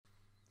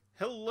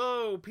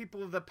Hello,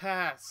 people of the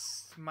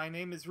past. My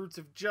name is Roots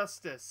of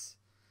Justice,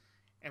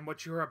 and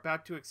what you are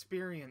about to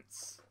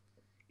experience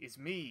is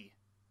me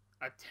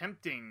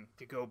attempting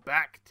to go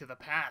back to the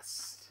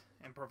past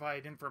and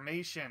provide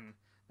information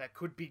that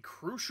could be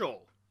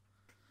crucial.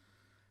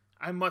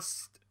 I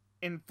must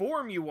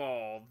inform you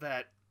all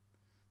that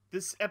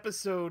this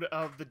episode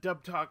of the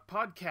Dub Talk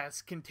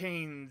podcast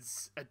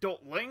contains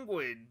adult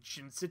language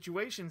and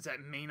situations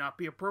that may not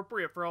be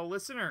appropriate for all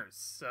listeners,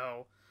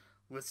 so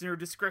listener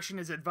discretion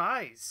is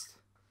advised.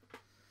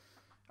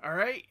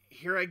 Alright,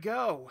 here I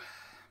go.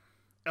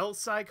 El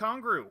Psi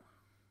Congru.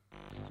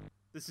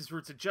 This is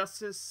Roots of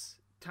Justice,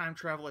 time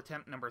travel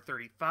attempt number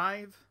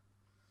 35.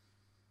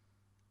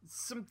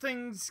 Some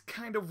things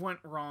kind of went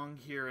wrong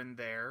here and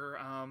there.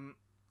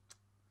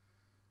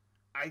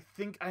 I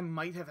think I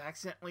might have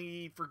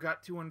accidentally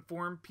forgot to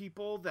inform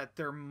people that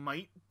there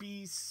might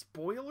be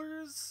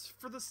spoilers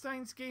for the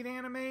Steins Gate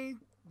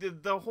anime.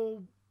 The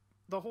whole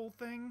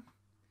thing.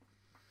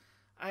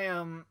 I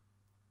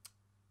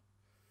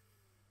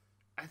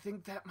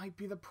think that might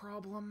be the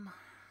problem.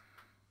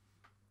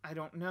 I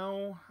don't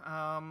know.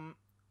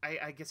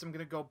 I guess I'm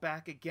gonna go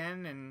back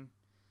again and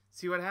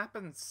see what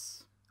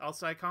happens. El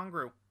Psi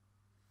Congru.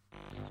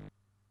 God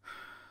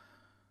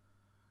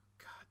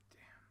damn.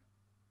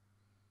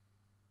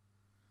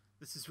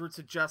 This is Roots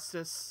of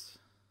Justice.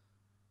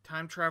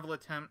 Time travel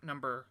attempt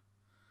number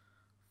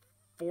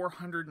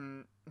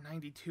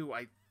 492,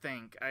 I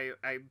think.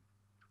 I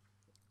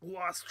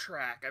lost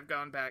track. I've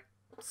gone back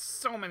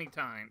so many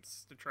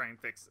times to try and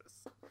fix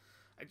this.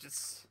 I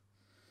just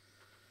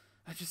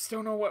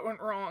don't know what went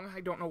wrong. I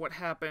don't know what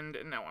happened,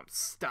 and now I'm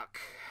stuck.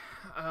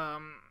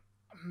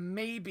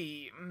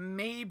 Maybe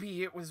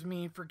it was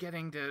me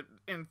forgetting to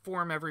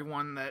inform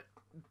everyone that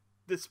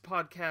this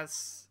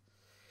podcast,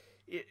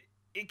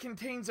 it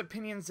contains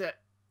opinions that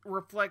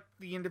reflect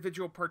the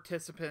individual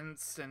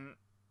participants and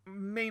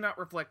may not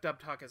reflect Dub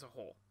Talk as a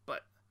whole.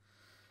 But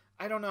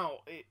I don't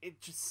know.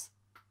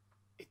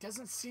 It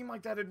doesn't seem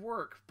like that'd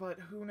work, but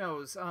who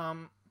knows.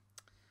 I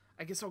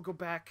guess I'll go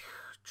back,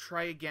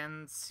 try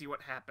again, see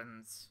what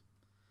happens.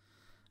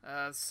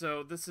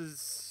 So this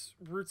is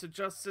Roots of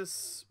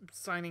Justice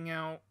signing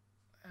out.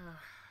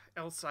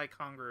 El Psi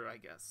Congru, I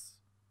guess.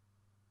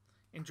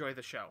 Enjoy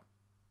the show.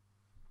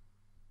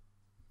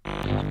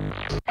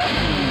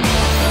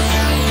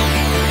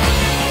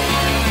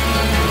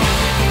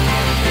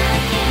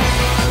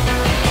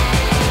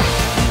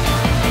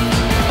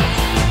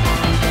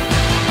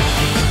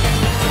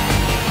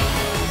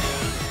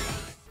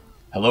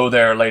 Hello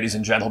there, ladies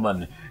and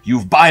gentlemen.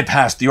 You've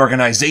bypassed the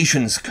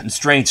organization's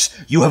constraints.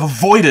 You have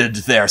avoided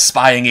their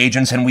spying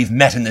agents, and we've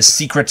met in this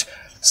secret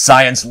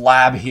science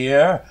lab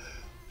here.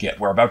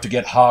 We're about to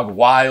get hog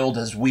wild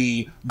as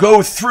we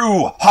go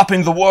through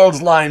hopping the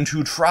world's line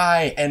to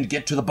try and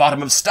get to the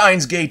bottom of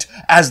Steins Gate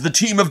as the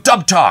team of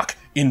Dub Talk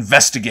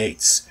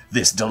investigates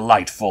this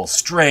delightful,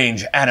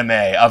 strange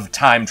anime of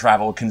time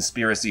travel,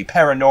 conspiracy,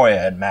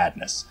 paranoia, and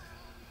madness.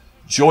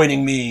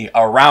 Joining me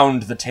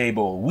around the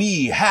table,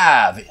 we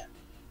have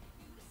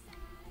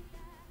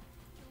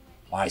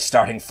my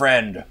starting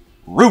friend,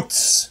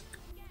 Roots.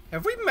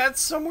 Have we met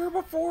somewhere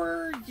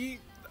before?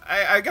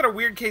 I got a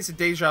weird case of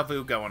deja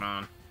vu going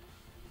on.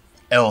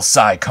 El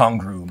Psi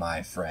Congru,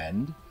 my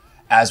friend.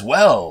 As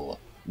well,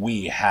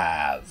 we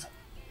have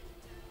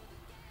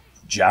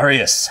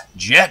Jarius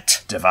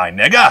Jet, Divine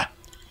Nigga.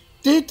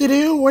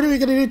 What are we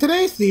going to do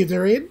today, Steve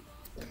Doreen?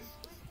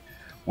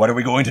 What are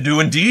we going to do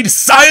indeed?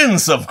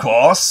 Science, of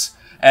course!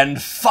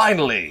 And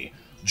finally,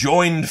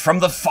 joined from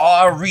the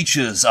far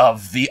reaches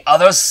of the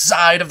other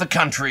side of the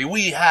country,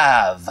 we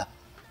have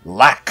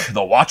Lack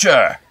the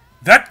Watcher.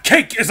 That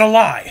cake is a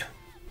lie!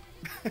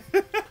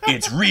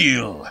 It's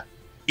real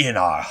in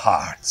our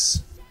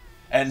hearts.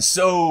 And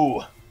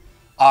so,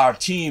 our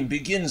team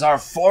begins our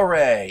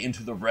foray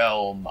into the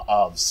realm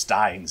of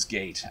Steins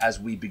Gate as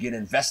we begin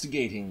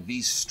investigating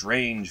these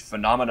strange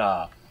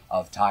phenomena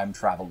of time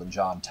travel and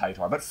John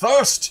Titor. But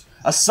first,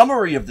 a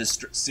summary of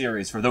this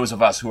series for those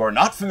of us who are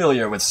not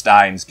familiar with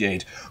Steins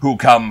Gate, who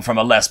come from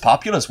a less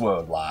populous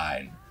world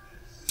line.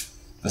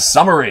 The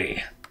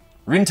summary.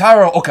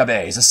 Rintaro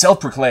Okabe is a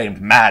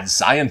self-proclaimed mad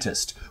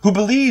scientist who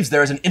believes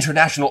there is an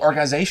international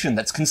organization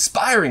that's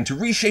conspiring to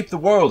reshape the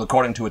world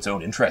according to its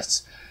own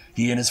interests.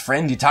 He and his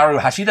friend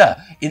Itaru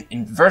Hashida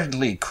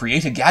inadvertently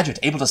create a gadget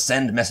able to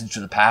send message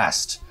to the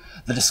past.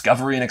 The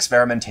discovery and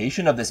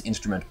experimentation of this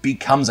instrument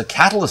becomes a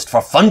catalyst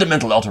for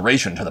fundamental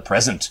alteration to the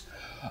present.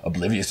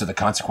 Oblivious to the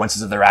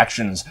consequences of their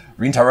actions,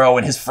 Rintaro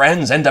and his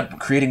friends end up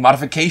creating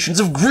modifications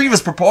of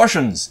grievous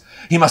proportions.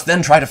 He must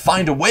then try to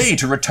find a way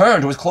to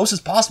return to as close as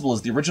possible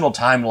as the original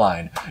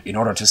timeline in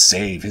order to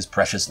save his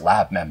precious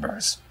lab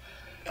members.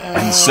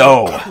 And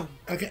so...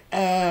 Okay,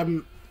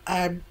 I'm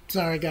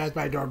sorry guys,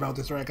 my doorbell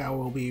just rang. I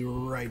will be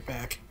right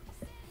back.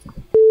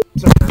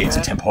 It's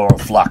a temporal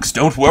flux,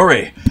 don't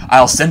worry.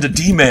 I'll send a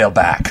D-mail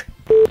back.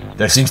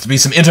 There seems to be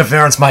some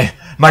interference. My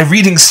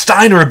reading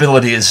Steiner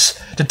ability is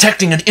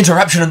detecting an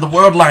interruption in the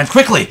world line.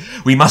 Quickly,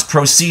 we must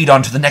proceed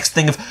on to the next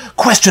thing of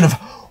question of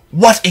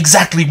what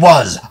exactly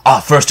was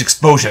our first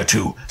exposure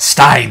to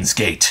Steins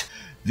Gate?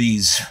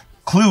 These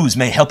clues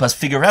may help us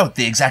figure out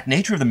the exact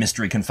nature of the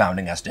mystery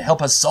confounding us to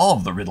help us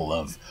solve the riddle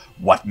of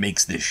what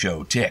makes this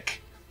show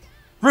tick.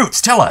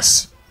 Roots, tell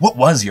us, what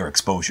was your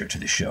exposure to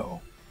the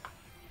show?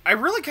 I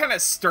really kind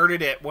of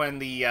started it when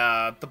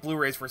the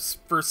Blu-rays were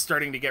first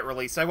starting to get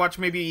released. I watched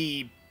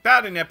maybe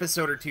about an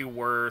episode or two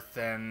worth,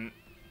 and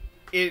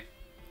it,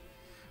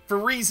 for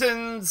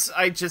reasons,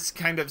 I just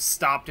kind of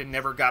stopped and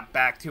never got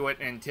back to it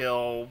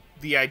until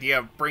the idea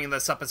of bringing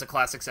this up as a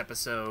Classics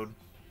episode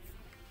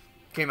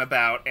came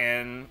about,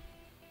 and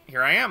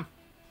here I am.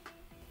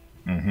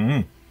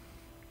 Mm-hmm.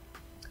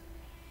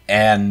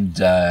 And,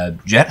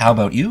 Jet, how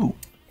about you?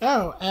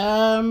 Oh,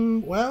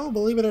 well,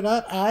 believe it or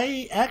not,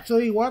 I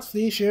actually watched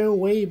the show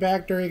way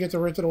back during its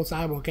original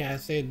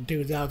simulcast in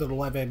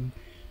 2011.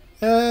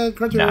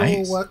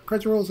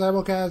 Crunchyroll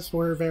simulcasts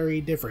were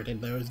very different in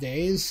those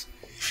days.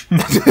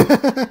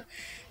 But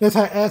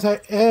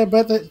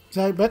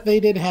they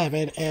did have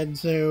it, and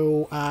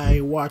so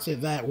I watched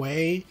it that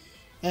way.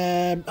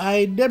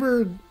 I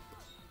never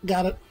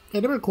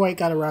quite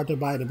got around to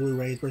buying the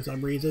Blu-rays for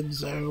some reason,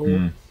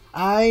 so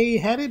I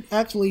hadn't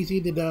actually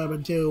seen the dub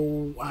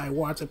until I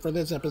watched it for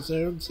this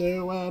episode,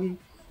 so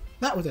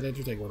that was an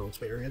interesting little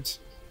experience.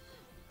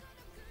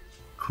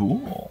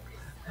 Cool.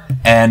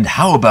 And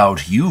how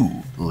about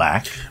you,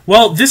 Lack?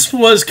 Well, this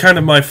was kind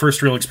of my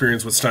first real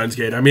experience with Steins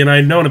Gate. I mean,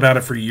 I'd known about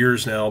it for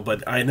years now,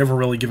 but I had never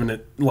really given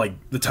it, like,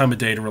 the time of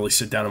day to really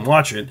sit down and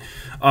watch it.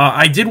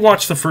 I did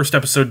watch the first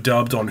episode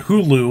dubbed on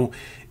Hulu,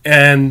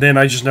 and then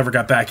I just never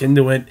got back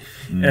into it.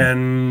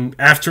 And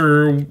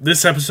after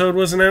this episode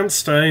was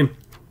announced, I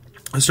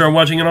started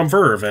watching it on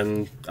Verve,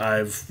 and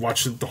I've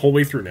watched it the whole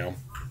way through now.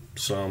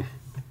 So,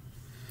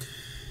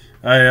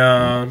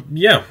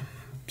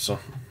 so...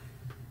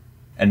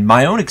 And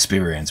my own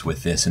experience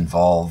with this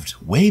involved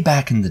way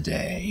back in the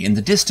day, in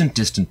the distant,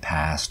 distant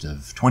past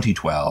of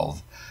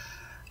 2012.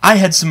 I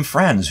had some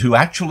friends who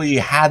actually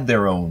had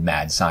their own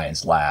mad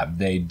science lab.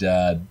 They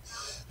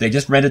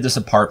just rented this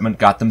apartment,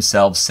 got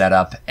themselves set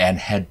up, and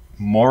had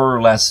more or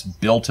less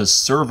built a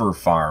server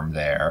farm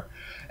there.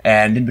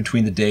 And in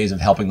between the days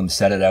of helping them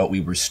set it out,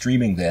 we were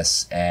streaming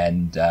this,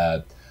 and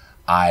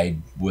I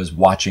was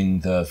watching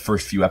the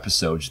first few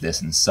episodes of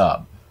this in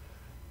sub.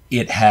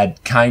 It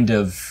had kind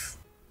of...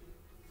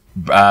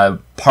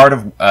 part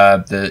of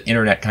the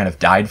internet kind of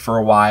died for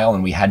a while,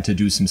 and we had to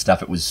do some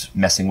stuff. It was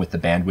messing with the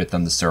bandwidth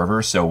on the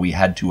server, so we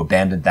had to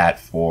abandon that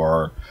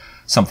for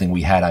something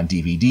we had on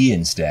DVD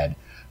instead.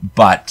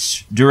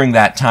 But during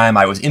that time,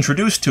 I was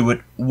introduced to it,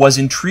 was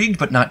intrigued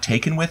but not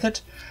taken with it,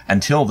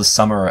 until the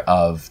summer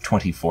of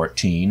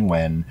 2014,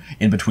 when,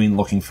 in between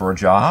looking for a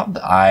job,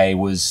 I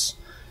was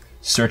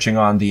searching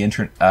on the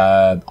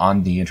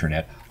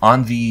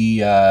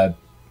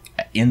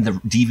in the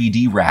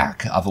DVD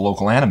rack of a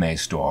local anime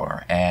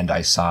store, and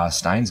I saw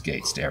Steins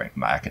Gate staring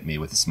back at me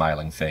with a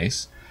smiling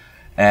face,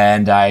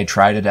 and I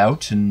tried it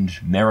out and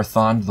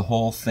marathoned the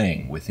whole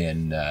thing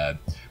within a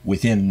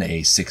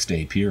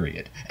 6-day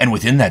period. And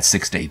within that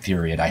 6-day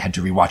period, I had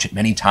to rewatch it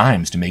many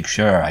times to make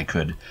sure I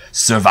could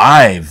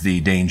survive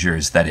the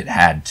dangers that it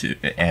had to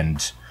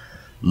and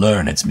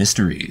learn its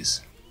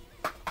mysteries.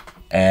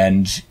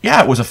 And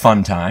yeah, it was a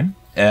fun time.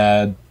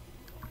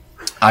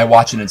 I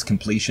watched in its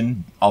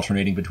completion,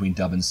 alternating between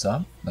dub and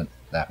sub, but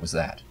that was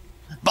that.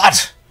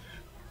 But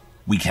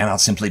we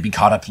cannot simply be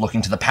caught up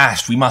looking to the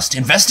past. We must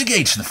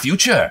investigate the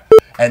future.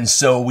 And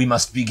so we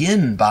must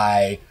begin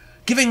by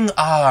giving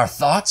our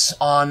thoughts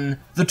on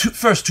the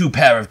first two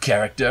pair of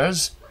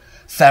characters.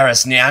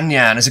 Tharis Nyan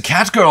Nyan is a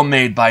cat girl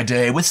made by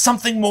day with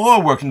something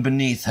more working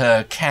beneath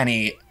her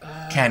canny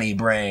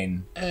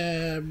brain.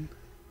 Weren't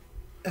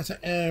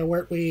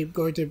we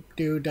going to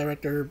do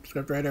director,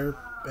 scriptwriter?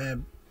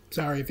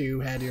 Sorry if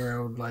you had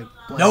your own, like...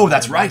 No,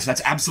 that's right.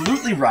 That's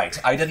absolutely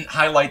right. I didn't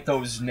highlight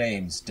those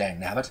names,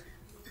 dang nabbit.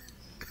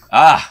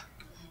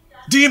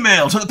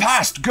 D-mail to the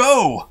past,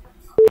 go!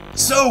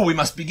 So, we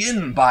must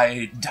begin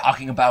by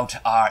talking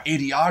about our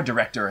ADR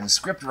director and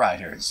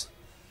scriptwriters.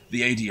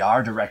 The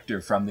ADR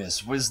director from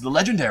this was the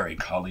legendary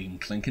Colleen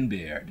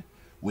Clinkenbeard,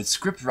 with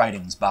script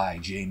writings by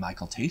J.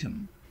 Michael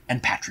Tatum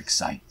and Patrick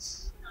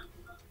Seitz.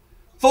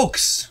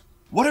 Folks,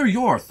 what are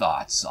your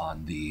thoughts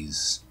on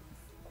these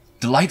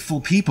delightful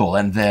people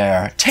and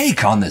their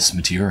take on this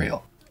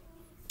material?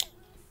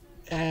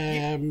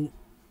 I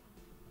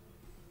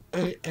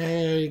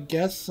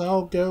guess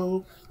I'll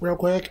go real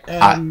quick.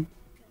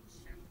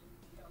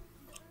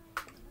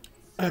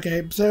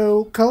 Okay,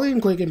 so Colleen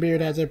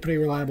Clinkenbeard has a pretty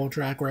reliable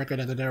track record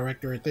as a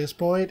director at this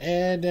point,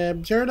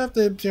 and sure enough,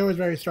 the show is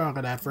very strong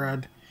on that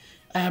front.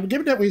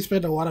 Given that we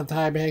spent a lot of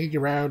time hanging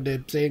around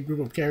the same group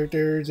of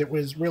characters, it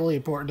was really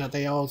important that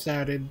they all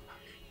sounded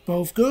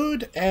both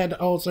good and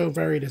also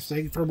very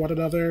distinct from one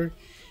another.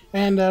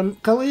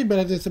 And Colleen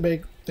managed to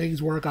make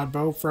things work on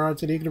both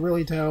fronts, and you can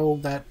really tell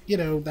that,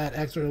 that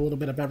extra little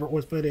bit of effort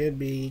was put in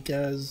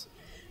because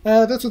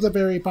this was a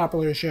very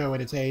popular show in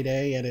its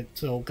heyday, and it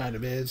still kind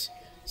of is.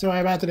 So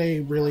I imagine they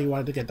really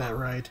wanted to get that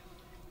right.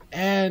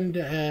 And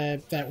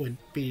that would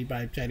be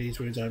my Chinese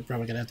words. I'm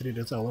probably going to have to do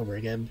this all over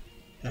again.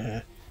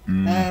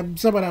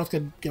 Someone else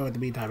could go in the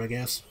meantime, I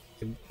guess.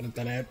 And edit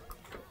that out.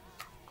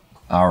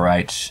 All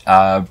right.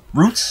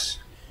 Roots,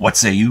 what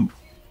say you?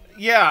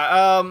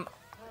 Yeah,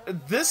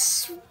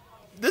 this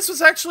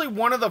was actually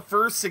one of the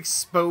first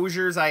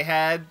exposures I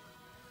had.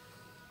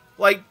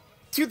 Like,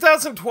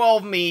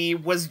 2012 me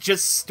was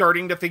just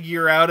starting to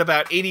figure out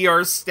about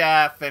ADR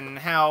staff and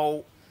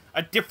how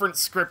a different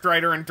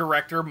scriptwriter and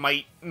director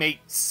might make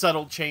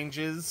subtle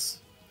changes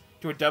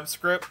to a dub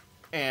script,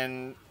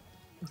 and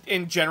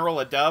in general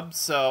a dub,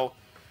 so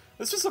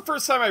this was the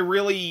first time I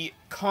really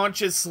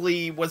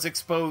consciously was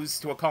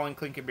exposed to a Colin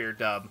Clinkenbeard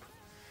dub.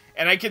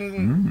 And I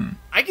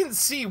can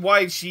see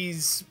why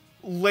she's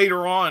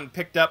later on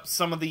picked up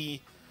some of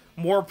the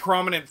more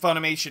prominent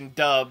Funimation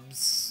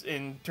dubs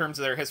in terms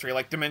of their history,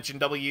 like Dimension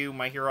W,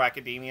 My Hero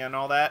Academia, and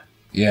all that.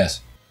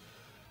 Yes.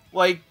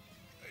 Like,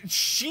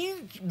 she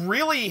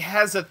really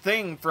has a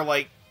thing for,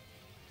 like,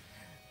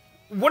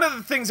 one of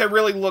the things I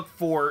really look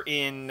for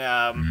in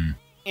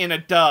a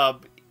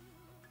dub,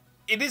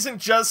 it isn't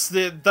just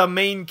the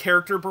main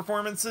character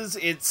performances,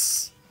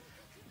 it's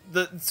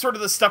the sort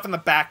of the stuff in the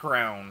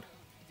background.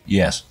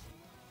 Yes.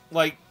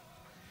 Like,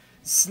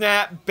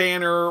 Snap,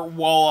 Banner,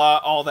 Walla,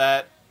 all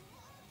that.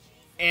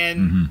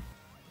 And,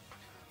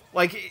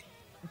 like,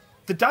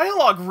 the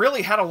dialogue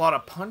really had a lot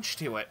of punch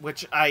to it,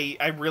 which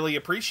I really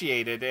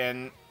appreciated.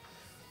 And,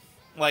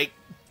 like,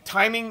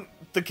 timing,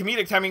 the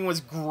comedic timing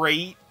was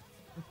great.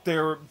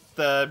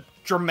 The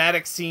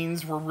dramatic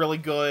scenes were really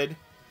good.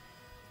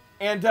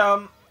 And,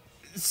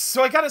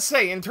 so I gotta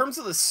say, in terms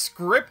of the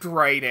script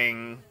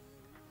writing,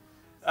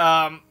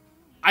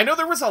 I know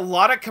there was a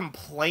lot of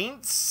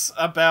complaints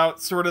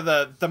about sort of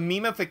the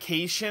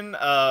memification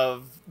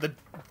of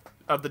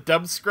the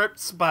dub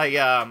scripts by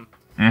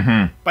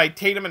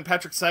Tatum and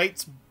Patrick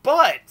Seitz,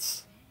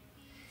 but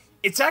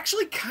it's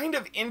actually kind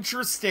of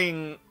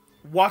interesting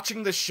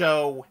watching the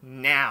show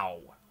now,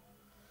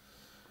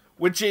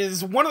 which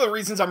is one of the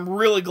reasons I'm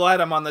really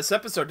glad I'm on this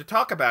episode to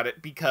talk about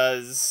it,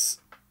 because,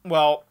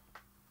 well,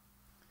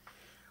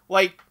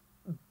 like,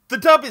 the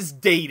dub is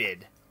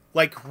dated.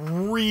 Like,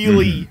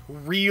 really,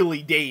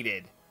 really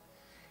dated.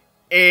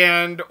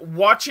 And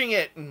watching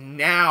it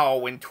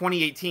now in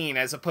 2018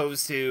 as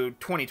opposed to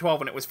 2012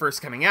 when it was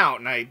first coming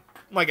out, and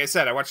like I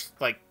said, I watched,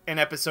 like, an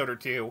episode or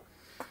two.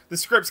 The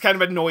scripts kind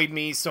of annoyed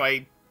me, so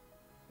I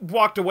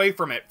walked away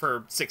from it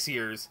for 6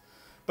 years.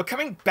 But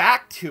coming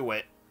back to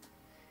it,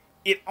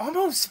 it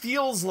almost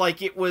feels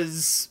like it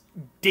was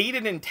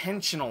dated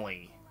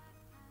intentionally.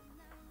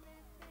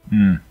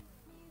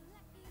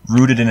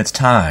 Rooted in its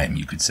time,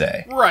 you could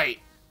say. Right.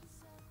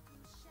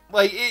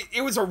 Like,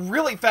 it was a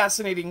really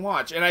fascinating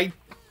watch, and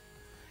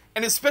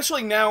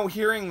especially now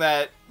hearing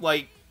that,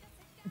 like,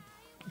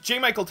 J.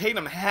 Michael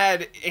Tatum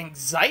had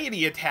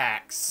anxiety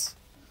attacks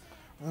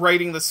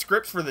writing the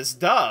script for this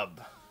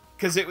dub,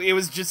 because it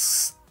was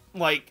just,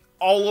 like,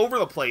 all over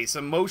the place,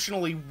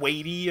 emotionally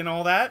weighty and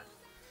all that.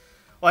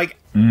 Like,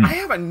 I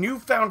have a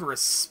newfound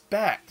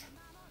respect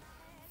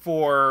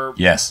for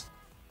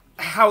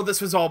how this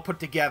was all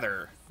put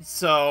together.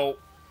 So,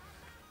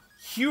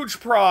 huge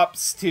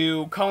props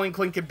to Colin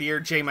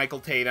Clinkenbeard, J. Michael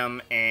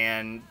Tatum,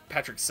 and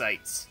Patrick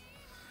Seitz.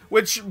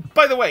 Which,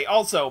 by the way,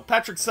 also,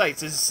 Patrick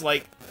Seitz is,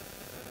 like,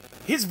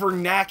 his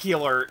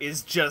vernacular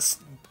is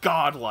just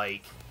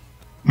godlike.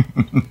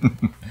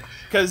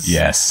 Because,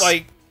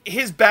 like,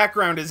 his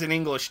background is an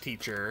English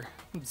teacher.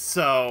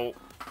 So,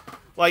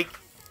 like,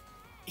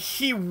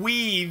 he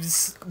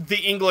weaves the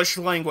English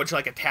language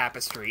like a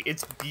tapestry.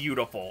 It's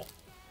beautiful.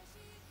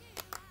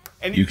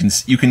 And you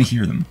can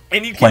hear them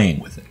playing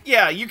with it.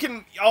 Yeah, you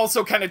can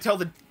also kind of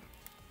tell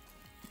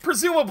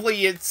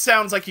presumably it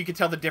sounds like you could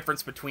tell the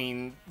difference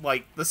between,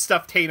 like, the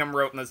stuff Tatum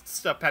wrote and the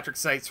stuff Patrick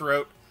Seitz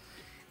wrote.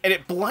 And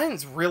it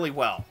blends really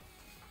well.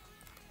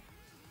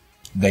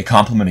 They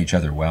complement each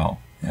other well,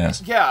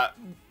 yes. Yeah,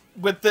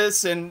 with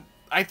this, and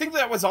I think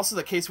that was also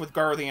the case with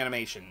Garo the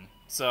Animation.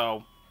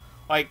 So,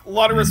 like, a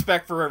lot of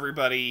respect for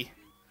everybody.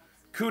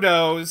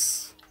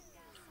 Kudos.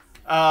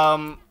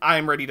 I'm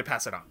ready to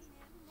pass it on.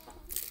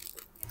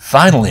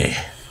 Finally,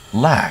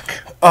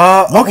 Lack.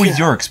 What was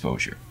your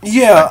exposure?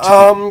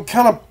 Yeah,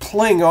 kind of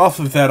playing off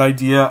of that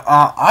idea,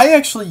 I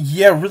actually,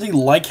 really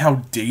like how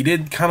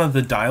dated kind of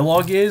the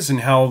dialogue is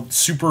and how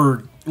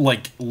super,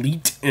 like,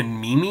 leet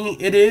and memey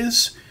it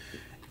is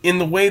in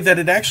the way that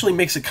it actually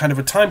makes it kind of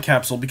a time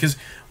capsule, because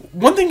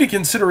one thing to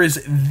consider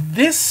is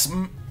this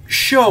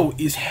show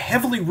is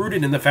heavily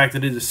rooted in the fact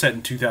that it is set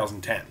in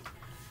 2010.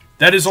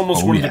 That is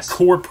almost one of the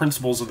core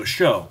principles of the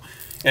show,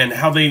 and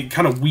how they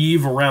kind of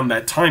weave around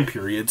that time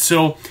period.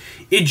 So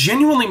it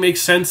genuinely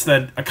makes sense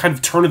that a kind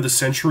of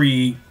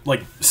turn-of-the-century,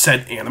 like,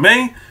 set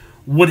anime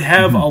would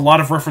have a lot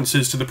of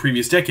references to the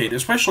previous decade,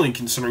 especially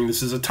considering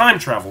this is a time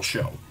travel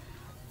show.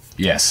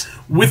 Yes.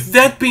 With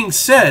that being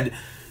said,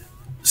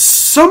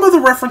 some of the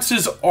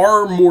references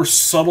are more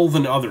subtle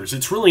than others.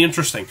 It's really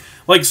interesting.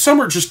 Like,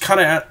 some are just kind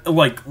of,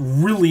 like,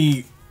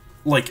 really,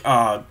 like,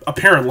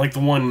 apparent, like the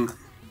one...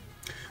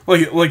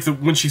 Like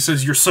when she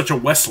says, "You're such a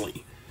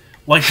Wesley."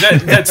 Like,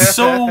 that's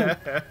so...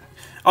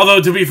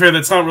 Although, to be fair,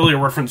 that's not really a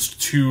reference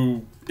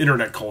to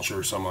internet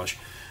culture so much.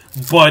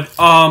 But,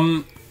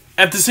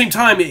 at the same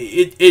time,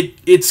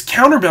 it's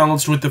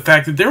counterbalanced with the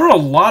fact that there are a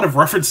lot of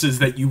references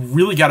that you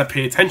really got to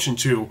pay attention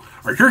to,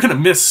 or you're going to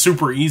miss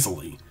super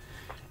easily.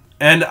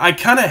 And I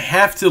kind of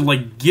have to,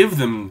 like, give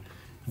them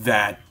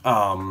that,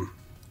 I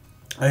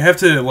have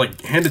to,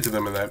 like, hand it to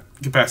them in that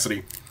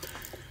capacity.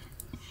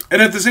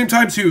 And at the same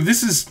time, too,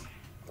 this is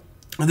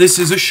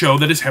a show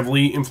that is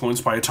heavily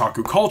influenced by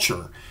otaku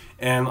culture.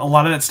 And a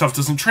lot of that stuff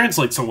doesn't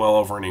translate so well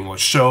over in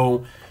English.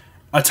 So,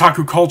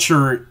 otaku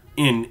culture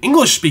in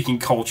English-speaking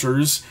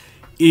cultures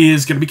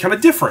is going to be kind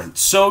of different.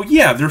 So,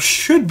 yeah, there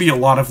should be a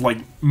lot of, like,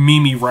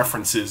 meme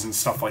references and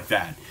stuff like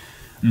that.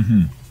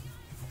 Mm-hmm.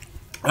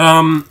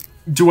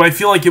 Do I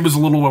feel like it was a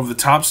little over the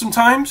top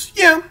sometimes?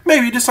 Yeah,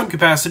 maybe to some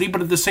capacity,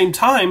 but at the same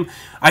time,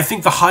 I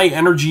think the high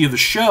energy of the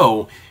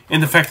show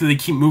and the fact that they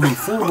keep moving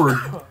forward,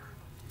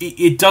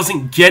 it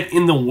doesn't get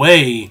in the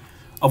way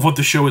of what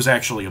the show is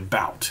actually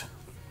about.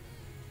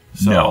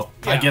 So, No.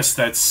 I guess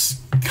that's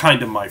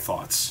kind of my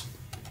thoughts.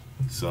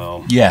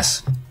 So,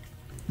 Yes.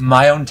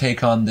 My own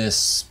take on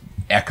this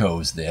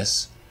echoes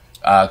this.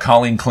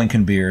 Colleen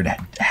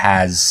Clinkenbeard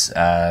has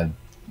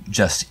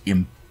just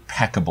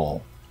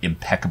impeccable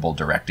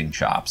directing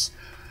chops.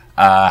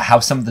 How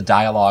some of the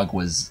dialogue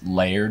was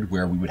layered,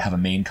 where we would have a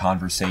main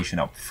conversation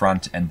up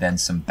front and then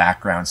some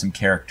background, some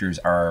characters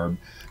are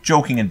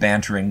joking and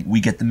bantering.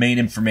 We get the main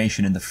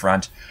information in the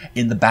front.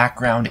 In the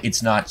background,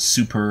 it's not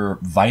super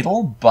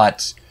vital,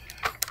 but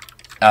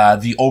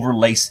the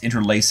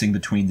interlacing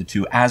between the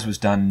two, as was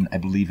done, I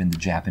believe, in the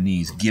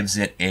Japanese, gives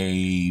it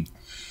a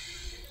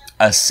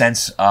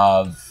sense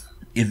of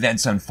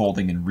events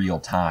unfolding in real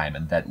time,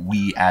 and that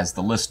we, as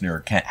the listener,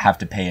 can't have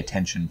to pay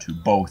attention to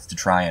both to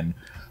try and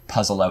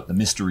puzzle out the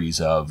mysteries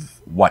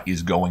of what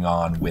is going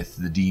on with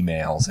the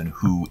D-mails and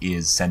who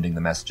is sending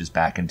the messages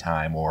back in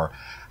time, or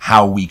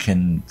how we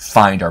can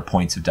find our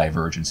points of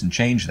divergence and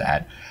change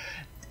that.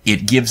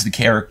 It gives the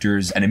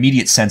characters an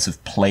immediate sense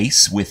of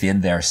place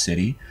within their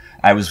city.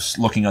 I was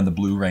looking on the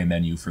Blu-ray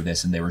menu for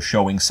this, and they were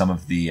showing some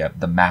of the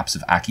maps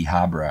of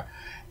Akihabara,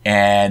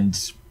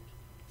 and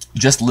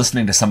just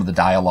listening to some of the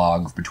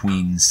dialogue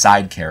between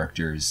side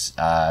characters,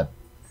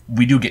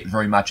 we do get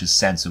very much a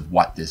sense of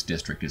what this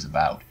district is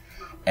about.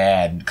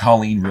 And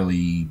Colleen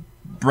really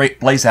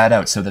lays that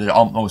out so that it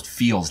almost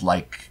feels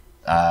like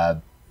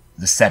the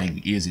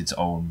setting is its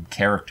own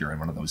character in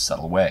one of those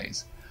subtle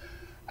ways.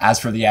 As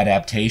for the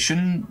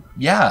adaptation,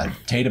 yeah,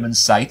 Tatum and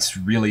Seitz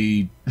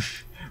really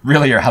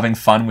are having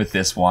fun with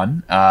this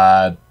one.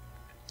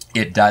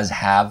 It does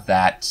have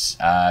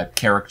that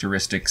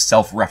characteristic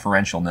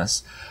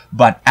self-referentialness,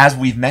 but as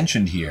we've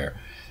mentioned here,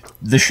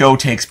 the show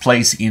takes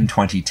place in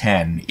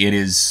 2010. It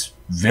is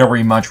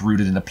very much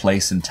rooted in a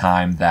place and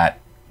time that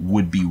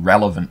would be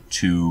relevant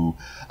to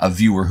a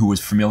viewer who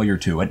was familiar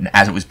to it, and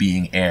as it was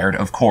being aired,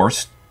 of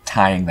course,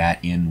 tying that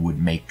in would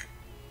make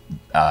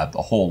a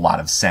whole lot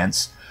of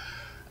sense.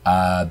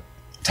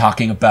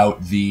 Talking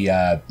about the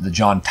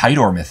John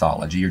Titor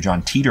mythology, or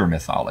John Titor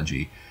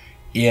mythology,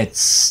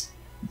 it's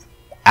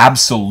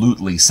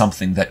absolutely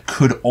something that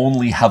could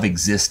only have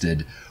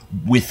existed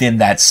within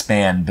that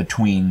span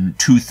between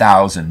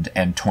 2000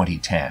 and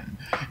 2010.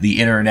 The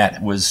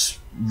internet was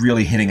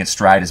really hitting its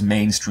stride as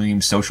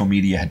mainstream social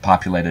media had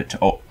populated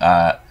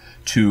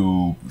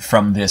to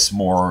from this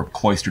more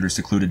cloistered or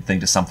secluded thing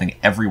to something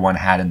everyone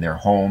had in their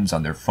homes,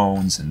 on their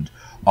phones, and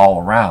all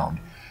around.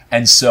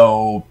 And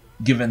so,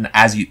 given,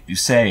 as you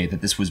say,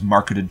 that this was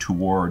marketed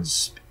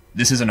towards,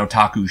 this is an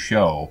otaku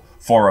show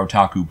for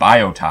otaku by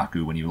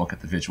otaku when you look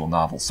at the visual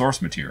novel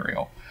source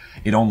material,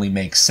 it only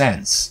makes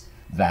sense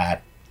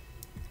that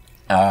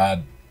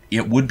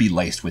it would be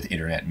laced with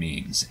internet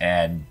memes.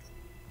 And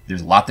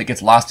there's a lot that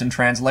gets lost in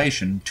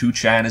translation.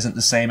 2chan isn't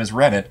the same as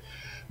Reddit,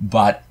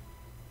 but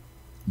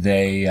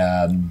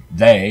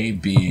they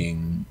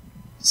being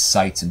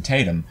Seitz and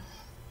Tatum,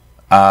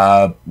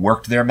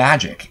 worked their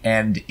magic.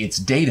 And it's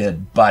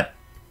dated, but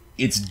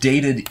it's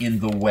dated in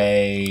the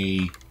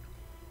way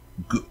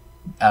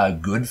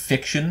good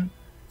fiction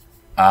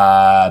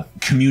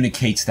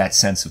communicates that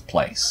sense of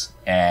place.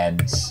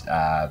 And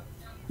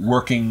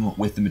working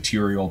with the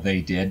material they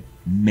did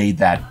made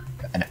that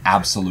an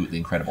absolutely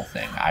incredible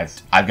thing.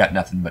 I've got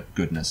nothing but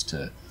goodness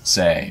to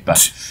say.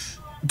 But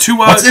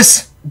what's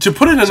this? To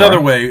put it another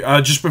way,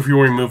 just before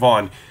we move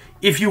on,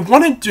 if you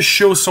wanted to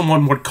show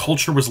someone what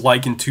culture was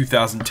like in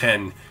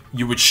 2010,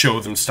 you would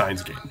show them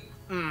Steins Gate.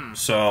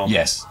 So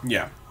yes,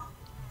 yeah.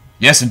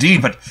 Yes,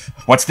 indeed, but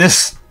what's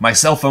this? My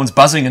cell phone's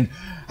buzzing, and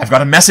I've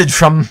got a message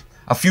from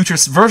a future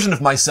version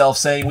of myself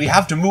saying we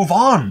have to move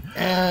on.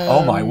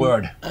 Oh, my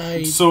word.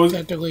 I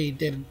technically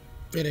didn't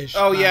finish.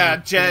 Oh, yeah,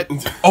 Jet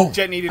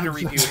needed to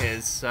redo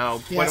his,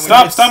 so... Yeah.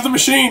 Stop the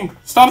machine!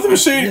 Stop the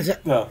machine!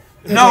 No,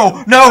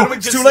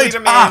 it's too late.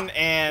 Him in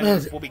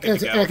and we'll be good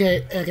to go.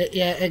 Okay,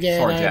 yeah,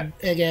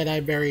 again,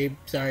 I'm very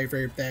sorry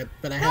for that,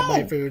 but I have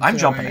my food, I'm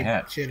so jumping I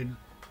ahead. shouldn't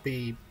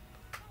be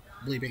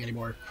bleeping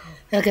anymore.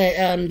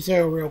 Okay,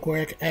 so real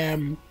quick,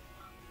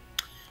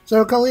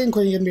 So Colleen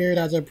Clingenbeard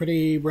has a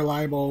pretty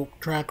reliable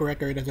track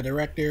record as a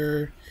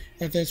director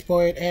at this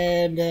point,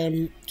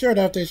 and sure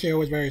enough, this show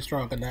was very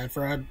strong on that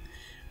front.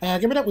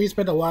 Given that we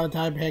spent a lot of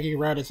time hanging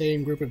around the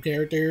same group of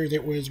characters,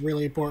 it was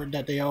really important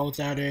that they all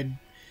sounded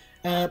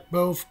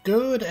both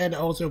good and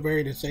also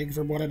very distinct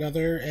from one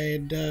another,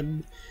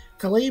 and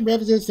Colleen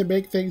manages to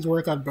make things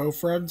work on both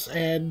fronts,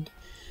 and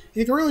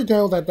you can really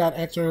tell that that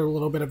extra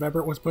little bit of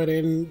effort was put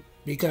in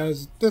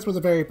because this was a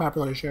very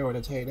popular show in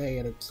its heyday,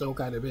 and it still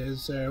kind of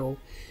is, so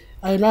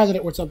I imagine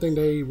it was something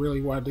they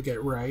really wanted to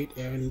get right,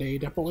 and they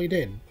definitely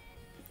did.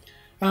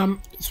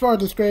 As far as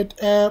the script,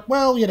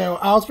 well,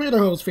 I'll spare the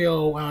whole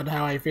spiel on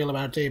how I feel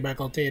about J.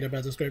 Michael Tatum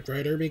as a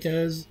scriptwriter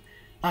because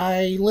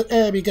I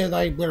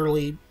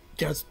literally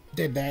just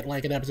did that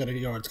like an episode of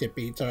New York Skip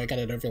Beat, so I kind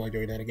of don't feel like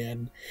doing that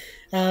again.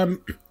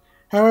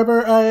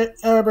 However,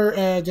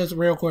 just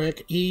real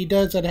quick, he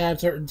does have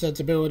certain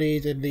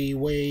sensibilities in the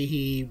way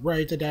he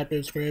writes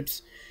adaptive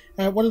scripts.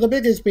 One of the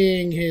biggest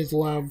being his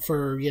love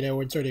for,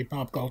 inserting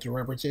pop culture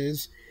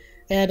references.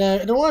 And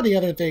a lot of the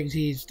other things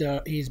he's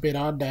been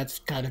on, that's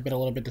kind of been a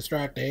little bit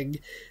distracting.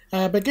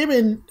 But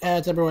given,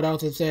 as everyone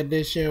else has said,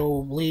 this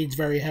show leans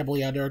very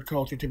heavily on nerd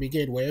culture to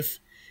begin with,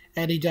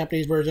 and the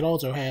Japanese version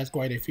also has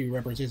quite a few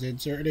references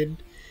inserted,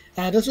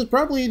 this is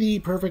probably the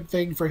perfect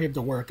thing for him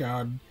to work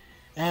on.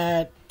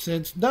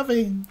 Since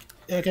none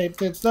of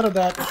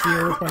that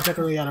feels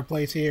particularly out of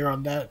place here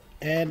on that,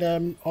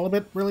 and all of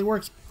it really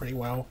works pretty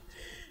well.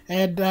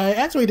 And I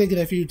actually did get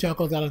a few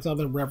chuckles out of some of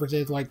the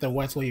references, like the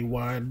Wesley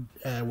one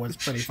was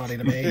pretty funny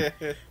to me.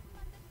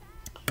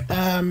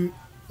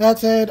 That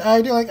said,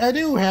 I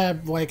do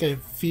have a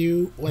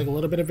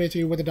little bit of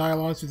issue with the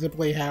dialogue,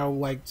 specifically how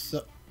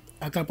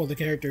a couple of the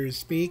characters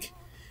speak.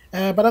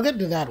 But I'll get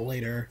into that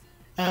later.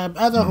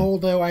 As a whole,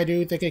 though, I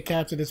do think it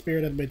captured the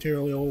spirit of the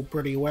material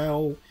pretty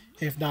well,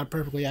 if not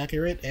perfectly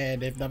accurate,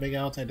 and if nothing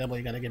else, I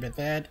definitely gotta give it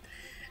that.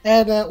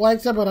 And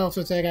like someone else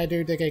was saying, I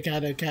do think it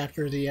kind of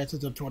captures the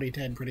essence of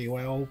 2010 pretty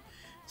well.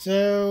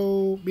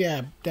 So,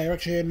 yeah,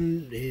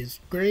 direction is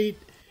great.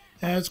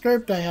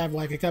 Script, I have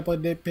a couple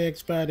of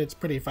nitpicks, but it's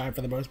pretty fine for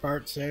the most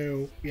part,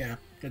 so, yeah,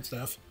 good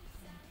stuff.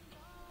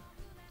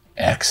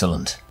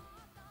 Excellent.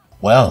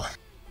 Well,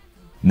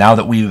 now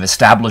that we've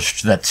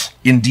established that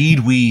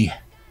indeed we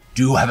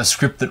do have a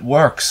script that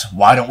works,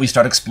 why don't we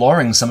start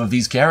exploring some of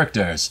these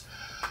characters?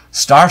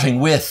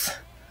 Starting with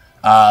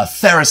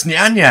Theris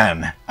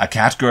Nyan, a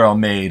cat girl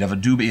maid of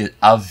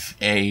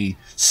a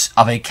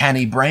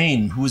canny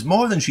brain who is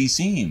more than she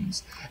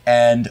seems,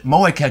 and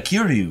Moeka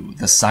Kiryu,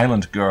 the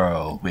silent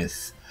girl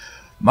with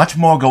much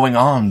more going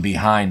on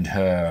behind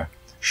her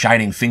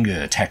shining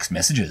finger text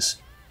messages.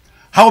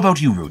 How about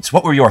you, Roots?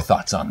 What were your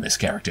thoughts on this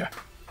character?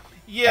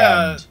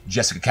 Yeah. And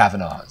Jessica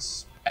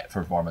Kavanaugh's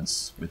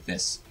performance with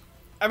this?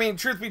 I mean,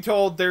 truth be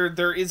told,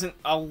 there isn't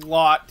a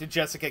lot to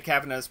Jessica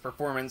Kavanaugh's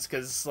performance,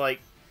 because,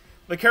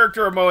 the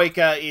character of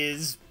Moeka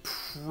is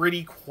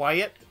pretty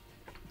quiet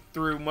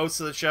through most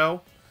of the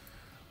show.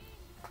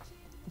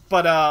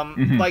 But,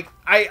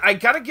 I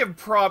gotta give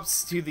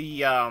props to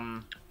the,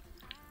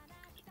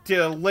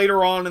 to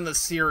later on in the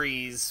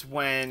series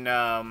when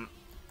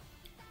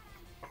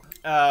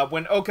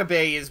Okabe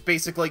is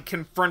basically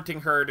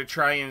confronting her to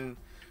try and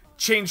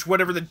change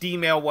whatever the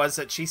D-mail was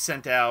that she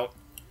sent out.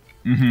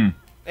 Mm-hmm.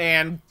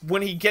 And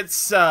when he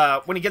gets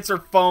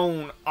her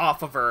phone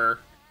off of her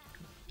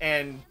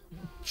and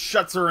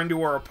shuts her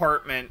into her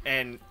apartment,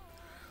 and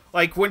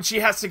when she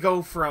has to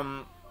go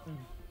from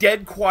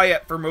dead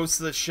quiet for most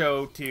of the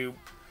show to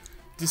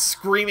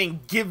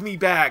screaming "give me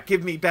back,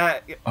 give me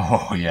back."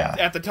 Oh yeah.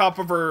 At the top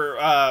of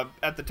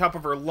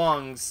her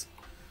lungs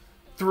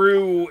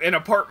through an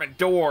apartment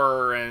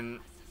door, and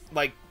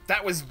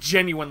that was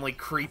genuinely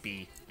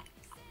creepy.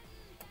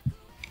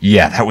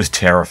 Yeah, that was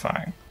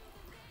terrifying.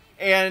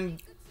 And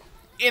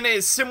in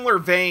a similar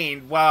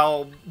vein,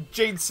 while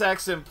Jade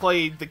Saxon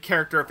played the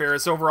character of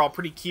Ferris overall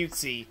pretty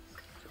cutesy,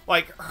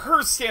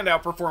 her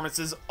standout performance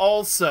is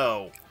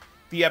also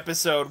the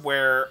episode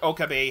where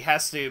Okabe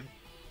has to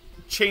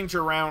change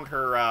around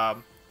her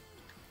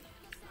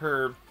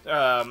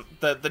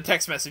the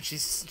text message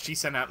she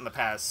sent out in the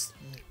past.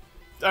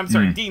 I'm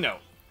sorry, Dino.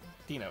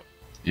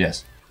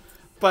 Yes.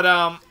 But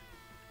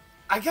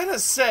I gotta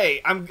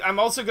say, I'm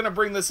also gonna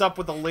bring this up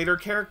with a later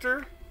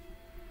character.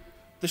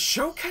 The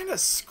show kind of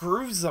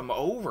screws them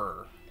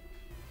over.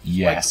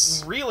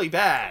 Yes. Really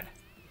bad.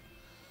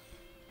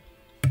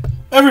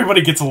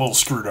 Everybody gets a little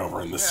screwed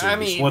over in this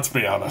series, let's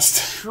be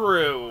honest.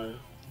 True.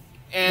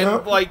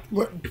 And,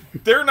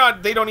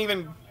 they don't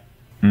even...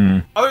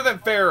 Other than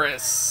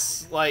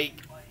Ferris,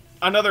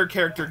 another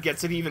character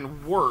gets it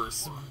even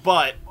worse,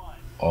 but...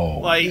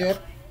 Oh. I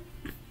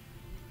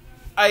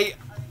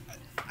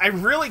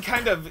really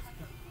kind of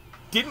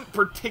didn't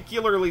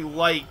particularly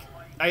like...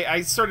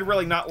 I started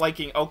really not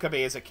liking Okabe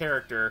as a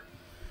character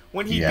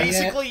when he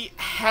basically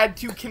had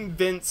to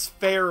convince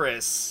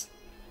Ferris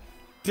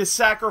to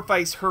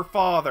sacrifice her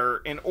father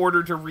in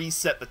order to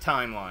reset the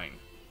timeline.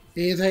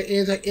 I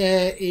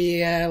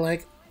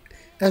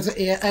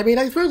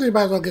suppose we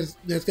might as well just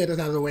get this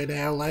out of the way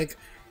now.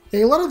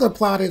 A lot of the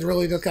plot is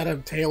really just kind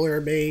of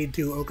tailor-made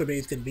to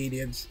Okabe's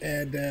convenience,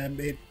 and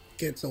it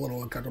gets a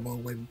little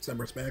uncomfortable in some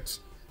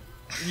respects.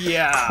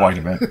 Yeah. Quite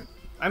a bit.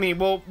 I mean,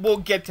 we'll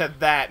get to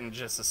that in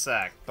just a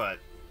sec, but...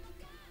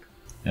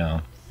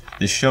 Yeah.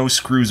 The show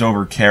screws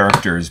over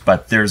characters,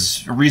 but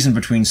there's a reason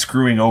between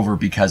screwing over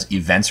because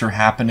events are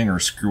happening or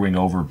screwing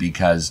over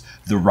because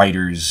the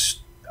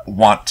writers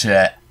want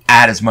to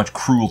add as much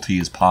cruelty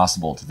as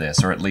possible to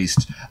this, or at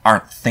least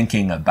aren't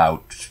thinking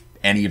about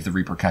any of the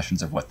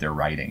repercussions of what they're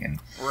writing. And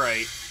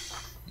Right.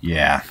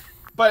 yeah.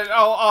 But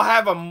I'll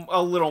have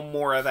a little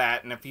more of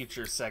that in a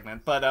future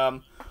segment. But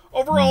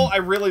overall, I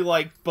really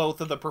like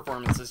both of the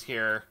performances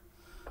here.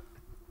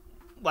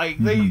 Like,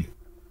 they...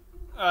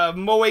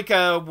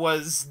 Moeka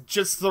was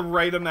just the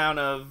right amount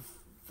of,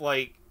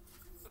 like,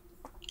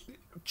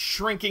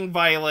 shrinking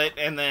Violet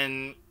and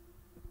then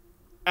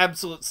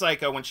absolute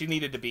psycho when she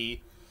needed to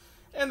be.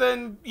 And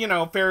then, you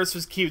know, Ferris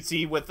was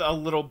cutesy with a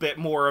little bit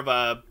more of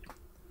a...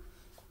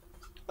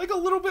 Like, a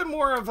little bit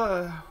more of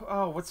a...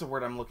 Oh, what's the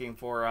word I'm looking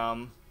for?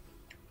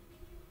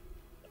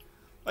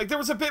 Like, there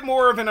was a bit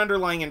more of an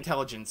underlying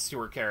intelligence to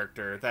her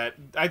character that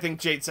I think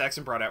Jade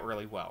Saxon brought out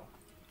really well.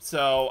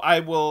 So,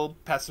 I will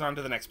pass it on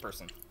to the next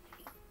person.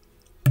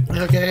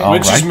 Okay. All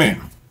Which is right.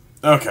 me.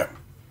 Okay.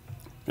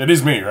 It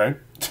is me, right?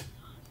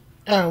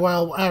 Oh,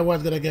 well, I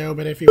was going to go,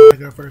 but if you want to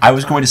go first... I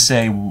was going to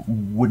say,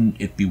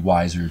 wouldn't it be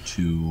wiser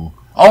to...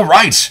 All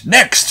right,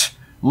 next,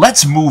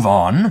 let's move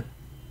on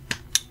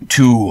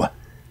to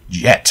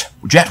Jet.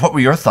 Jet, what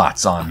were your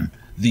thoughts on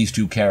these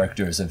two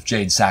characters of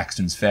Jade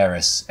Saxton's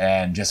Ferris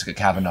and Jessica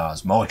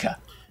Kavanaugh's Moeka?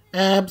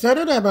 So I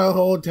don't have a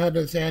whole ton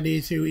of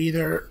Sandies who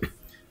either...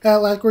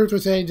 like Ruth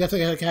was saying,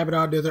 Jessica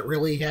Kavanaugh doesn't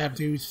really have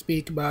to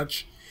speak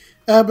much.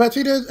 But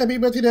she does,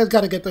 but she does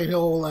kind of get the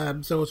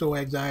whole social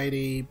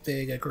anxiety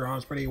thing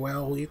across pretty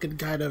well. You can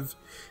kind of...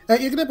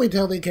 you can definitely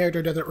tell the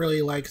character doesn't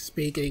really like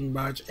speaking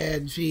much,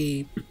 and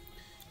she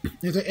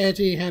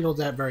handles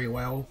that very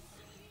well.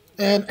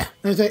 And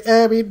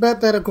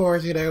but then of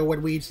course, you know,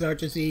 when we start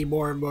to see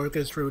more of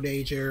Moeka's true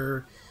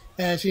nature,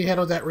 she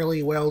handles that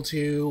really well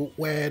too.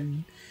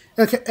 When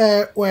we get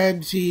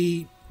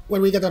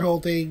that whole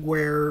thing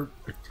where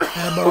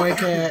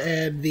Moeka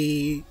and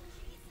the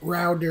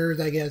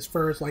Rounders, I guess,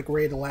 first like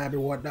raid the lab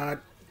and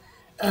whatnot.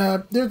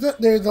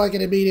 There's like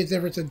an immediate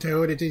difference in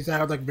tone, and she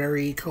sounds like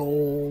very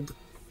cold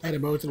and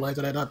emotionless,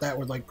 and I thought that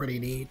was like pretty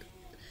neat.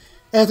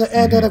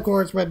 And then of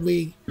course when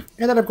we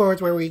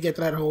get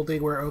to that whole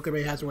thing where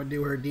Okabe has to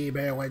undo her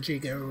D-mail and she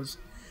goes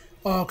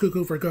all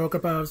cuckoo for Cocoa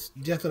Puffs,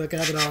 Jessica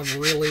Kavanaugh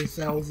really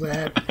sells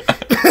that.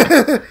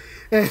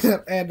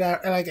 and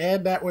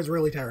that was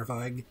really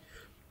terrifying.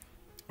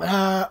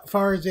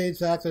 Far as Jade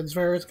Saxon's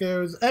Ferris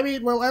goes, I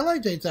mean, well, I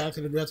like Jade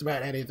Saxon in just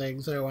about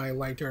anything, so I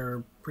liked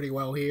her pretty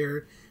well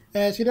here.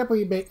 She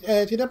definitely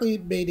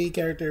made the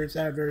character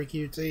sound very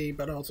cutesy,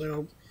 but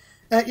also,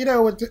 with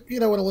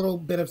a little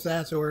bit of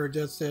sass to her,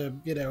 just to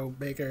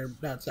make her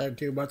not sound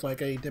too much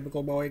like a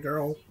typical boy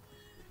girl.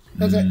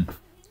 And she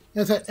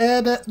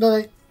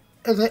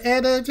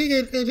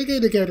gave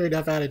the character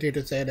enough attitude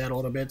to stand out a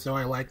little bit, so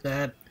I like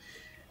that.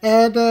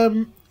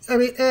 And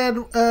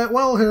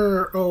while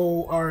her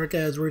arc,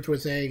 as Ruth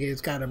was saying, is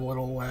kind of a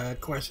little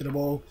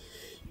questionable,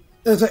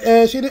 she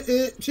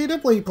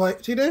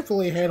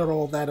definitely handled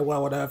all of that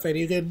well enough, and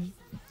you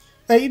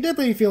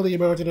definitely feel the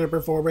emotion in her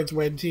performance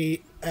when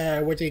she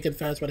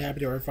confessed what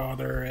happened to her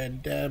father,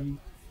 and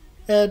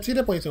she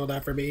definitely sold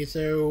that for me.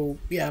 So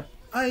yeah,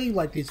 I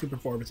like these two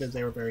performances;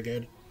 they were very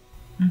good.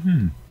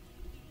 Mm-hmm.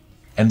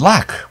 And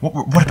Lack,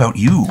 what about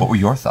you? What were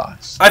your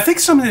thoughts? I think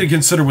something to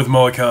consider with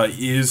Moeka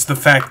is the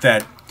fact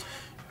that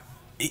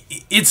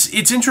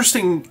it's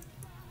interesting.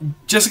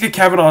 Jessica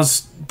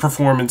Kavanaugh's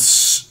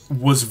performance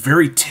was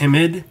very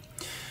timid,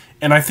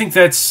 and I think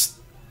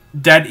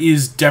that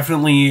is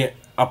definitely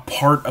a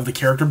part of the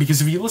character,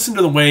 because if you listen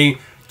to the way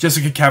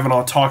Jessica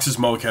Kavanaugh talks as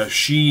Moeka,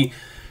 she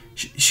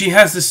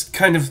has this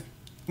kind of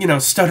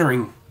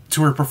stuttering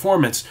to her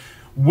performance,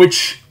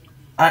 which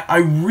I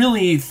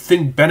really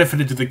think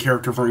benefited to the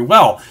character very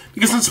well,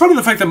 because in spite of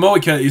the fact that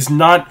Moeka is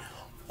not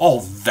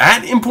all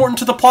that important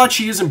to the plot,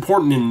 she is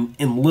important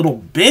in little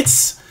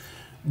bits,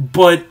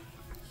 but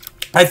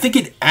I think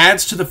it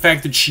adds to the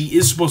fact that she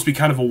is supposed to be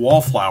kind of a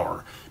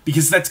wallflower,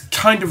 because that's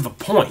kind of the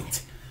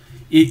point.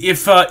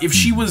 If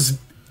she was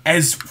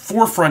as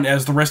forefront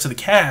as the rest of the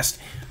cast,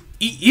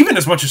 even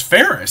as much as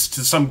Ferris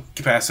to some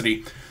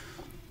capacity,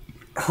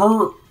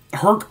 her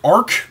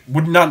arc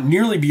would not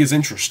nearly be as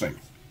interesting.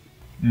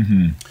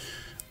 Mm-hmm.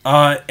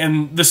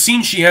 And the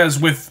scene she has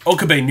with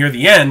Okabe near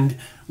the end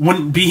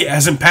wouldn't be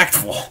as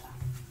impactful.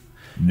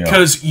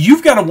 Because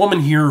you've got a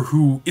woman here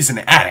who is an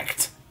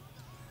addict.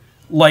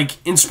 Like,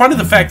 in spite of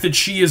the fact that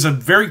she is a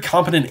very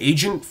competent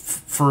agent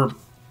for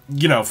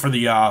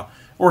the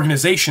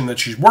organization that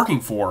she's working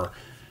for,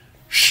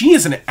 she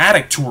is an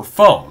addict to her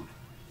phone.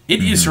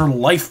 It is her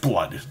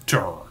lifeblood to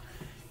her.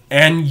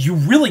 And you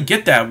really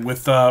get that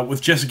with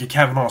Jessica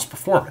Kavanaugh's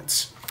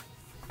performance.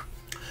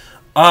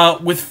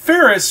 With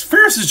Ferris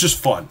is just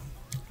fun.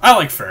 I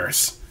like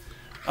Ferris.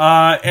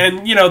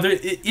 And you know,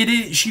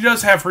 she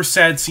does have her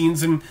sad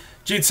scenes, and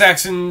Jade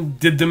Saxton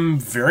did them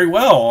very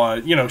well.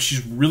 You know,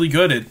 she's really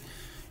good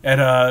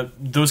at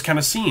those kind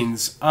of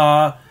scenes.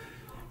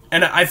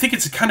 And I think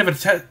it's kind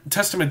of a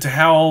testament to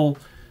how,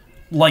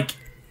 like,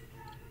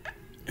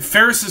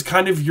 Ferris is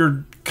kind of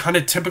your kind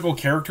of typical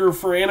character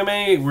for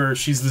anime, where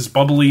she's this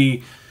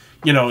bubbly,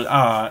 you know,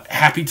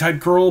 happy type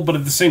girl, but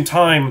at the same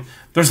time,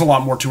 there's a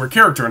lot more to her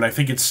character, and I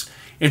think it's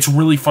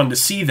really fun to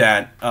see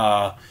that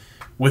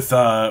with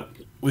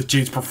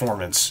Jade's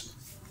performance,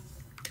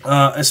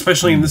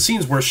 especially in the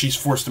scenes where she's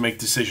forced to make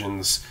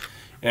decisions,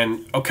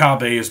 and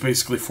Okabe is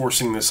basically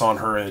forcing this on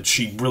her, and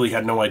she really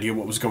had no idea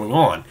what was going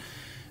on.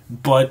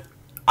 But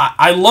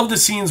I love the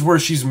scenes where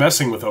she's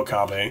messing with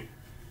Okabe.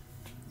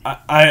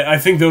 I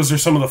think those are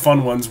some of the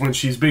fun ones when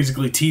she's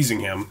basically teasing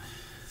him.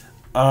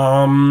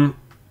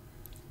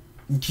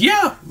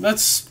 Yeah,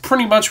 that's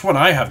pretty much what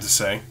I have to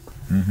say.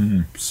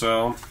 Mm-hmm.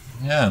 So,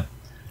 yeah,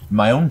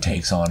 my own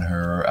takes on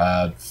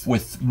her.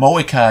 With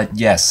Moeka,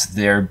 yes,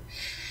 they're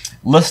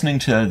listening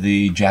to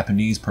the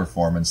Japanese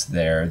performance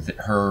there.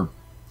 Her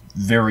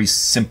very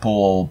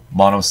simple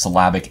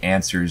monosyllabic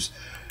answers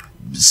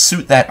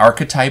suit that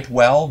archetype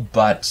well,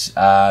 but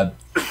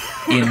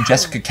in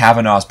Jessica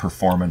Kavanaugh's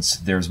performance,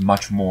 there's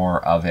much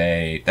more of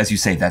a, as you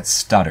say, that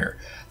stutter,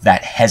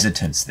 that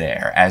hesitance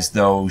there, as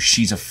though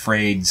she's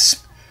afraid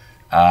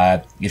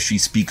if she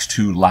speaks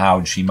too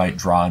loud, she might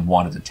draw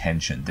unwanted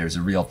attention. There's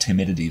a real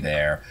timidity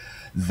there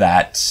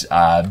that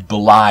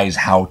belies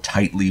how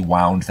tightly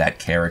wound that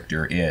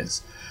character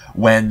is.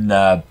 When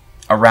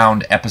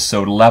around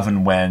episode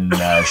 11, when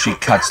she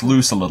cuts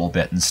loose a little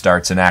bit and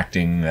starts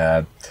enacting,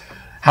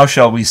 how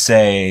shall we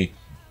say,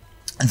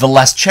 the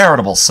less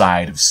charitable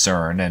side of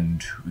CERN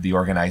and the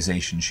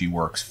organization she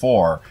works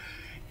for,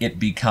 it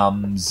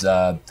becomes,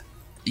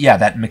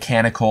 that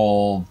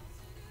mechanical,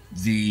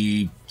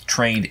 the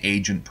trained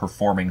agent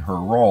performing her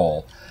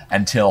role,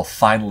 until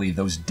finally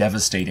those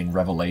devastating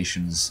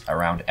revelations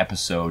around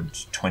episode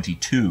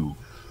 21,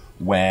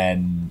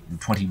 when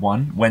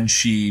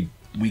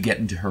we get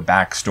into her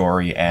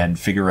backstory and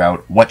figure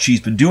out what she's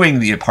been doing in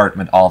the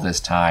apartment all this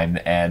time,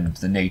 and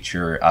the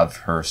nature of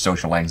her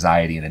social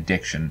anxiety and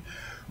addiction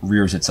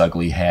rears its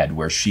ugly head,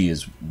 where she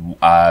is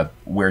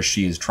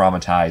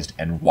traumatized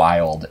and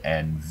wild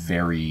and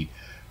very,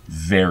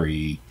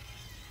 very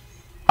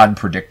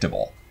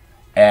unpredictable.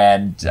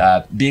 And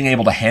being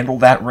able to handle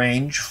that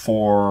range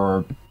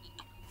for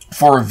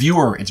a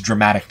viewer, it's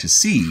dramatic to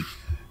see.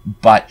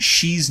 But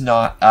she's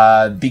not,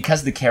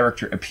 because the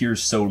character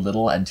appears so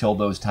little until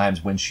those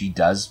times when she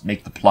does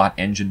make the plot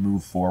engine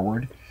move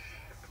forward,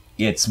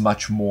 it's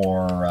much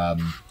more,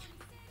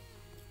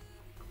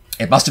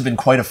 it must have been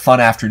quite a fun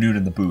afternoon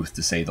in the booth,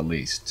 to say the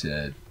least,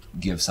 to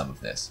give some of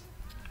this.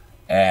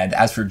 And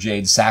as for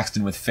Jade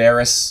Saxton with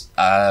Ferris,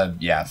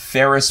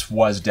 Ferris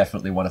was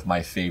definitely one of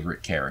my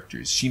favorite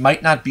characters. She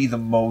might not be the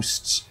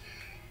most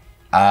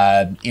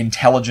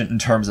intelligent in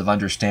terms of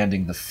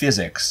understanding the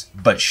physics,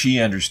 but she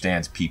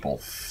understands people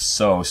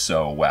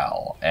so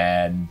well.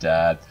 And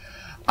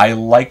I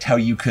liked how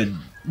you could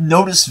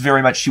notice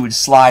very much she would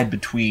slide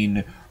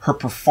between her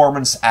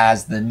performance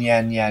as the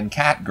Nyan Nyan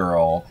cat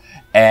girl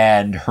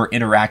and her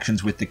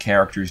interactions with the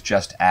characters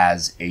just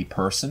as a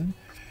person,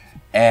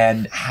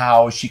 and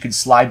how she could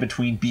slide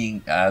between being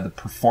the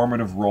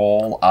performative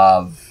role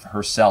of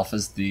herself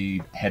as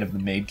the head of the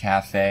maid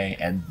cafe,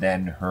 and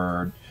then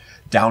her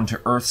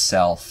down-to-earth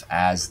self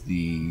as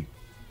the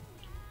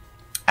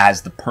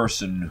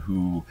person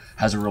who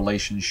has a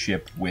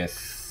relationship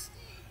with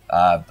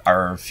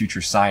our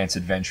future science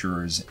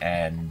adventurers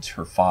and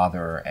her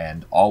father,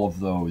 and all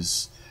of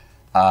those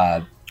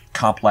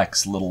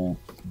complex little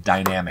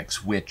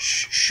dynamics, which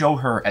show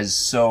her as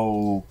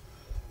so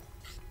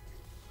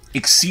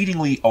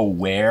exceedingly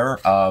aware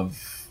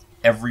of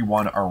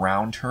everyone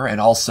around her, and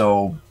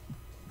also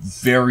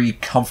very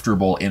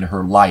comfortable in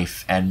her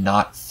life and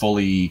not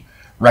fully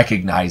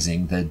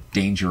recognizing the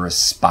dangerous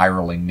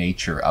spiraling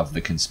nature of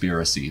the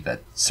conspiracy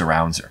that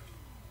surrounds her.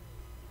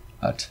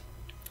 But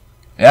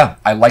yeah,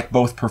 I like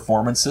both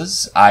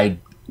performances. I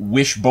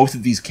wish both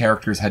of these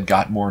characters had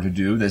got more to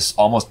do. This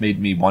almost made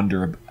me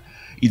wonder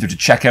either to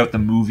check out the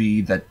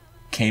movie that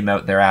came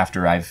out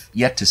thereafter. I've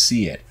yet to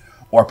see it.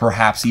 Or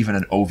perhaps even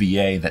an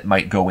OVA that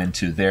might go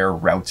into their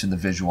routes in the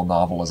visual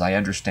novel. As I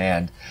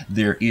understand,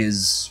 there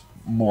is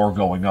more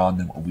going on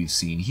than what we've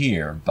seen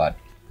here, but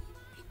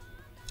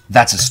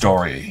that's a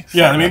story.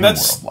 Yeah, I mean,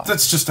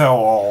 that's just how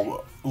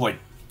all, like,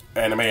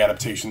 anime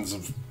adaptations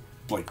of,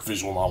 like,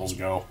 visual novels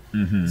go.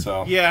 Mm-hmm.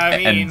 So yeah, I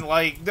mean,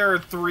 like, there are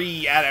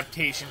 3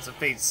 adaptations of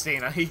Fate Stay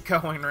Night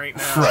going right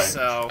now, right.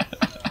 So...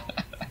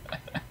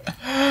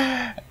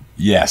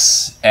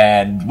 Yes,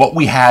 and what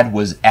we had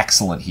was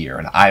excellent here,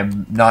 and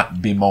I'm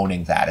not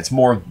bemoaning that. It's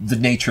more the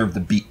nature of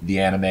the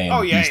anime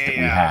and beast that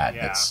we had.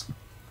 Yeah.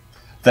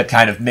 That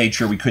kind of made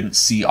sure we couldn't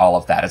see all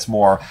of that. It's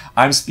more,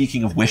 I'm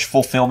speaking of wish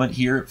fulfillment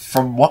here.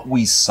 From what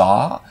we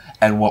saw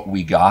and what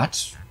we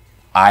got,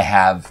 I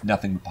have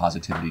nothing but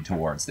positivity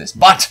towards this.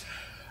 But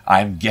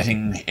I'm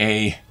getting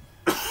a...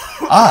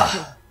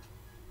 I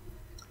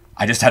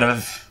I just had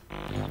a...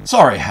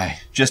 Sorry, I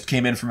just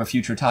came in from a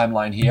future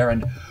timeline here,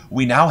 and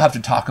we now have to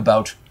talk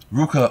about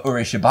Ruka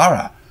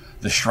Ureshibara,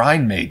 the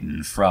shrine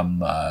maiden from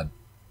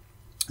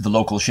the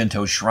local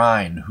Shinto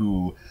shrine,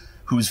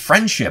 whose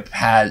friendship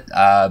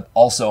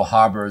also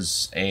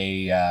harbors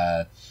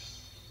a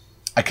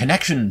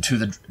connection to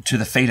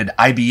the fated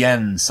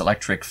IBN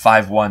Selectric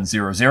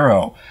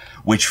 5100,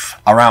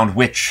 around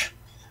which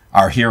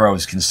our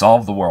heroes can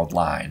solve the world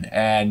line.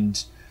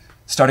 And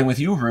starting with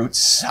you,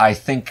 Roots, I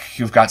think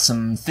you've got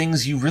some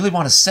things you really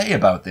want to say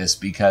about this,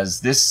 because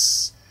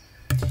this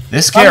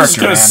character... I'm just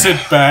going to sit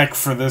back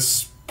for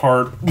this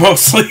part,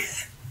 mostly.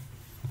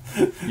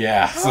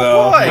 Yeah.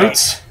 So,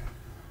 Roots,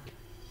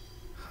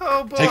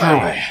 Oh boy. take her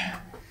away.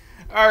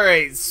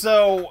 Alright,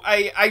 so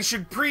I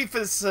should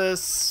preface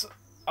this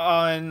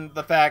on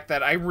the fact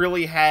that I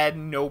really had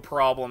no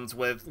problems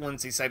with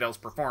Lindsay Seidel's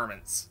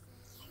performance.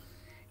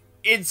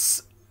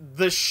 It's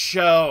the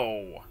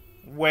show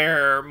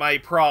where my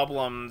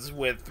problems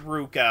with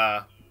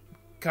Ruka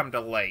come to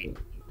light.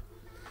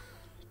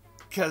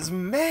 'Cause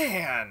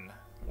man,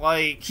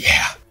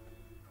 Yeah.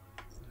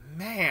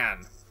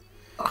 man.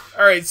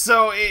 Alright,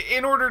 so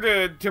in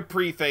order to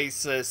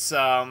preface this,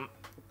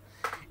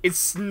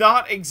 it's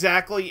not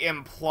exactly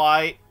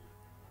implied.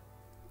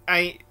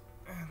 Okay,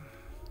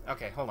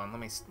 hold on. Let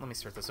me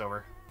start this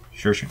over.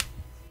 Sure.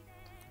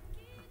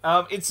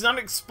 It's not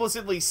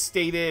explicitly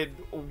stated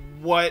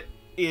what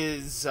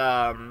is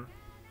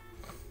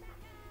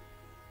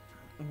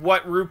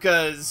what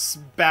Ruka's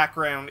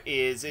background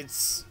is.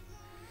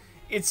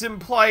 It's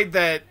implied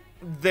that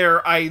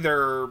they're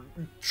either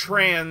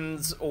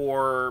trans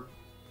or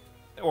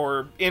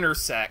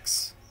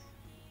intersex.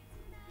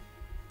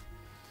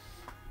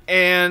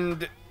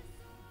 And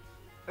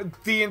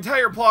the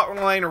entire plot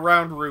line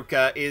around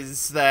Ruka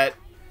is that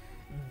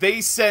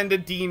they send a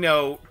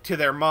D-note to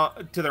their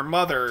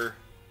mother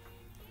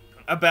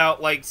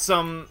about, like,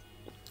 some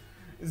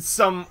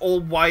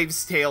old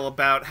wives' tale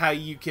about how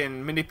you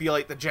can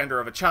manipulate the gender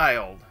of a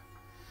child.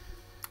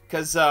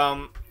 Because,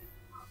 at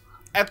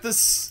the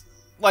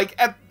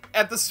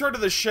start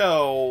of the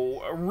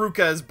show,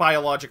 Ruka is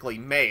biologically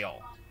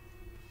male.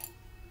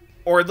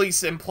 Or at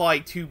least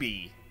implied to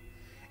be.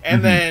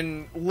 And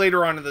then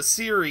later on in the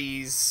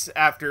series,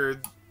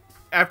 after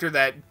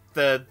that,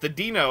 the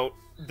D-note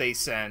they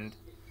send,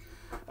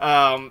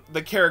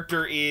 the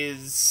character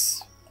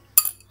is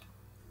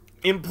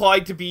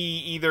implied to be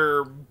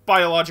either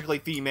biologically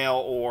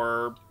female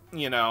or,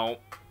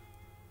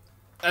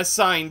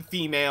 assigned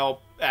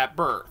female at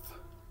birth.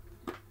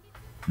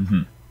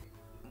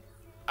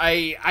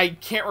 I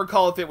can't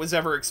recall if it was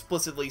ever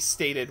explicitly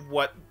stated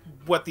what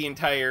the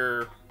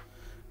entire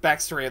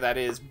backstory of that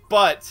is,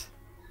 but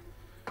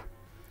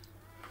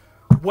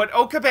what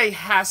Okabe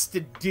has to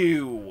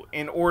do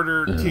in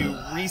order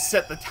to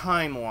reset the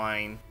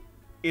timeline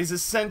is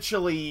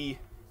essentially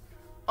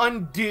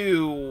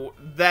undo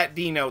that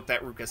D-note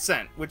that Ruka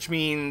sent, which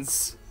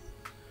means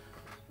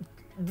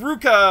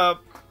Ruka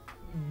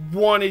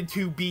wanted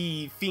to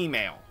be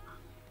female.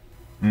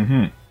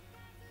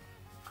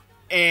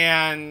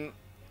 And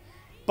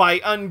by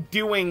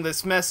undoing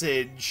this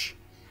message,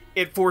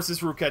 it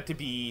forces Ruka to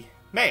be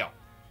male.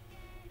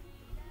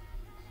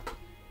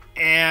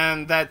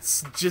 And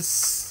that's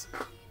just...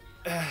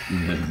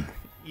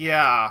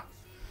 yeah.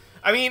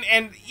 I mean,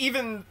 and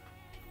even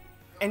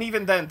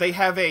then, they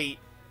have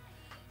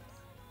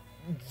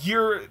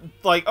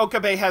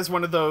Okabe has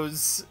one of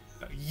those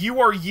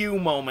you are you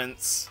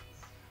moments,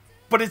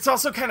 but it's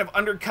also kind of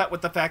undercut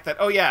with the fact that,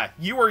 oh yeah,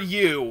 you are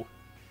you,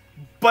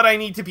 but I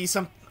need you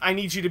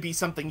to be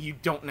something you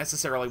don't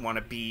necessarily want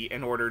to be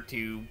in order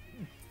to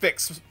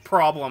fix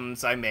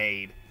problems I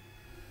made.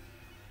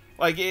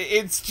 Like,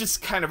 it's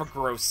just kind of a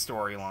gross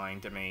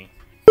storyline to me.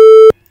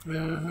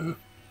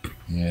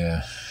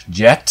 Yeah.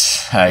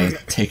 Jet, I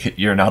take it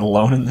you're not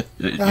alone in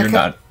you're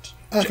not...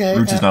 Okay.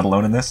 Roots is not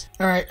alone in this?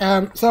 Alright,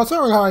 so I'll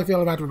start with how I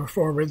feel about the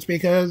performance,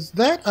 because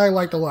that I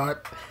liked a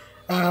lot.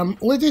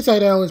 Lindsay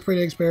Seidel is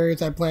pretty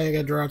experienced at playing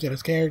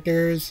androgynous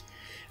characters.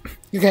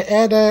 Okay,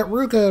 and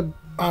Ruka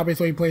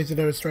obviously plays to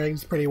those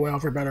strengths pretty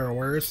well, for better or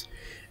worse.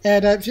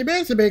 And she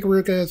managed to make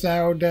Ruka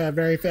sound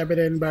very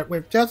feminine, but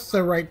with just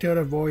the right tone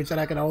of voice that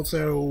I can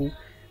also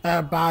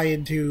buy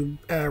into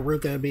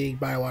Ruka being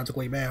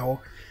biologically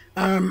male.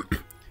 So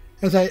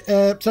I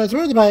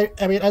suppose if I have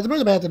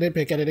to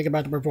nitpick anything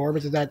about the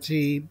performance, is that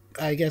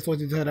I guess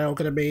Lindsay Seidel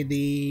could have made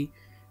the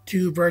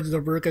two versions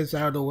of Ruka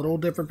sound a little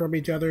different from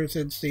each other,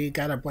 since she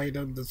kind of played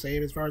them the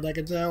same as far as I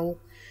can tell.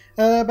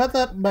 But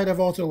that might have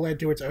also led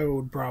to its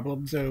own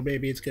problem, so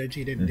maybe it's good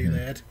she didn't do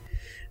that.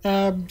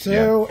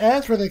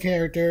 As for the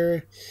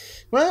character,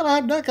 well,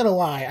 I'm not gonna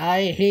lie,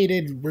 I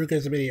hated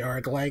Ruka's mini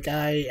arc. Like,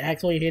 I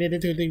actually hated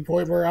it to the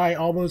point where I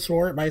almost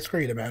swore at my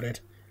screen about it.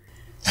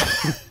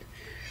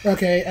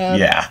 Okay,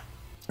 yeah.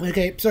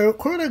 Okay, so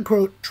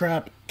quote-unquote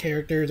trap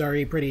characters are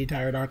a pretty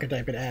tired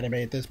archetype in anime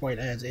at this point,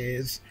 as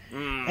is.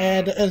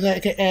 And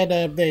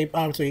they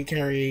obviously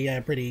carry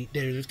pretty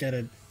dangerous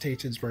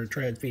connotations for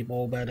trans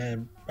people, but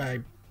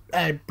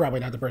I'm probably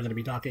not the person to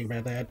be talking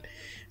about that.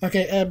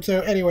 Okay,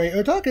 so anyway,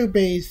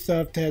 otaku-based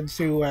stuff tends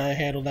to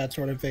handle that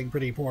sort of thing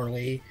pretty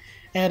poorly.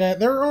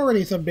 And there are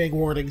already some big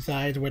warning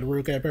signs when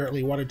Ruka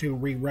apparently wanted to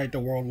rewrite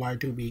the world line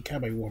to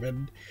become a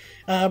woman.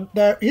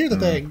 Now, here's the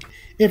thing.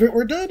 If it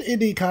were done in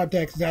the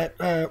context that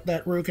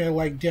that Ruka,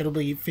 like,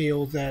 generally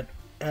feels that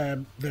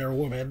they're a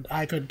woman,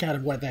 I could kind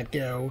of let that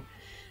go.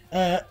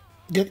 I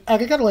could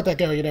kind of let that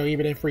go,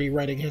 even if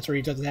rewriting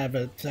history doesn't have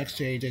a sex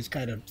change is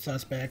kind of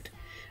suspect.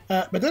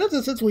 But then it's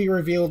essentially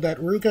revealed that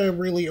Ruka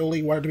really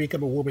only wanted to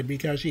become a woman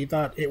because she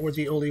thought it was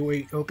the only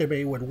way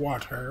Okabe would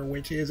want her,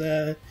 which is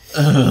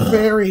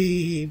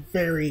very,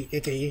 very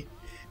icky.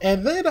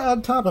 And then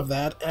on top of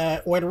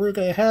that, when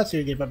Ruka has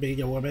to give up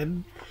being a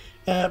woman,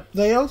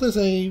 they also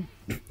say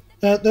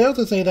that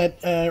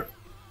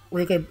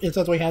Ruka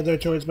essentially has no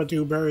choice but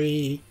to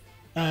bury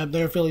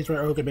their feelings for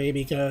Okabe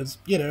because,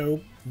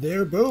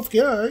 they're both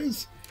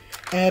guys.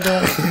 And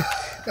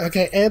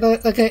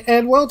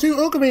and well, to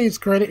Okabe's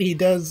credit, he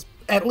does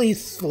at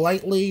least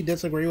slightly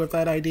disagree with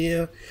that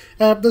idea.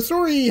 The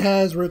story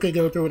has Ruka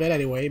go through it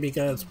anyway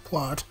because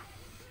plot.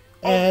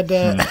 And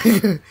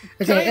can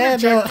I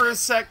interject for a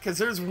sec? Because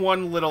there's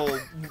one little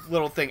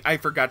thing I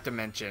forgot to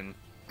mention.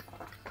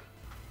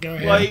 Go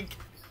ahead. Like,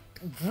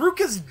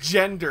 Ruka's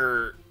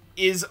gender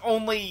is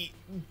only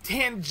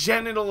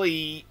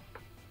tangentially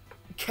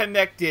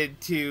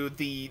connected to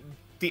the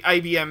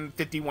IBM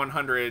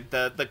 5100,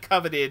 the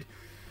coveted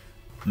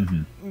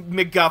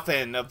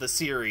MacGuffin of the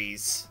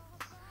series.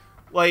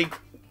 Like,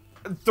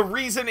 the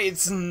reason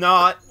it's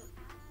not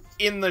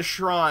in the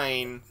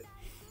shrine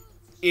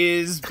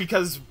is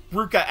because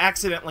Ruka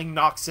accidentally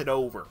knocks it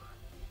over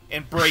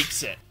and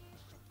breaks it.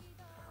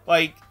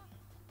 Like,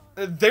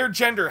 their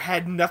gender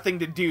had nothing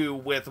to do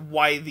with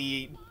why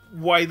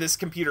this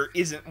computer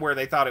isn't where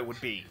they thought it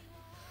would be.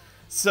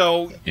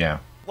 So, Yeah.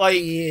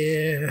 like,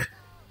 Yeah.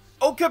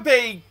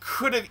 Okabe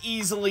could have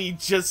easily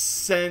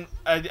just sent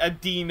a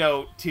D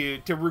note to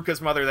Ruka's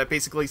mother that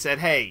basically said,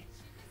 hey,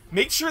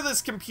 make sure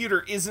this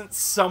computer isn't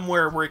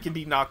somewhere where it can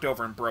be knocked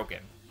over and broken.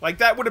 Like,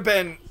 that would have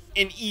been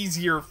an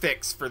easier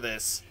fix for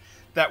this.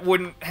 That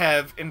wouldn't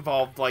have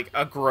involved, like,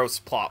 a gross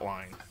plot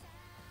line.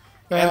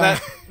 And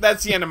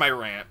that's the end of my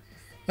rant.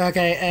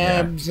 Okay,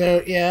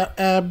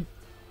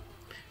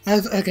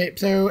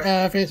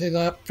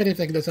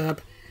 finishing this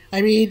up.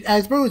 I mean,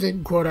 I suppose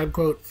in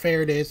quote-unquote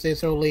fairness,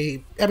 this whole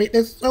thing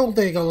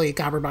only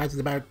compromises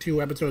about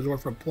 2 episodes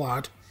worth of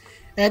plot.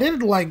 And it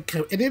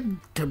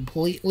didn't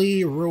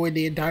completely ruin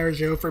the entire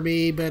show for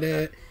me, but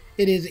it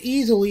is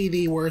easily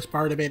the worst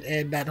part of it,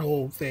 and that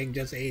whole thing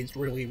just aged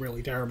really,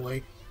 really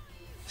terribly.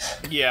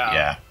 Yeah.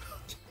 Yeah.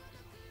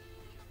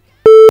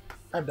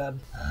 I'm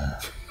done.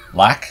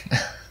 Lack?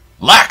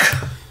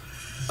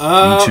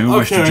 You two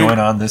wish to join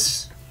on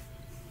this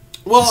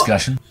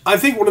discussion? I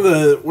think one of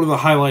the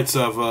highlights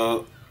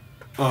of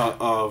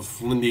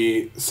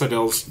Lindy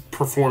Seidel's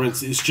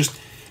performance is just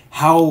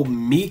how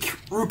meek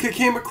Ruka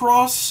came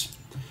across,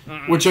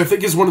 which I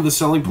think is one of the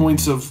selling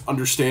points of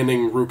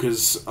understanding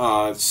Ruka's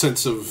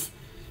sense of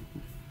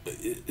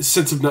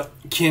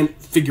can't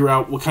figure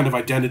out what kind of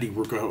identity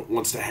Ruka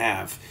wants to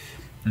have.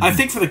 I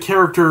think for the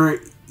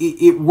character,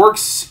 it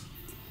works,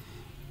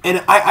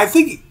 and I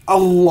think a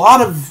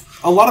lot of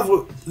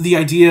the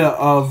idea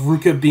of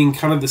Ruka being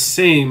kind of the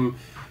same,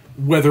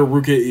 whether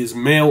Ruka is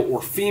male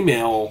or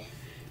female,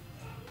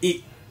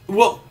 okay,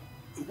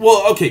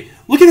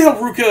 look at how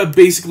Ruka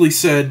basically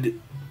said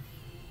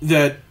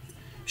that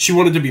she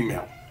wanted to be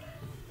male.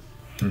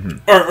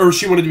 Or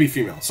she wanted to be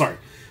female, sorry.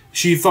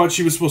 She thought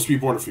she was supposed to be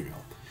born a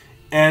female.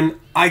 And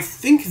I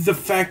think the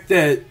fact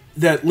that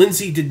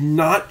Lindsay did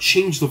not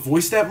change the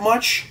voice that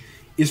much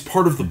is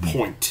part of the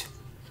point.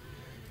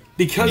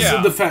 Because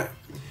of the fact...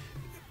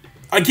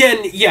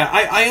 Again,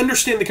 I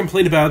understand the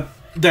complaint about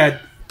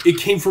that it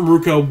came from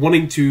Ruka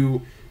wanting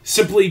to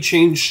simply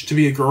change to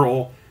be a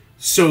girl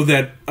so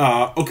that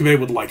Okabe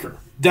would like her.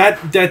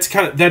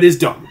 That is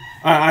dumb.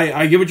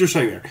 I get what you're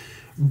saying there.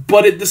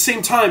 But at the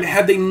same time,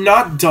 had they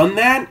not done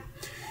that,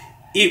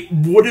 it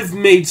would have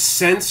made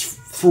sense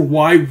for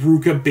why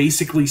Ruka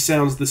basically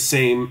sounds the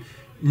same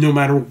no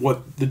matter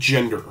what the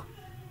gender.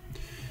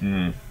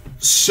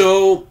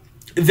 So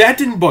that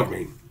didn't bug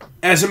me.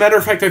 As a matter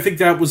of fact, I think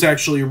that was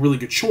actually a really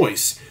good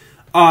choice.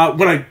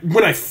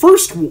 When I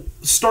first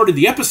started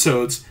the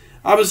episodes,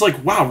 I was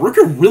like, wow,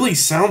 Ruka really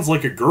sounds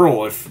like a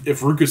girl if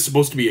Ruka's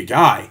supposed to be a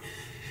guy.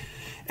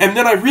 And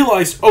then I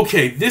realized,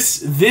 okay,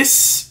 this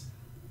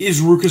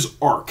is Ruka's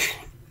arc.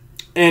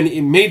 And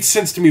it made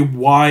sense to me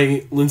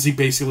why Lindsay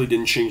basically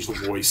didn't change the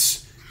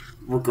voice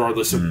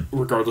regardless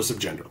of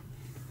gender.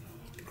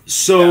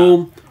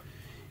 So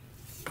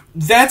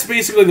that's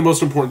basically the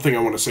most important thing I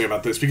want to say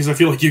about this, because I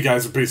feel like you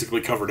guys have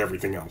basically covered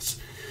everything else.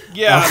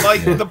 Yeah,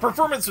 the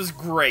performance was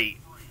great.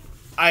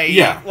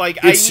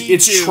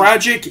 It's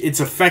tragic, it's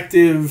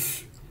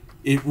effective,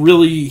 it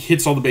really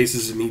hits all the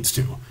bases it needs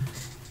to.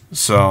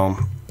 So,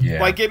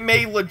 yeah. Like, it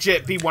may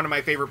legit be one of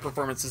my favorite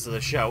performances of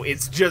the show.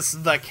 It's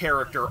just the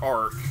character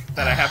arc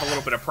that I have a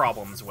little bit of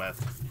problems with.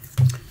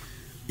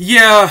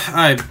 Yeah,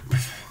 I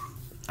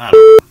don't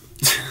know.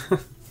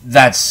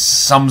 that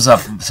sums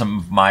up some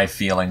of my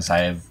feelings. I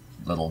have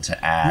little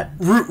to add.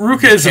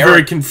 Ruka is a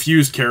very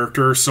confused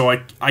character, so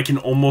I can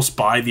almost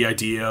buy the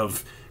idea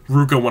of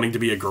Ruka wanting to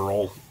be a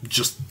girl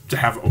just to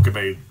have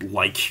Okabe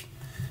like.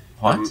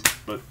 What?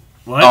 But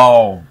what?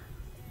 Oh,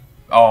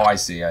 I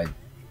see.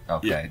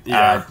 Okay.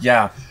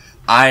 Yeah.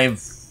 I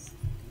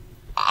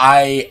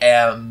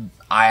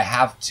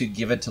have to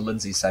give it to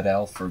Lindsay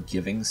Seidel for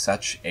giving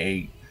such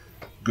a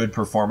good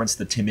performance.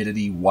 The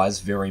timidity was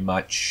very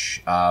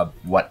much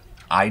what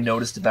I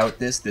noticed about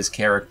this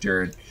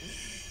character.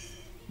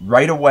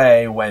 Right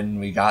away when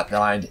we got the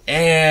line,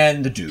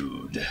 and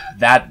dude,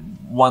 that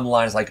one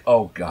line is like,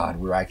 oh god,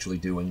 we're actually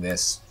doing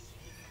this.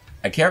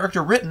 A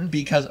character written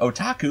because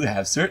otaku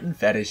have certain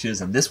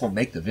fetishes, and this will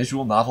make the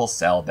visual novel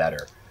sell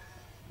better.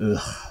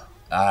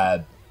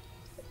 Ugh.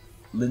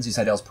 Lindsay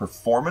Seidel's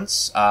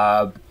performance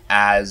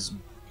as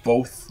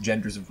both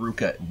genders of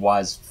Ruka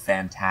was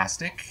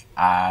fantastic.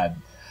 I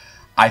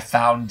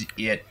found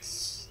it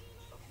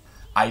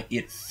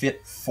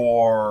fit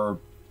for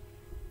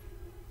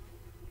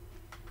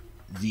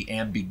the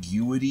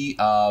ambiguity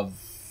of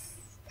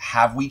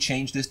have we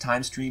changed this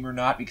time stream or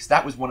not, because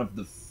that was one of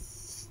the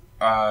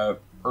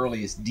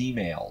earliest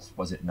D-mails,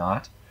 was it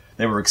not?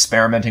 They were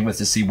experimenting with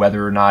to see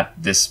whether or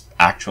not this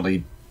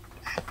actually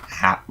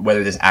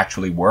whether this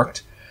actually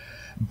worked.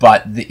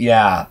 But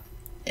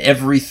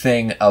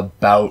everything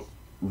about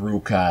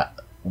Ruka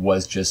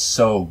was just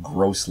so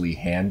grossly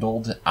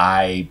handled.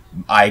 I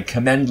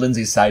commend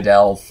Lindsay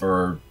Seidel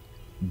for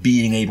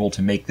being able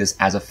to make this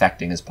as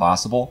affecting as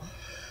possible.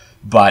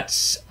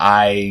 But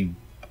I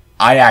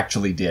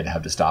actually did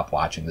have to stop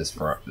watching this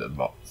for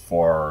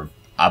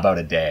about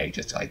a day.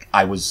 Just like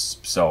I was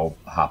so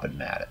hopping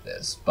mad at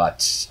this.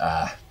 But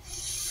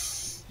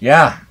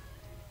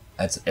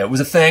it was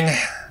a thing.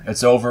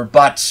 It's over.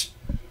 But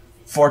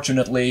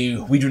fortunately,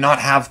 we do not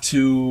have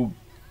to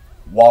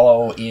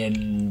wallow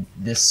in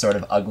this sort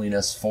of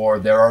ugliness, for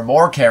there are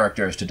more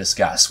characters to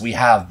discuss. We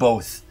have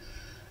both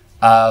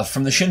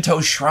from the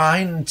Shinto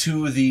shrine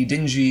to the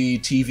dingy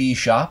TV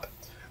shop.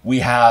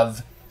 We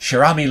have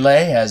Shirami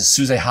Lei as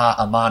Suzeha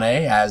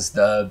Amane, as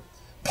the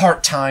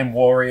part-time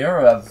warrior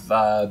of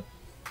the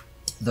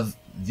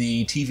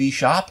TV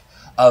shop,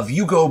 of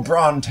Yugo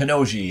Braun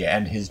Tenoji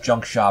and his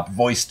junk shop,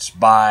 voiced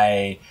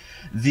by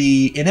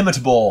the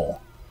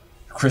inimitable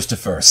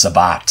Christopher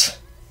Sabat.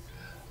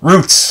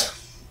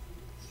 Roots,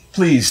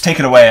 please take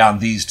it away on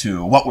these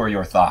two. What were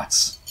your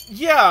thoughts?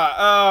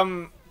 Yeah,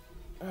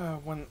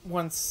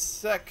 one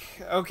sec.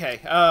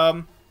 Okay,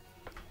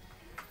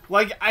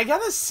 like, I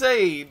gotta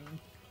say,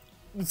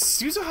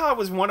 Suzuha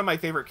was one of my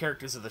favorite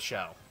characters of the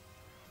show.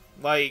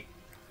 Like,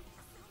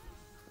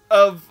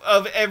 of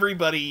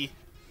everybody,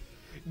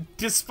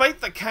 despite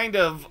the kind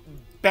of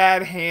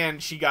bad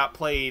hand she got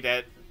played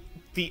at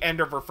the end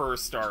of her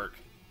first arc.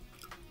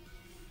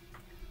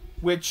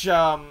 Which,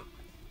 I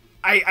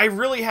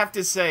really have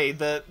to say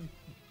that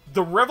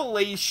the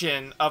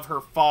revelation of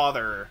her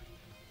father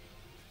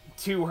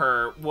to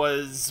her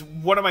was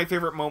one of my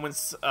favorite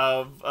moments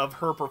of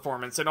her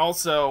performance. And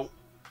also,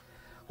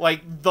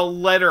 like, the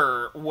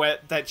letter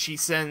that she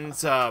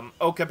sends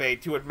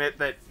Okabe to admit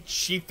that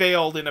she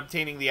failed in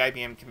obtaining the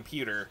IBM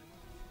computer.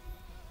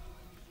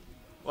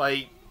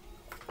 Like,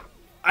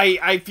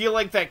 I feel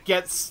like that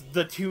gets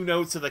the two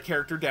notes of the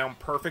character down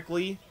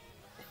perfectly.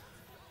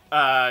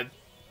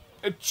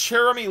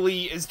 Cherami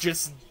Lee is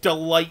just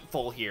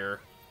delightful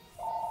here.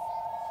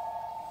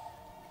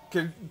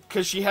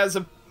 Because she has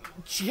a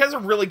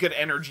really good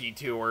energy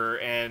to her,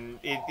 and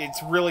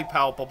it's really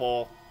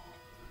palpable.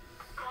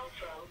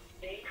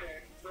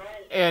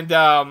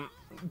 And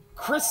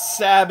Chris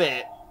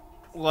Sabat,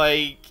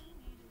 like,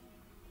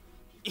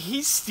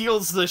 he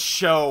steals the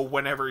show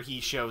whenever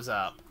he shows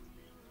up.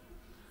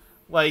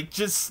 Like,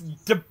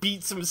 just to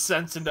beat some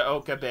sense into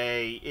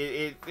Okabe,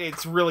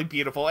 it's really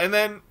beautiful. And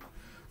then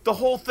the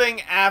whole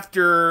thing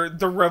after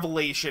the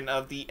revelation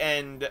of the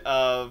end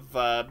of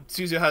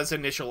Suzuha's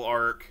initial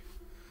arc,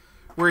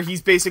 where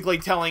he's basically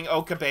telling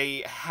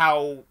Okabe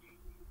how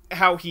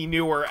he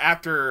knew her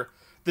after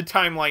the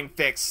timeline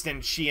fixed,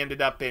 and she ended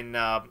up in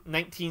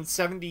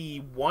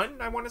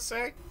 1971, I want to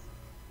say?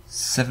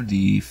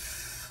 70...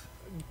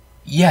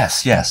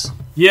 Yes.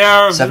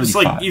 Yeah, it was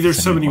like either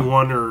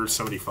 71 or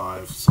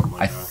 75, something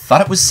like that. I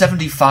thought it was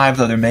 75,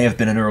 though there may have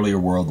been an earlier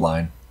world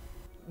line.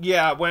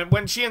 Yeah,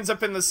 when she ends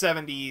up in the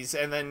 70s,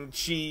 and then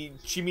she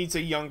meets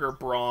a younger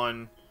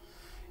Braun,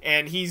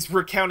 and he's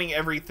recounting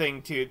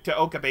everything to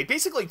Okabe,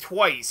 basically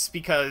twice,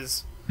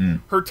 because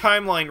her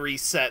timeline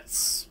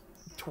resets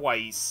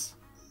twice.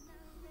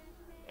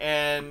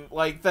 And,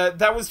 like,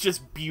 that was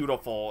just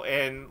beautiful,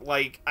 and,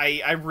 like,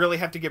 I really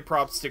have to give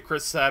props to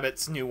Chris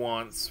Sabat's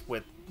nuance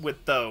with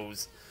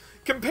those,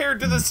 compared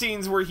to the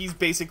scenes where he's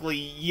basically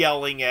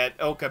yelling at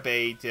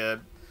Okabe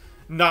to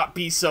not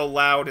be so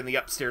loud in the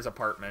upstairs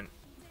apartment.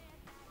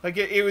 Like,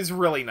 it was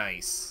really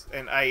nice,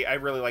 and I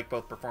really like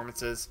both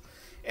performances,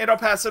 and I'll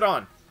pass it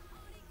on.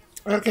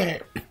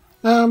 Okay.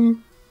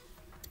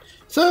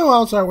 So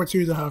I'll start with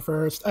Suzuha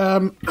first.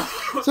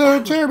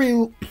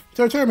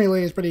 Jeremy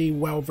Lee is pretty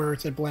well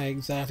versed in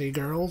playing sassy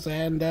girls,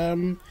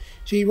 and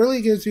she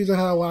really gives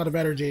Suzuha a lot of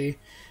energy.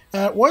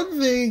 One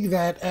thing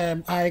that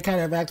I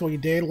kind of actually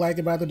did like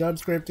about the dub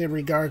script in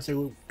regards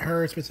to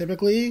her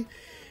specifically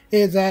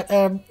is that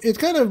it's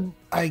kind of,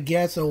 I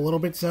guess, a little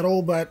bit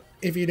subtle, but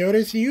if you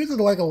notice, she uses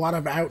like a lot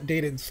of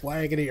outdated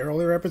slang in the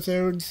earlier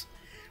episodes,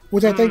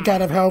 which I think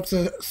kind of helps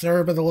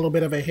serve as a little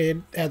bit of a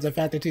hint as the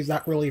fact that she's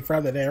not really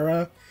from that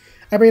era.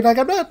 I mean, like,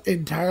 I'm not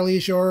entirely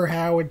sure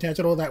how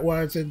intentional that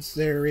was, since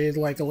there is,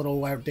 like, a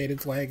little outdated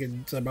slang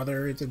in some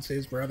other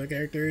instances for other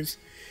characters.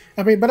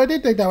 I mean, but I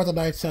did think that was a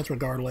nice touch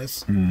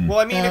regardless. Well,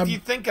 I mean, if you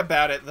think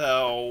about it,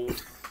 though,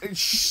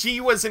 she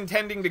was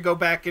intending to go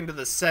back into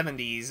the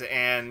 70s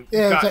and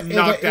got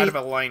knocked out of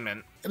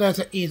alignment. And a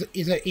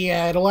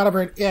lot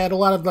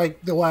of,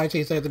 like, the lines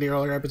she said in the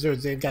earlier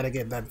episodes did kind of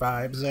get that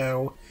vibe,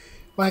 so...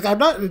 Like, I'm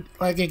not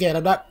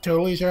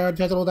totally sure how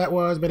intentional that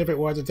was, but if it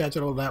was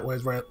intentional, that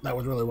was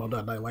really well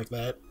done. I like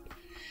that.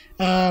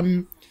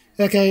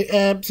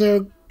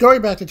 So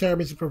going back to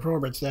Jeremy's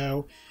performance,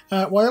 though,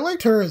 while I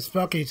liked her as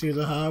fucking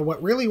Suzuha,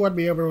 what really won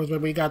me over was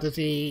when we got to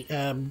see,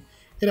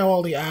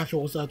 all the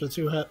actual stuff that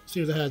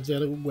Suzuha's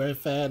dealing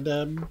with,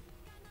 and,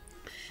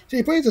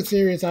 she plays the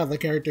serious out of the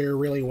character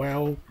really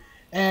well.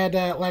 And,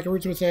 like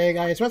Roots was saying,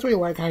 I especially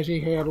like how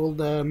she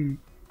handled,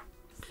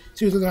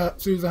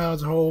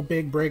 Suzuha's whole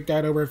big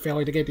breakdown over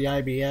failing to get the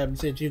IBM,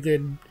 since you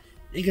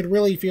could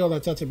really feel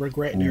that sense of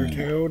regret in her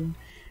tone,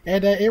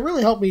 and it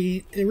really helped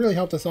me. It really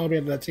helped us all be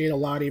in that scene a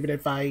lot, even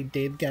if I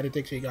did kind of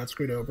think she got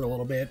screwed over a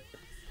little bit.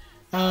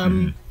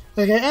 Okay,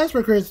 as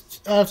for Chris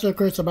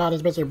Sabat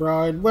as Mr.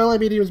 Braun, well, I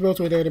mean, he was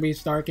mostly there to be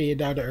snarky and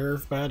down to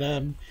earth, but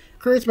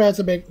Chris Sabat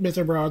to make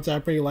Mr. Braun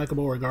sound pretty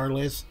likable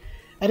regardless.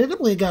 I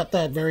definitely got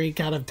that very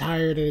kind of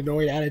tired and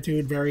annoyed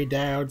attitude very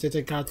down, since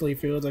it constantly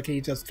feels like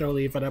he's just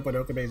totally fed up with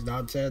Okame's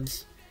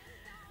nonsense.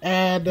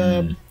 And,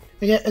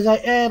 like I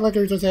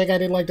was saying, I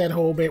didn't like that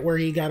whole bit where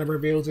he kind of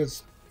reveals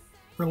his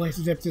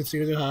relationship to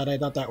Suzuha, and I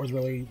thought that was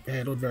really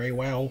handled very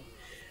well.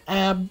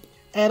 And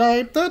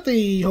I thought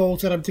the whole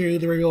setup to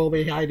the reveal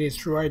behind his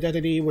true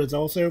identity was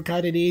also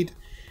kind of neat.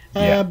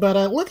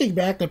 But looking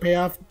back, the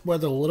payoff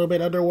was a little bit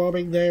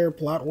underwhelming there,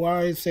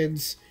 plot-wise,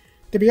 since...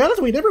 To be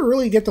honest, we never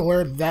really get to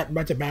learn that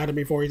much about him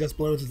before he just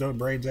blows his own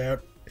brains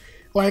out.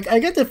 Like, I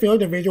get the feeling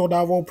the visual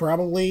novel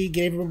probably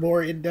gave him a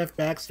more in-depth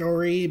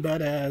backstory,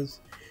 but as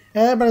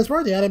far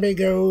as the anime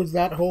goes,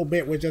 that whole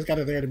bit was just kind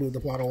of there to move the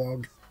plot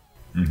along.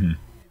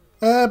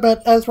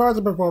 But as far as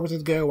the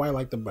performances go, I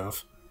like them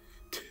both.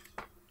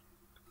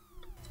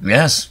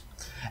 Yes.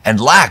 And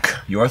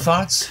Lack, your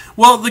thoughts?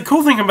 Well, the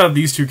cool thing about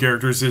these two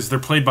characters is they're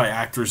played by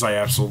actors I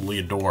absolutely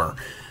adore.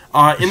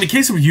 In the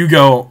case of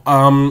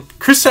Yugo,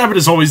 Chris Sabat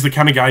is always the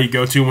kind of guy you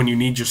go to when you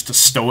need just a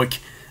stoic,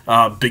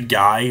 big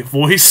guy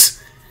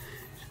voice.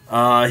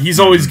 He's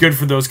always good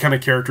for those kind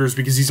of characters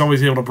because he's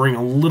always able to bring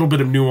a little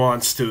bit of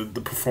nuance to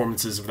the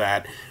performances of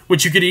that,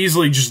 which you could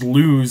easily just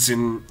lose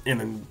in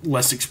a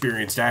less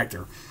experienced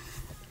actor.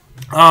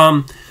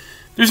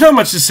 There's not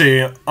much to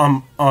say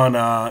on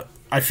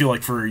I feel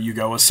like, for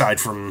Yugo, aside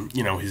from,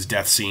 his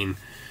death scene.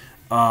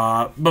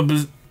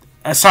 But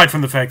aside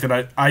from the fact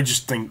that I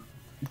just think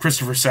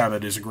Christopher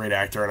Sabat is a great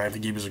actor, and I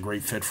think he was a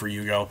great fit for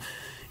Yugo.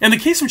 In the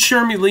case of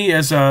Jeremy Lee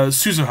as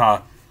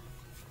Suzuha,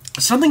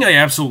 something I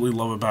absolutely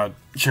love about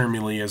Jeremy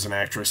Lee as an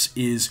actress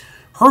is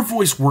her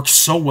voice works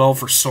so well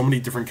for so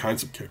many different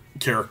kinds of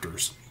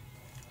characters.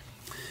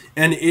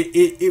 And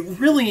it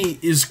really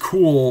is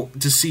cool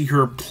to see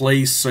her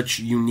play such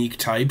unique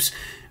types,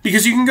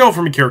 because you can go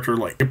from a character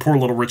like a poor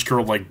little rich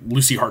girl like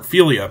Lucy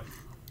Hartfilia,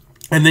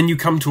 and then you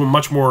come to a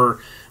much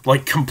more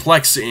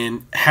complex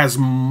and has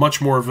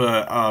much more of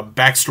a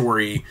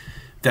backstory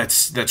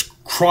that's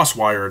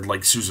cross-wired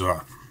like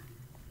Suzuha.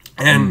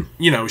 And,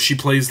 she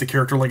plays the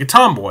character like a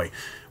tomboy,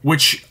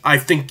 which I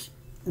think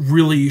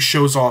really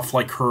shows off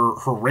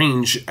her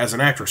range as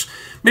an actress.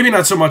 Maybe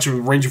not so much of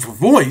the range of her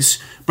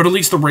voice, but at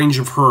least the range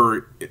of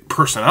her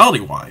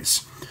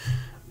personality-wise.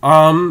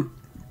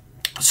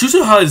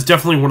 Suzuha is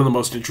definitely one of the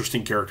most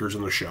interesting characters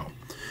in the show.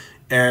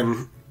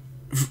 And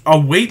a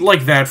weight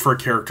like that for a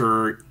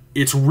character,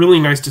 it's really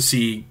nice to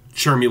see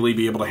Jeremy Lee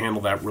be able to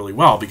handle that really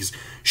well, because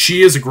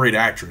she is a great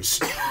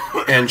actress,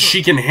 and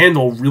she can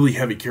handle really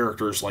heavy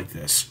characters like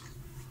this.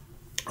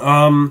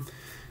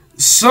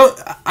 So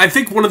I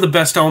think one of the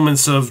best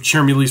elements of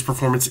Jeremy Lee's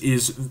performance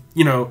is,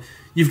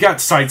 you've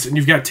got Seitz and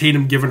you've got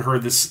Tatum giving her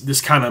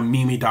this kind of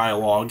memey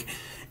dialogue,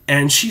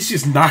 and she's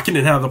just knocking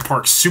it out of the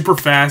park super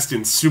fast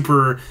and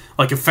super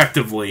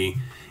effectively,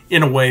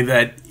 in a way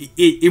that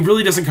it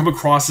really doesn't come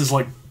across as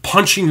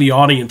punching the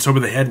audience over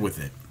the head with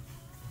it.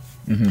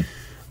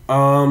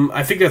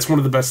 I think that's one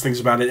of the best things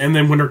about it. And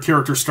then when her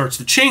character starts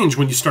to change,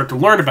 when you start to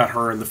learn about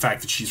her and the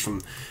fact that she's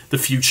from the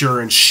future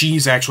and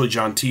she's actually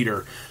John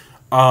Teeter,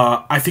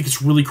 I think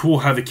it's really cool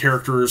how the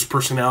character's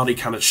personality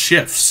kind of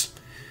shifts.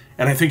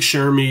 And I think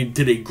Jeremy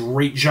did a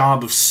great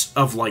job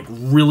of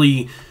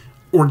really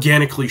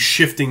organically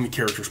shifting the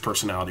character's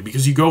personality,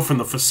 because you go from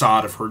the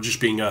facade of her just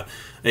being a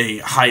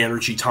high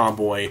energy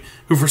tomboy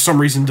who for some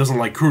reason doesn't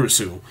like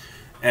Kurusu,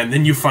 and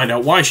then you find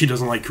out why she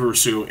doesn't like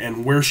Kurusu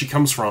and where she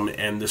comes from,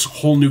 and this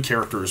whole new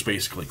character is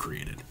basically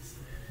created.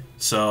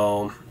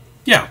 So,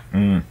 yeah,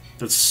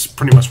 that's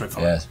pretty much my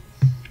thought. Yes.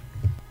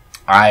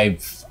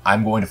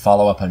 I'm going to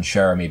follow up on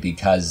Jeremy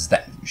because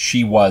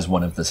she was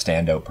one of the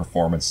standout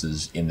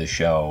performances in the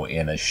show,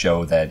 in a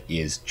show that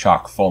is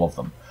chock full of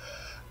them.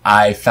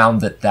 I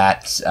found that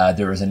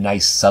there was a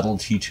nice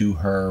subtlety to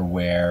her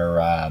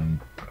where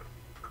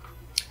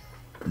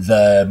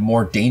the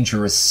more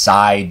dangerous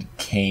side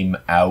came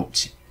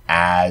out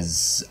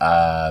as...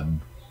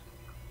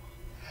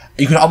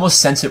 you could almost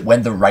sense it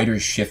when the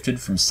writers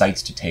shifted from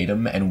Seitz to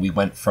Tatum, and we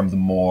went from the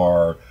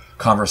more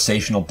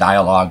conversational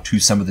dialogue to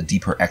some of the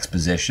deeper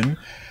exposition.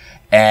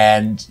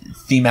 And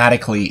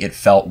thematically, it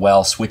felt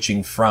well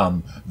switching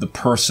from the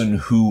person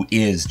who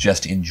is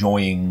just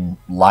enjoying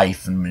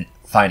life and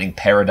finding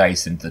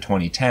paradise in the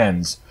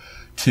 2010s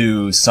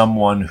to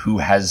someone who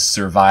has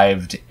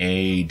survived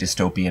a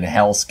dystopian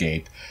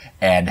hellscape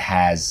and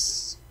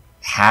has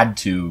had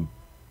to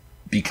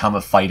become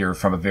a fighter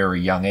from a very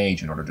young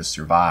age in order to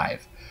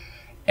survive.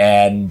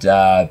 And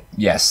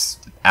yes,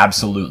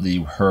 absolutely,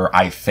 her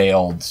 "I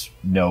failed"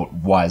 note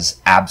was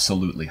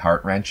absolutely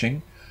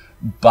heart-wrenching.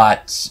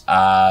 But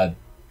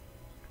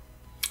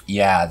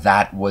yeah,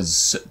 that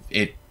was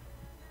it.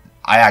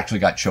 I actually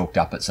got choked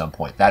up at some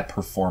point. That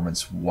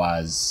performance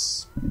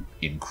was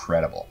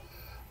incredible.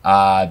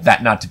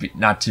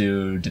 Not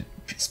to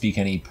speak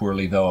any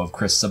poorly though of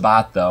Chris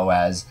Sabat though,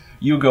 as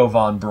Hugo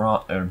von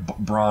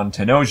Braun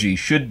Tenoji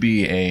should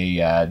be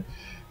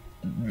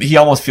he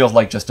almost feels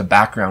like just a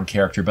background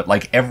character, but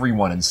like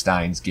everyone in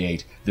Steins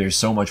Gate, there's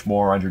so much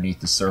more underneath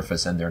the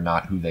surface, and they're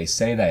not who they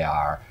say they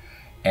are.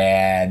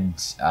 And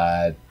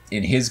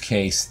in his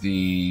case,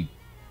 the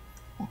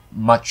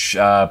much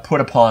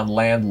put upon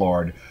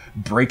landlord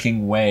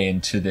breaking way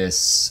into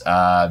this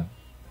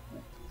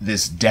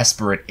this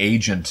desperate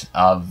agent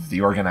of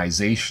the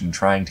organization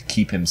trying to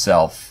keep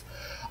himself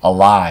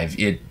alive.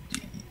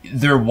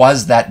 There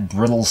was that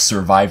brittle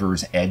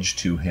survivor's edge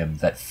to him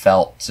that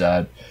felt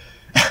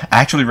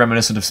actually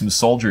reminiscent of some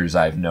soldiers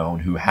I've known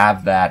who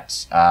have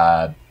that,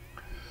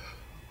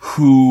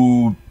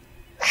 who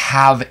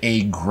have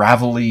a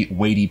gravelly,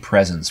 weighty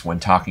presence when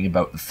talking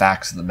about the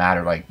facts of the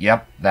matter. Like,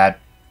 yep, that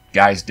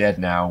guy's dead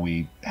now.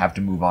 We have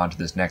to move on to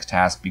this next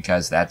task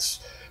because that's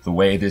the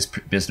way this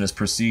business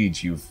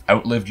proceeds. You've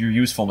outlived your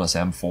usefulness,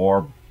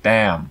 M4.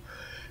 Bam.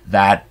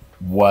 That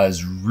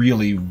was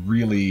really,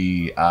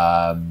 really...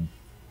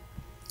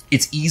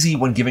 it's easy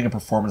when giving a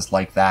performance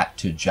like that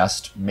to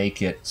just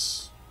make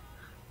it...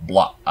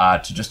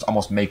 to just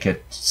almost make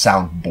it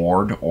sound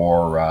bored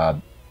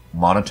or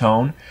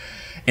monotone.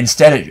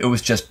 Instead, it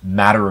was just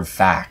matter of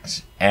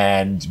fact,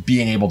 and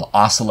being able to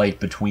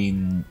oscillate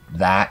between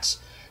that,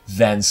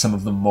 then some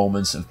of the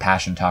moments of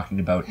passion talking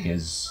about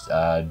his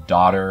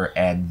daughter,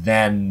 and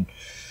then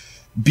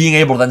being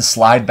able to then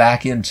slide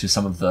back into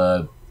some of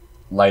the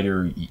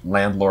lighter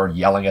landlord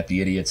yelling at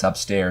the idiots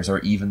upstairs, or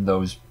even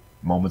those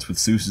moments with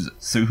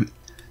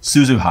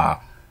Suzuha.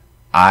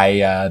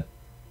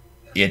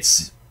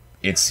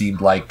 It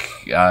seemed like,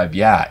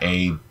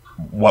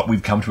 what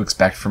we've come to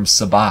expect from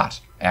Sabat.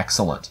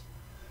 Excellent.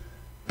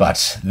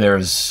 But there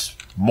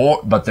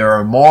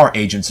are more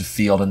agents of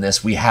field in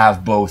this. We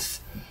have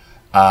both,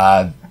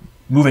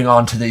 moving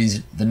on to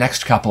the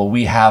next couple,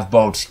 we have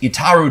both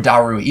Itaru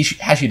Daru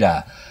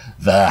Hashida,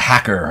 the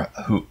hacker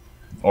who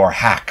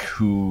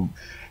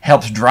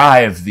helps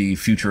drive the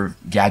future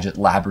gadget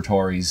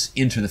laboratories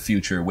into the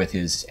future with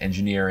his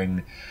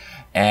engineering,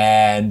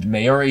 and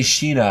Mayuri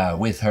Shina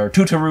with her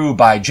Tutaru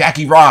by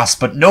Jackie Ross,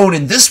 but known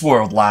in this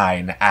world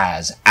line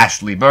as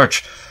Ashley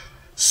Birch.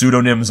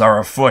 Pseudonyms are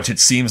afoot. It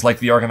seems like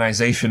the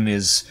organization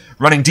is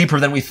running deeper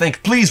than we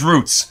think. Please,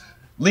 Roots,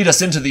 lead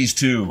us into these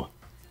two.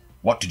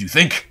 What did you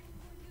think?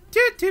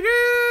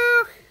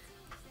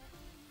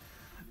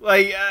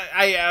 Like,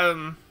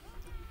 I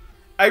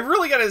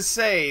really gotta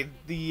say,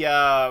 the,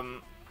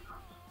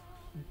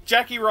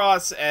 Jackie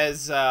Ross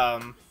as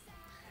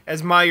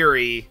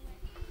Mayuri,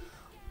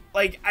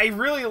 like, I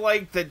really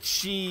like that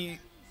she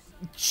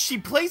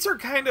plays her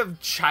kind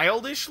of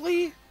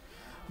childishly,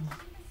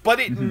 but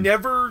it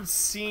never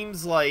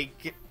seems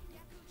like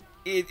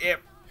it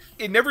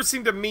never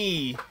seemed to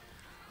me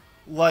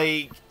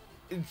like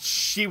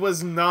she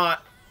was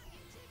not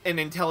an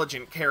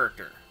intelligent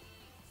character.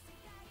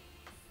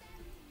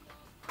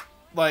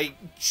 Like,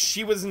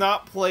 she was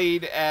not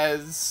played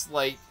as,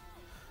 like,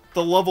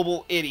 the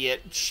lovable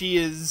idiot. She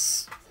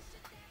is...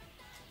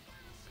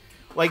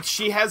 like,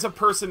 she has a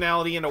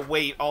personality and a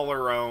weight all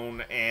her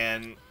own,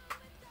 and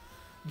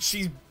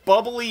she's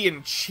bubbly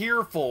and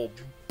cheerful,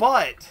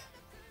 but,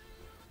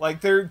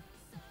 like, there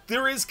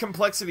is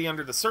complexity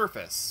under the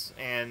surface,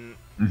 and,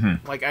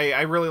 like,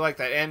 I really like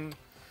that. And,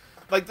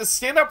 like, the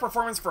standout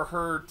performance for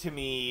her, to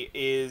me,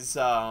 is,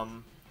 let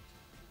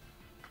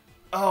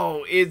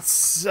me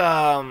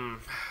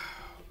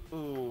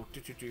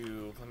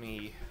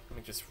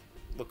just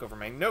look over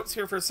my notes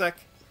here for a sec.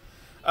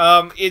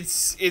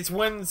 It's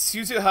when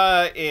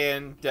Suzuha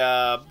and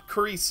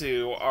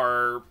Kurisu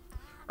are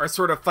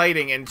sort of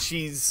fighting, and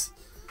she's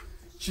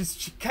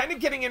kind of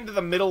getting into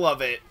the middle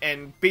of it,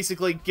 and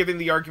basically giving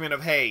the argument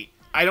of, hey,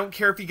 I don't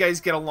care if you guys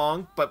get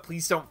along, but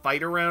please don't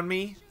fight around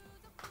me.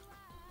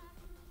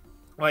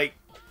 Like,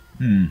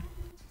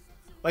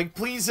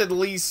 please at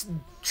least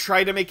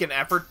try to make an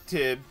effort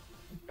to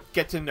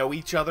get to know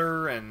each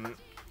other, and,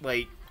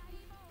 like,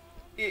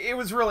 it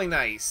was really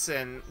nice,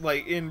 and,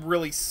 like, and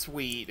really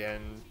sweet,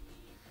 and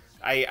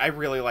I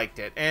really liked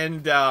it.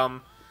 And,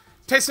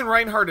 Tyson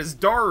Reinhardt as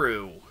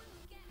Daru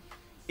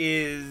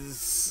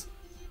is...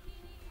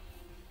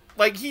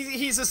 like,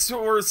 he's a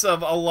source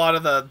of a lot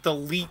of the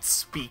leet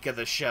speak of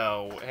the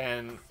show,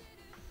 and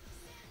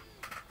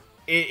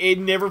it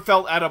never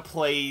felt out of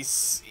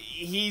place.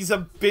 He's a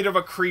bit of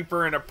a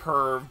creeper and a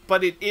perv,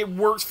 but it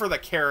works for the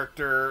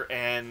character,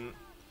 and,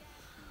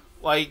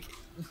 like,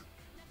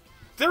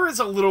 there is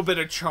a little bit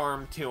of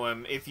charm to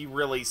him if you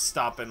really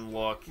stop and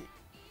look.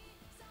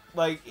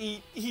 Like,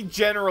 he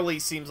generally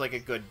seems like a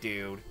good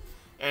dude,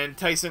 and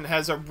Tyson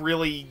has a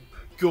really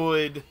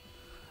good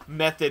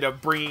method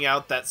of bringing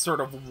out that sort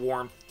of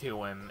warmth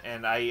to him,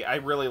 and I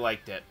really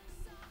liked it.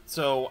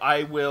 So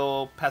I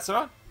will pass it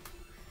on.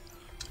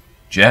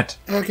 Jet.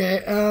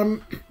 Okay,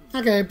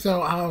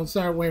 so I'll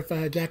start with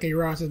Jackie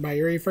Ross's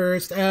Mayuri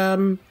first.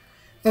 So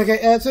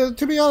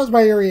to be honest,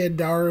 Mayuri and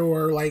Daru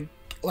are like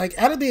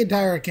out of the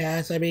entire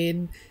cast, I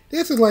mean,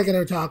 this is like an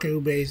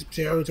otaku-based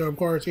show, so of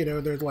course, you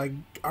know, there's like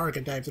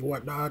archetypes and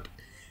whatnot.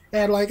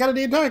 And like out of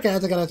the entire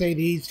cast, I gotta say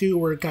these two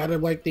were kind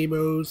of like the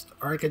most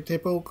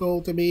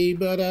archetypical to me,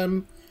 but I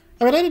mean,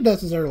 I didn't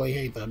necessarily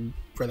hate them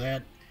for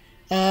that.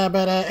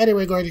 But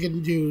anyway, going to get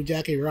into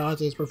Jackie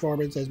Ross's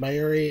performance as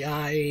Mayuri,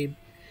 I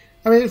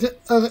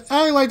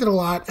liked it a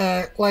lot.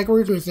 Like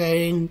Ruth was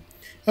saying,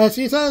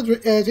 she sounds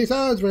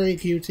very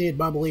cutesy and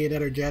bubbly and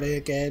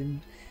energetic,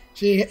 and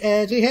she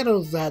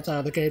handles that side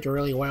of the character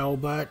really well.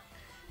 But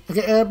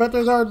but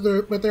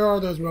there are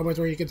those moments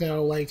where you can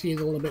tell like she's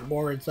a little bit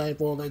more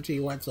insightful than she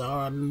lets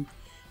on.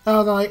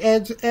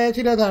 And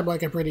she does have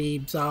like a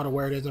pretty solid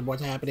awareness of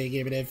what's happening,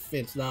 even if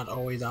it's not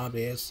always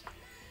obvious.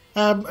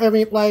 I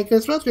mean, like,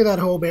 especially that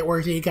whole bit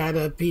where she kind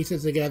of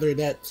pieces together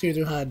that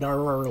Suzuha and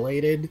Daru are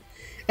related.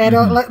 And,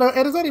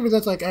 and it's not even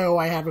just like, oh,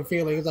 I have a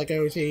feeling. It's like,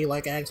 oh, she,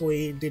 like,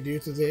 actually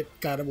deduces it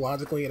kind of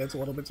logically, and it's a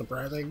little bit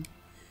surprising.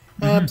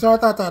 So I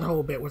thought that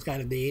whole bit was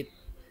kind of neat.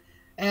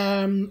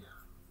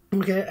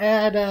 Okay,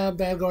 and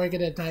then going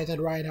into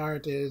Tyson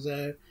Reinhardt is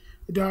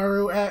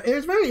Daru. It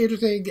was very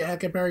interesting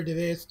compared to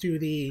this to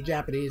the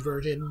Japanese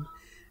version.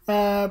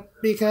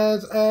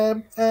 Because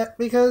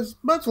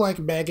much like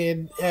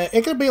Megan,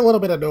 it can be a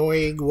little bit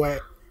annoying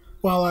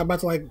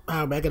much like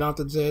how Megan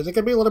often says, it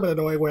can be a little bit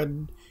annoying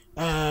when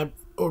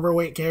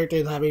overweight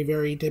characters have a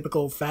very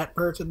typical fat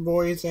person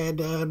voice,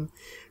 and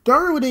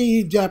Daru in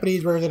the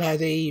Japanese version has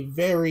a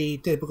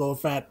very typical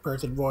fat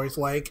person voice,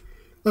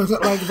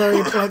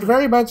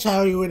 very much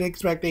how you would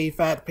expect a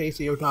fat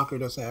pasty otaku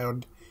to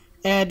sound,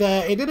 and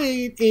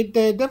it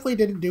definitely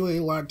didn't do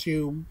a lot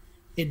to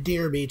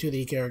endear me to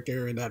the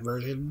character in that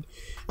version.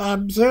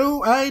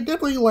 So I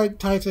definitely like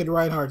Tyson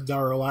Reinhardt's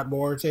Daru a lot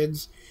more,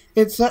 since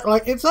it sounds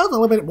a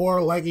little bit more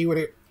like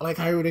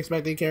how you would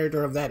expect a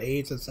character of that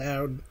age to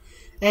sound.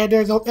 And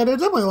there's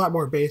definitely a lot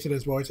more bass in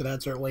his voice, and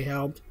that certainly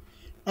helped.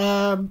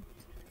 I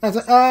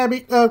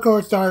mean, of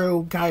course,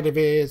 Daru kind of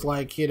is,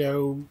 like, you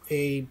know,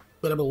 a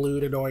bit of a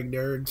lewd, annoying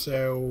nerd,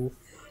 so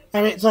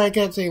I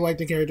can't say, like,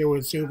 the character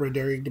was super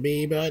endearing to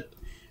me, but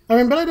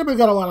I never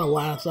got a lot of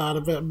laughs out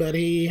of it, but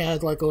he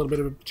has, like, a little bit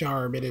of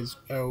charm in his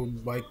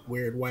own, like,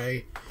 weird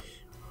way.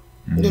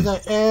 Yeah,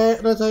 I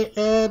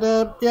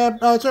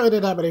certainly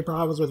didn't have any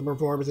problems with the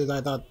performances.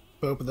 I thought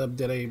both of them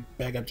did a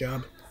bang-up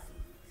job.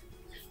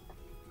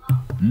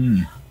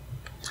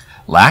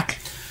 Lack,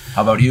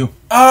 how about you?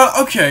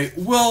 Okay,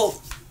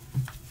 well,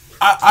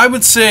 I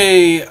would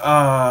say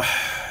Ashley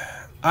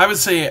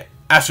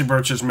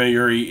Birch's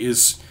Mayuri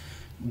is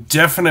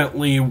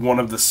definitely one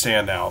of the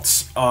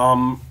standouts.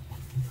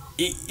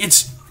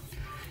 It's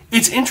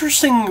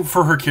interesting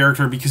for her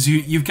character because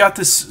you've got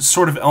this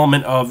sort of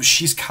element of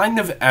she's kind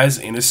of as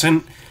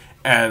innocent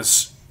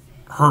as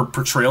her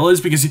portrayal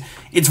is, because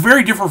it's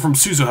very different from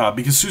Suzuha,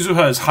 because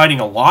Suzuha is hiding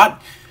a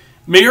lot.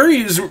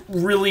 Mayuri isn't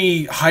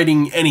really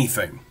hiding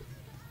anything.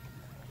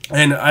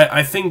 And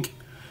I think,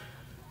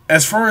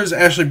 as far as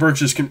Ashley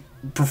Birch's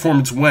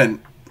performance went,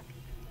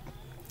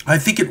 I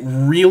think it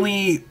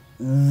really...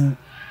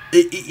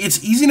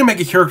 It's easy to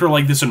make a character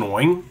like this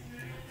annoying,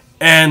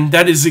 and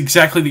that is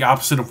exactly the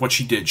opposite of what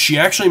she did. She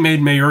actually made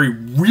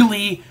Mayuri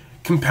really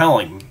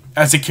compelling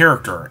as a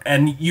character,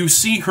 and you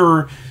see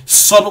her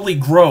subtly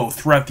grow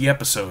throughout the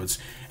episodes.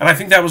 And I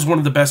think that was one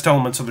of the best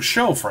elements of the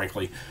show,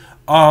 frankly.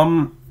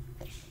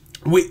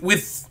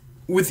 With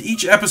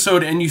each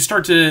episode, and you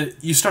start to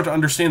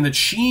understand that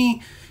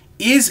she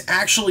is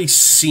actually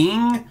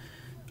seeing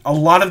a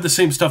lot of the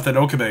same stuff that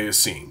Okabe is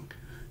seeing,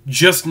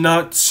 just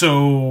not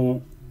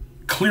so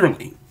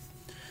clearly.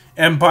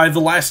 And by the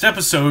last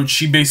episode,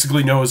 she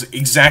basically knows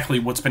exactly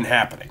what's been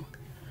happening.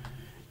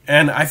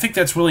 And I think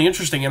that's really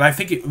interesting. And I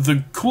think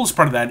the coolest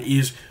part of that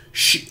is,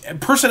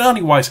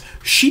 personality-wise,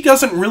 she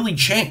doesn't really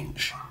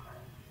change.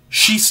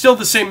 She's still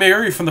the same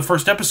Mary from the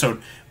first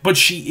episode, but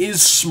she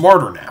is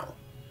smarter now.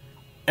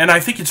 And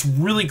I think it's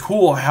really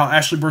cool how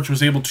Ashley Birch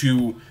was able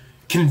to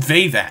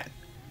convey that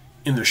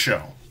in the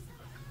show.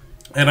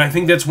 And I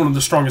think that's one of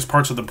the strongest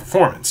parts of the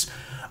performance.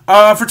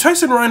 For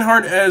Tyson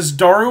Reinhardt as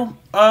Daru,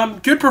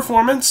 good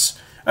performance.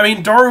 I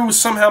mean, Daru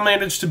somehow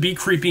managed to be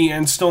creepy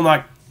and still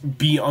not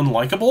be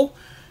unlikable,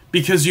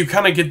 because you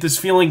kind of get this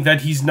feeling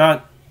that he's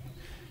not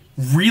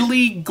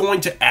really going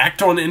to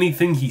act on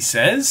anything he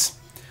says.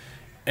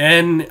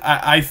 And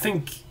I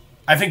think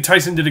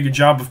Tyson did a good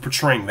job of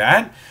portraying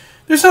that.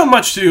 There's not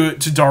much to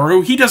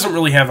Daru. He doesn't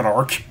really have an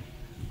arc,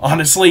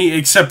 honestly,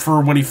 except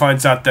for when he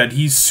finds out that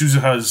he's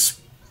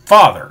Suzuha's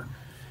father.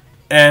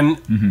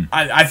 And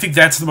I think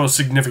that's the most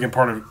significant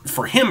part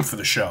for him for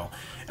the show.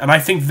 And I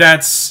think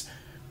that's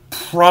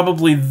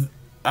probably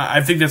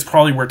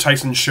where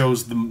Tyson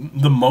shows the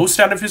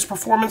most out of his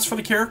performance for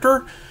the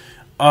character.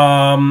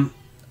 But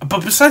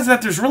besides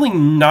that, there's really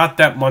not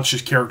that much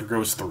his character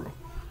goes through.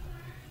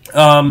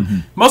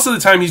 Most of the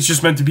time, he's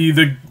just meant to be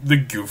the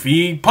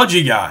goofy,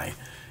 pudgy guy,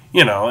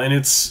 and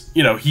it's,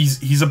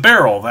 he's a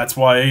barrel. That's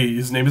why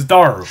his name is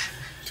Daru.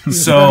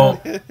 So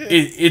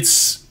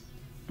it's.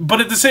 But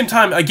at the same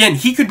time, again,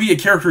 he could be a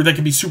character that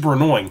could be super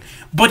annoying,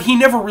 but he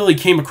never really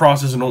came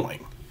across as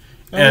annoying.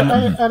 And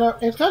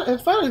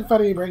it's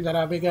funny you bring that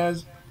up,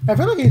 because I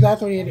feel like he's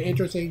actually an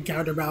interesting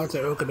counterbalance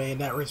to Okabe in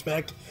that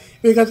respect,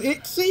 because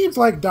it seems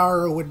like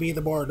Daru would be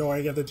the more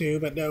annoying of the two,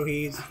 but no,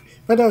 he's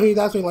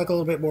actually like a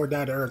little bit more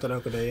down to earth than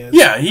Okabe is.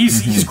 Yeah,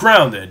 he's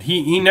grounded.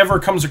 He never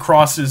comes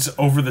across as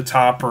over the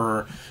top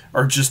or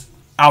just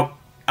out.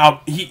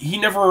 He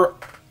never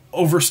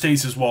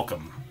overstays his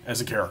welcome as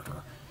a character.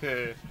 Brown.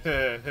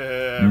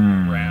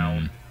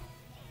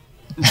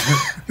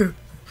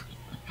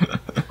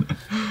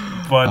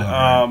 But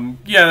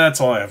yeah, that's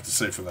all I have to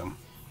say for them.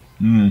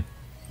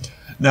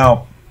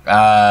 Now,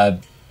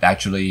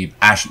 actually,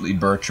 Ashley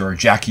Birch or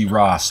Jackie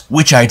Ross,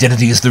 which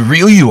identity is the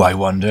real you, I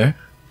wonder?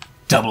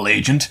 Double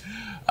agent.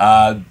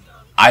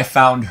 I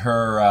found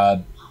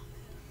her,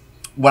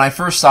 when I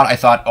first saw it, I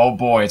thought, oh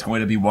boy, it's going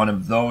to be one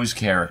of those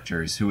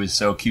characters who is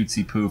so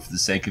cutesy-poo for the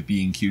sake of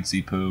being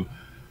cutesy-poo.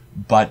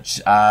 But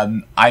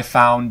I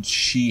found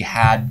she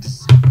got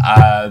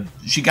a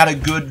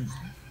good...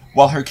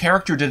 While her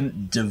character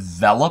didn't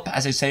develop,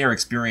 as I say, or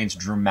experience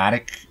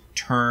dramatic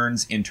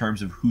turns in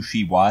terms of who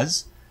she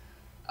was,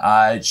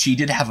 she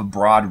did have a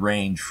broad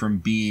range from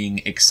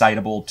being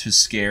excitable to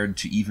scared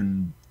to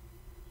even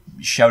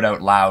shout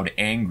out loud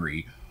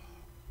angry,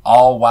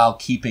 all while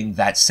keeping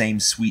that same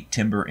sweet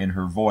timbre in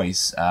her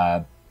voice.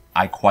 I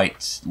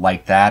quite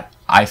like that.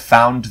 I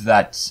found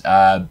that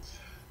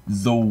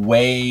the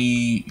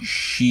way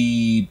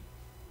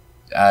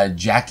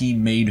Jackie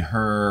made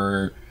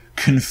her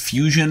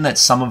confusion at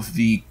some of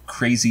the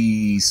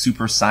crazy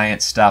super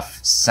science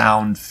stuff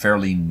sound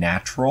fairly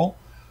natural.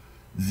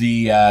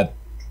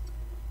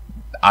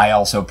 I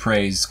also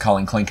praise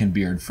Colin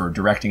Clinkenbeard for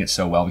directing it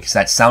so well, because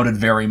that sounded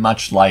very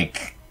much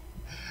like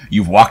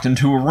you've walked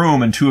into a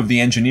room and two of the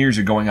engineers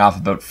are going off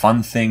about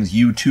fun things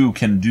you too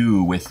can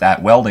do with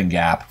that welding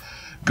gap,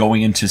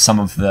 going into some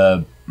of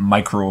the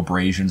micro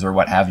abrasions or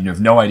what have you. You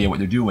have no idea what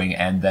they're doing,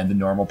 and then the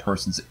normal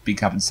person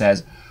speaks up and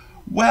says,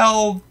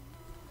 well,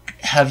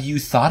 have you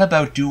thought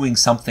about doing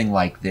something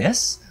like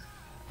this?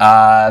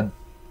 The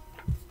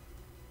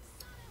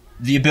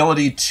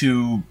ability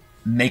to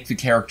make the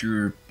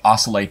character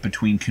oscillate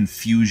between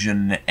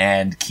confusion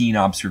and keen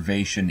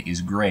observation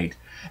is great.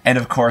 And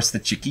of course, the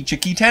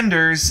Chicky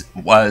Tenders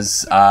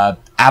was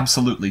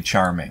absolutely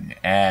charming.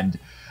 And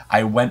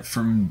I went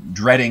from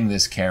dreading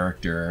this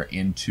character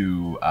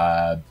into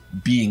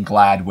being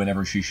glad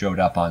whenever she showed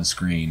up on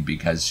screen,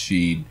 because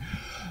she,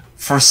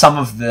 for some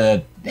of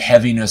the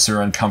heaviness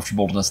or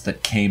uncomfortableness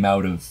that came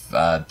out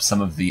of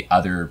some of the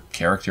other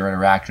character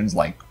interactions,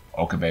 like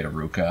Okabe to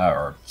Ruka,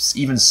 or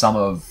even some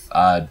of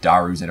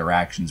Daru's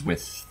interactions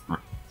with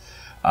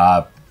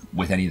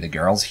any of the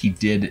girls, she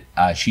did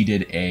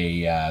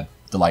a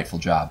delightful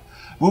job.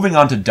 Moving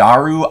on to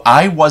Daru,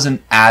 I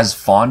wasn't as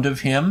fond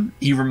of him.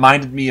 He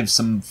reminded me of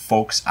some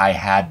folks I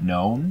had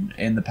known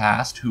in the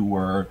past who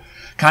were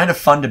kind of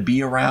fun to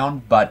be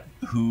around, but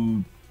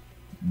who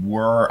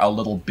were a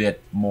little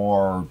bit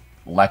more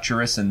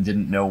lecherous and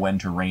didn't know when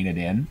to rein it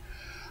in.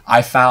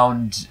 I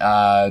found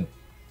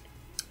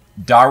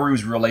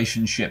Daru's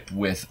relationship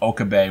with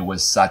Okabe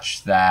was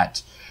such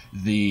that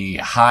the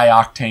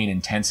high-octane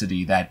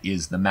intensity that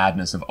is the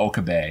madness of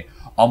Okabe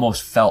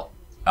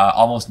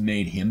almost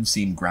made him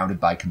seem grounded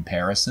by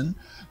comparison.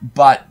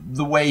 But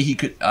the way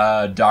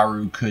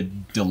Daru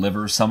could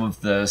deliver some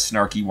of the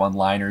snarky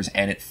one-liners,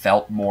 and it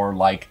felt more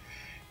like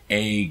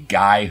a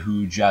guy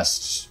who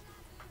just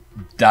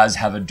does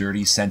have a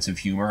dirty sense of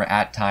humor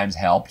at times,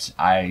 helped.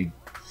 I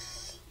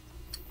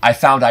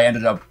found I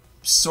ended up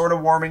sort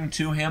of warming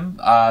to him,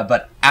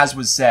 but as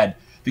was said,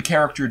 the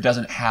character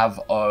doesn't have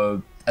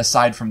a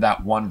aside from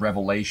that one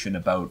revelation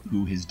about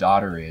who his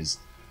daughter is,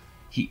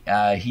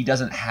 he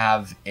doesn't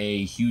have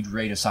a huge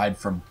rate aside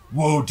from,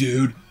 whoa,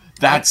 dude,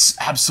 that's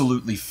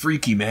absolutely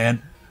freaky,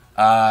 man.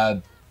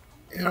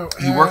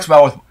 He works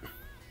well with...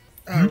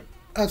 No,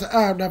 I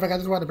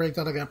just want to bring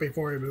something up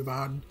before we move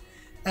on.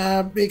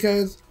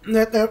 Because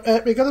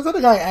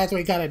something I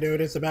actually kind of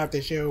noticed about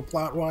the show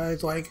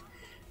plot-wise, like,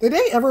 did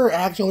they ever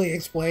actually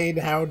explain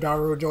how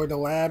Daru joined the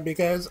lab?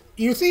 Because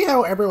you see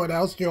how everyone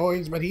else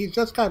joins, but he's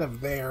just kind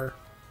of there.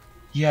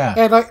 Yeah.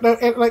 And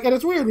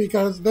it's weird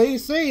because they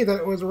say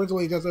that it was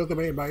originally just Okabe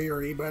and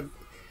Mayuri, but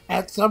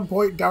at some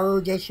point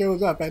Daru just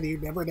shows up and you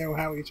never know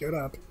how he showed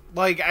up.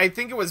 Like, I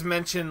think it was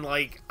mentioned,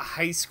 like,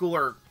 high school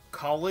or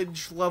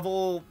college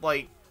level,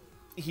 like,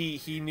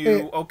 he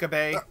knew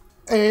Okabe.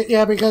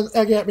 Because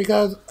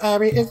I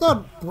mean it's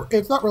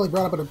not really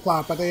brought up in the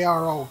plot, but they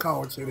are all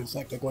college students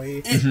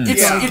technically.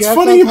 It's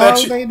funny you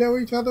mention they know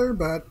each other,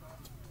 but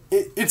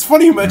it's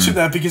funny you mention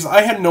that because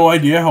I had no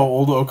idea how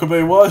old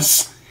Okabe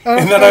was,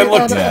 and then I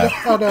looked.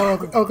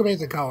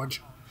 Okabe's in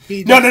college.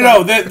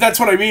 No. That's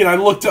what I mean. I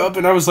looked up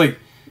and I was like,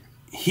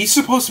 he's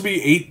supposed to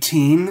be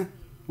 18.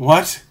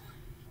 What?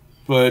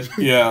 But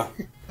yeah,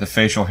 the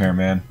facial hair,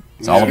 man.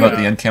 It's all about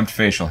the unkempt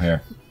facial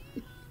hair.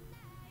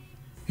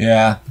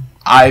 Yeah.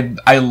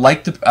 I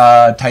like the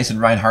Tyson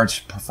Reinhardt's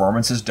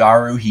performance as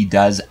Daru. He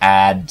does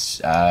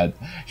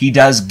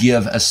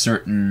give a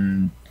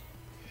certain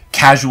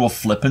casual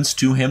flippance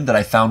to him that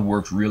I found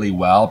worked really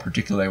well,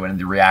 particularly when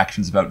the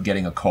reactions about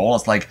getting a coal.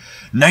 It's like,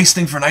 nice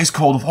thing for an ice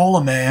cold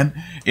cola, man.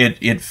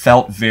 It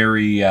felt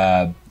very,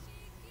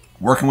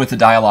 working with the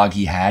dialogue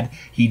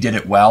he did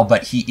it well,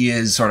 but he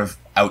is sort of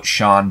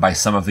outshone by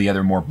some of the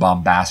other more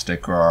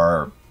bombastic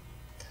or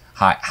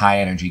high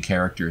energy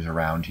characters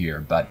around here,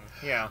 but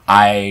yeah.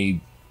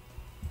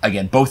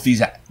 Again, both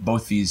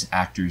these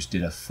actors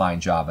did a fine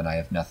job, and I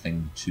have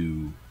nothing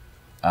to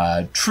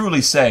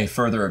truly say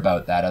further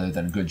about that other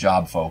than good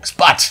job, folks.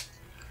 But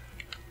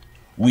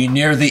we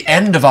near the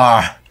end of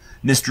our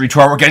mystery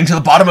tour. We're getting to the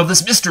bottom of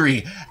this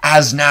mystery,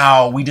 as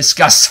now we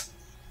discuss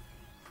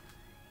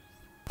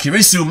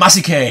Kirisu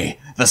Masike,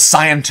 the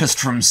scientist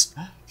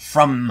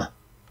from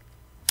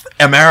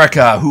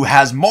America who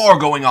has more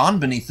going on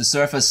beneath the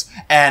surface,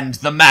 and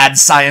the mad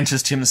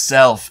scientist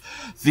himself,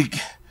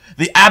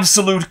 the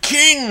absolute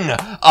king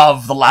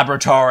of the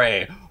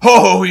laboratory,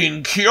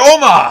 Hohoin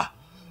Kiyoma,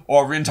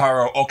 or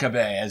Rintaro Okabe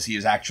as he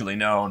is actually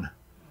known.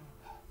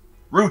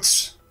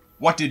 Roots,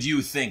 what did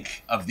you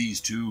think of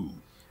these two?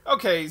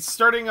 Okay,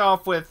 starting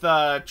off with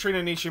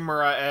Trina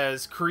Nishimura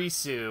as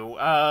Kurisu.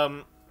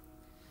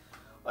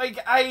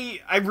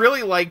 I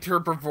really liked her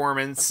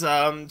performance.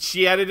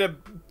 She added a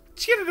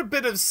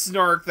bit of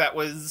snark that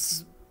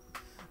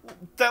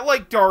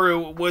like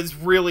Daru was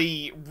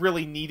really,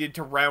 really needed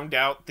to round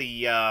out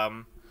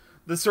the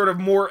sort of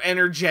more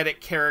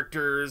energetic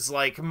characters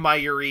like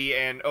Mayuri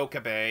and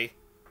Okabe.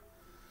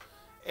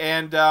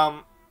 And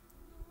but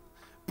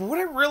what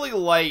I really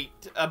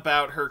liked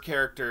about her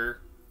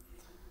character,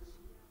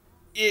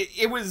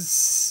 it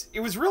was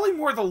really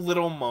more the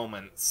little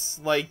moments,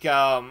 like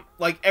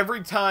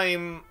every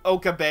time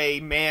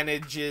Okabe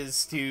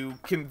manages to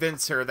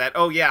convince her that,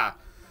 oh yeah,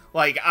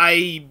 like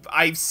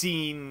I've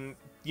seen,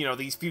 you know,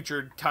 these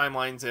future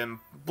timelines and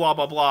blah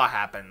blah blah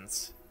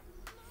happens.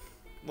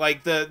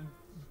 Like the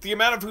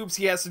amount of hoops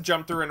he has to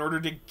jump through in order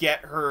to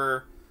get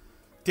her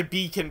to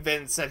be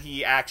convinced that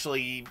he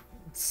actually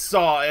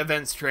saw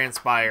events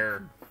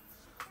transpire.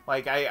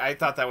 Like I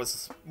thought that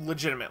was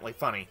legitimately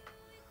funny.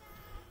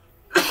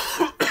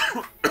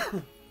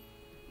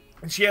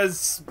 She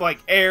has like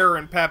air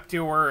and pep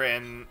to her,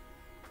 and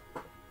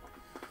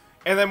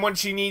then when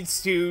she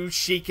needs to,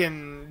 she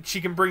can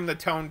bring the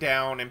tone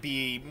down and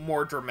be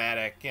more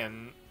dramatic,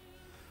 and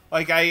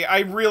like I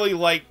really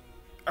like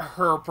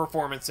her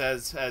performance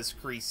as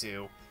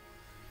Kurisu.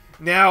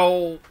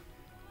 Now,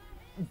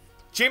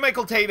 J.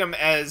 Michael Tatum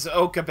as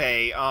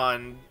Okabe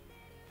on,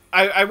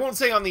 I won't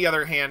say on the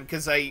other hand,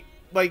 because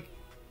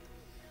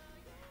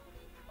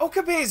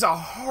Okabe is a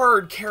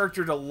hard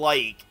character to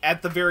like,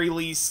 at the very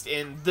least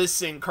in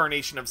this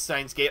incarnation of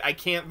Steins Gate. I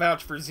can't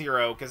vouch for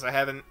Zero, because I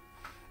haven't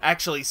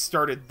actually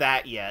started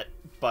that yet,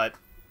 but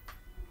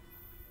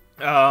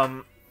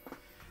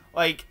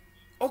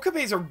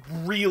Okabe's a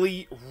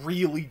really,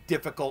 really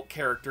difficult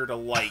character to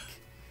like.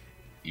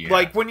 Yeah.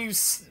 Like,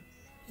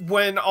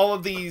 when all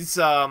of these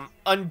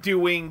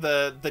undoing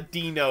the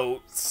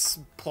D-Notes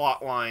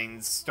plot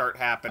lines start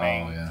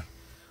happening. Oh, yeah.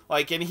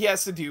 Like, and he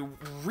has to do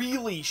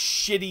really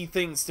shitty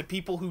things to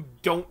people who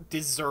don't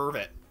deserve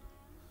it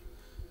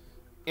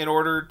in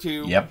order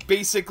to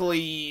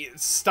basically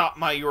stop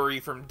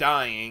Mayuri from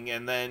dying,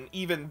 and then,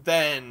 even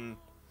then,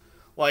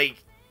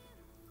 like,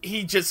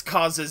 he just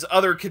causes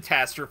other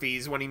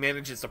catastrophes when he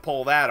manages to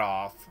pull that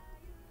off.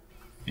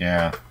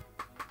 Yeah.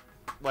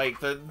 Like,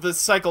 the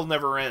cycle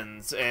never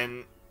ends,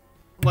 and,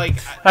 like...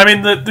 I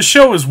mean, the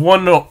show is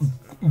one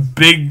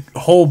big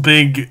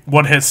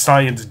what has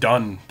science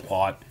done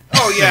plot.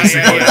 Oh, yeah,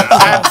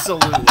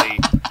 absolutely.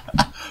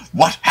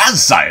 What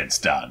has science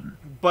done?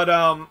 But,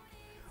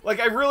 Like,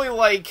 I really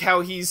like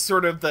how he's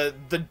sort of the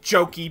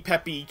jokey,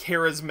 peppy,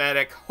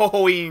 charismatic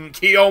Hohoin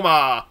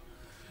Kiyoma,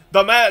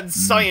 the mad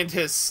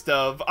scientist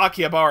of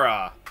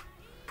Akihabara,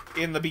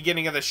 in the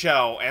beginning of the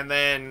show. And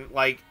then,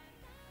 like...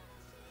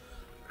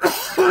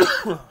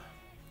 and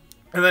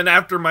then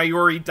after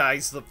Mayuri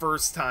dies the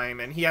first time,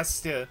 and he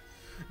has to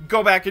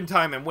go back in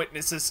time and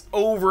witness this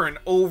over and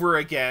over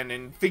again,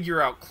 and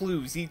figure out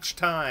clues each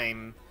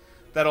time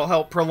that'll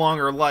help prolong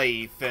her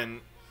life,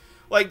 and...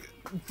 Like,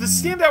 the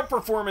standout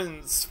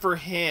performance for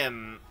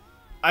him,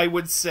 I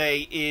would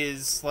say,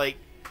 is, like,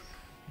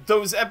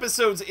 those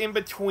episodes in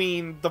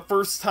between the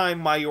first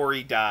time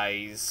Mayuri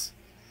dies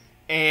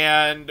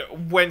and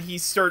when he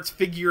starts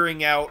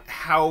figuring out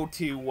how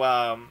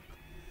to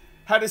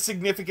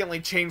significantly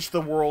change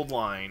the world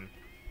line.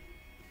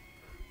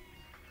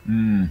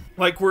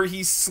 Like, where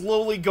he's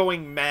slowly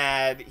going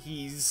mad,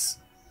 he's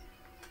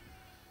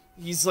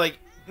like,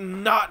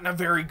 not in a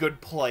very good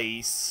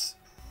place.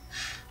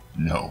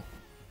 No.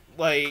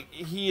 Like,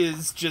 he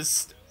is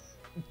just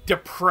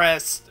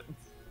depressed,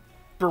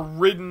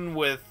 beridden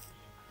with,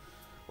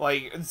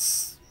 like,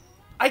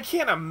 I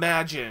can't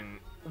imagine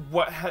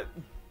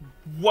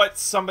what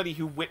somebody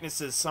who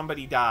witnesses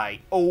somebody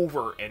die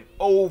over and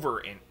over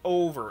and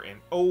over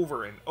and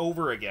over and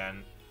over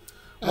again,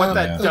 what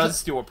that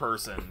does to a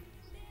person.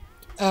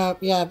 One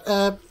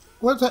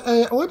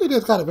thing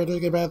that's kind of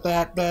interesting about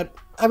that, but,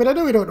 I mean, I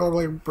know we don't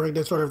normally bring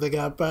this sort of thing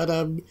up, but,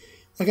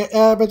 okay,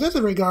 but just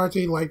in regards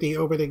to, like, the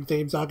opening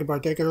theme song in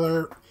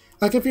particular,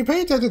 like, if you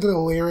pay attention to the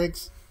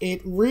lyrics,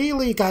 it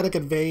really kind of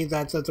conveys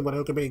that sense of what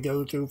Okabe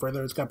goes to for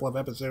those couple of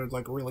episodes,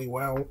 like, really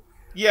well.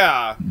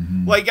 Yeah.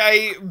 Like,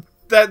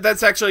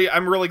 that's actually,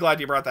 I'm really glad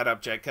you brought that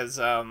up, Jake, because,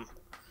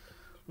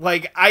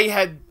 like,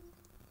 I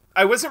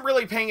wasn't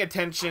really paying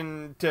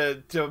attention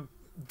to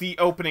the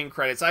opening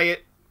credits. I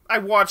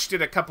watched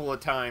it a couple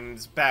of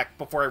times back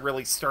before I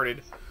really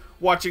started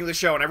watching the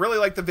show, and I really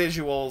liked the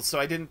visuals, so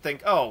I didn't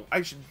think, oh,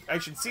 I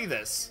should see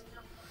this.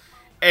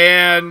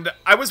 And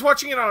I was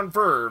watching it on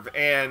Verve,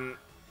 and,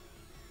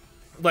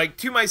 like,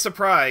 to my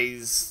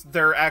surprise,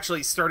 they're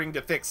actually starting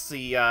to fix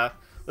the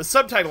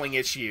subtitling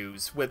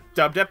issues with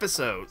dubbed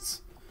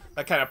episodes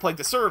that kind of plagued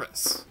the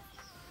service.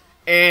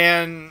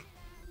 And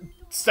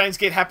Steins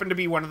Gate happened to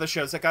be one of the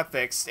shows that got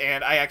fixed,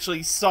 and I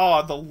actually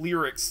saw the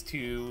lyrics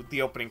to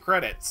the opening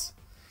credits.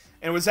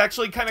 And it was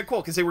actually kind of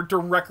cool, because they were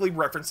directly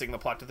referencing the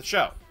plot to the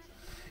show.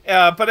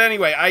 But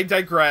anyway, I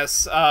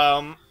digress.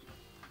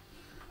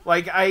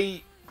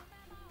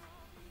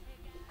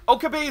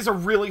 Okabe is a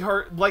really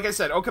hard... Like I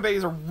said, Okabe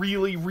is a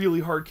really, really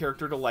hard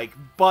character to like,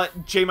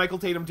 but J. Michael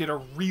Tatum did a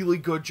really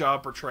good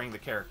job portraying the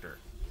character.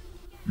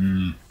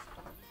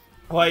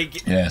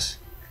 Like... Yes.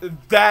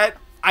 That...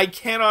 I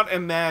cannot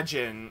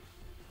imagine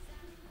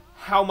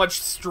how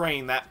much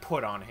strain that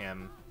put on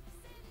him.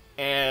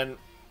 And...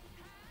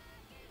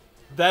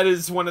 that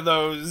is one of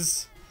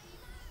those...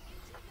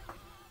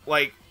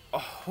 Like...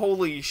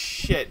 holy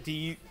shit, do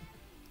you...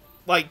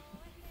 Like,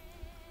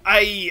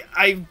 I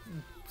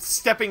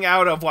stepping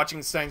out of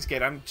watching Steins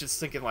Gate, I'm just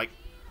thinking, like,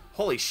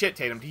 holy shit,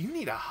 Tatum, do you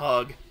need a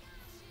hug?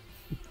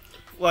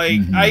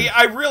 Like,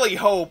 I really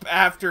hope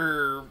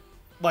after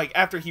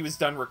he was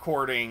done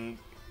recording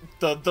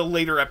the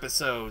later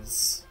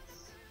episodes,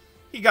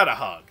 he got a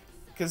hug.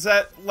 Because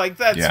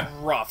that's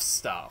rough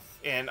stuff.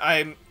 And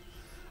I'm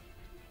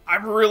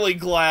really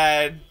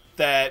glad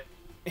that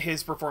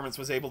his performance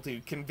was able to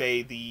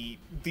convey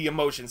the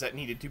emotions that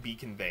needed to be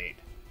conveyed.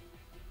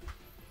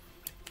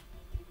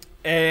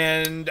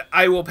 And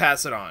I will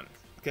pass it on,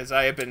 because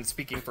I have been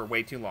speaking for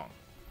way too long.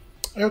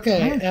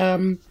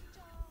 Okay,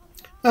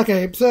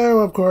 okay, so,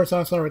 of course,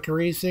 I'll start with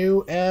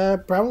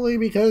Kurisu, probably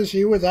because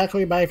she was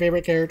actually my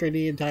favorite character in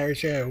the entire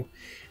show.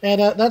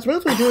 And that's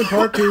mostly due in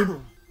part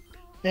to...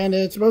 And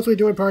it's mostly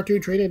due in part to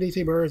Trina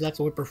Nishimura's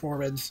excellent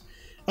performance.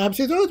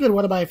 She's always been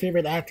one of my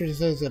favorite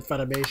actresses at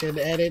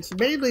Funimation, and it's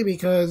mainly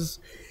because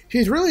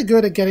she's really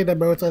good at getting the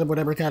most out of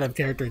whatever kind of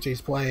character she's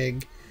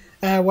playing.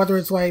 Whether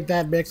it's like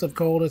that mix of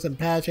coldness and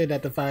passion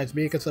that defines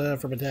Mikasa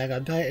from Attack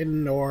on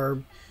Titan,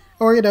 or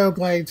you know,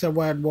 playing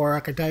someone more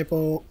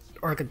archetypical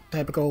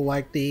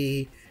like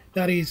the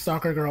nutty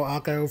soccer girl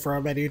Akko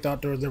from And You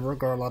Thought There Was Never a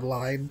Girl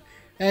Online.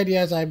 And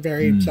yes, I'm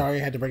very sorry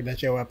I had to bring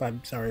that show up.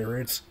 I'm sorry,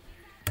 Roots.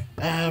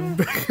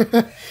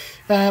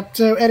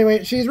 So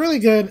anyway, she's really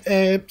good.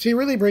 She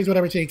really brings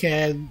whatever she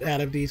can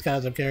out of these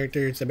kinds of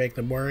characters to make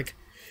them work.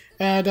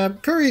 And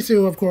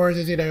Kurisu, of course,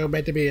 is, you know,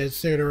 meant to be a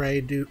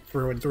tsundere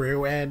through and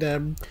through.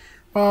 And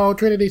while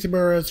Trina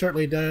Nishimura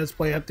certainly does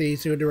play up the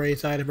tsundere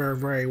side of her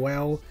very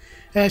well,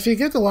 she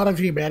gets a lot of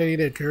humanity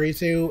to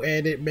Kurisu,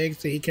 and it makes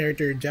the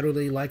character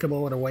generally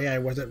likable in a way I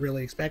wasn't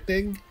really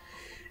expecting.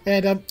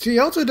 And she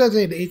also does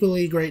an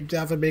equally great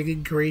job of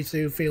making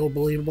Kurisu feel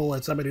believable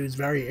as someone who's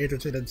very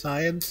interested in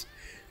science.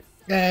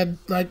 And,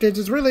 like, there's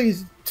this really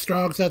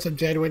strong sense of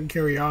genuine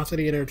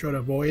curiosity in her tone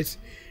of voice.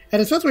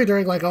 And especially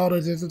during, like, all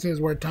those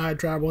instances where time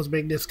travel is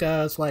being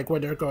discussed, like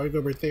when they're going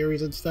over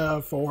theories and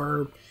stuff,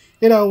 or,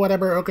 you know,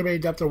 whenever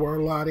Okabe jumps a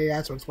world line, he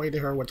has to explain to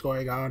her what's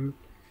going on.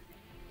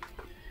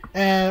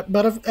 And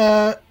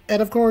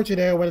of course,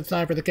 when it's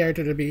time for the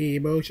character to be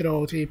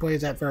emotional, she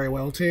plays that very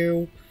well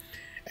too.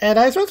 And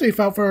I especially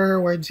felt for her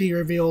when she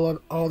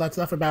revealed all that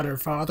stuff about her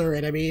father.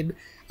 And I mean,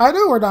 I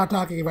know we're not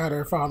talking about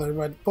her father,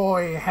 but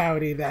boy,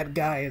 howdy, that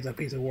guy is a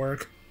piece of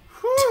work.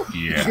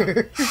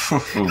 Yeah.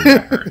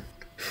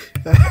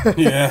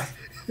 Yeah.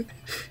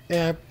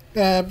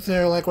 Yeah.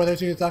 So, like, whether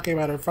she was talking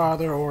about her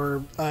father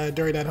or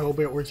during that whole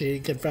bit where she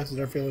confesses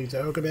her feelings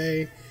to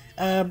Okabe,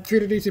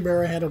 Trinity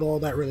Shimura handled all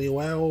that really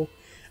well.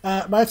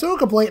 My sole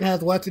complaint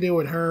has less to do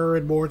with her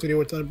and more to do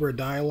with some of her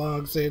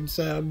dialogue, since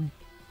I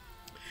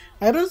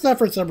noticed that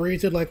for some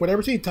reason, like,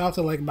 whenever she talks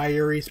to, like,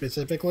 Mayuri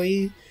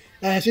specifically,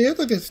 she has,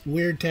 like, this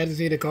weird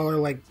tendency to call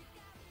her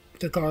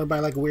by,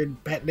 like,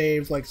 weird pet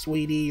names like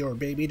Sweetie or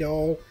Baby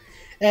Doll.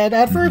 And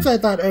at first I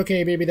thought,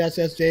 okay, maybe that's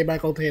just J.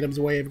 Michael Tatum's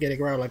way of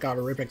getting around, like,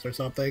 honorifics or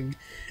something.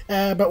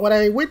 But when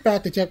I went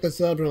back to check the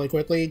subs really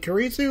quickly,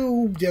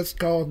 Kurisu just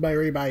calls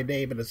Mayuri by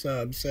name in the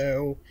sub,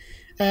 so...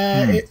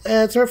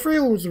 so for me,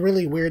 it was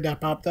really weird that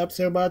popped up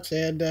so much,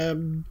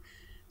 and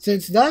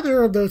since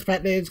neither of those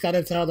pet names kind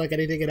of sound like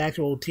anything an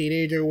actual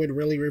teenager would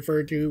really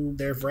refer to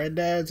their friend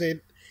as,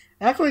 it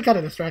actually kind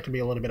of distracted me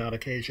a little bit on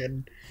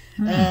occasion.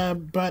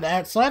 But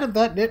outside of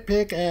that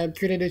nitpick,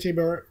 Trinity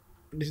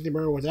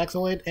Nishimura was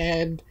excellent,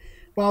 and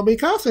while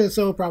Mikasa is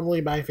so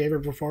probably my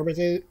favorite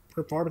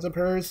performance of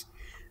hers,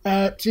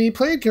 she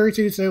played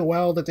Kurisu so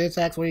well that this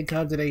actually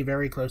comes in a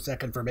very close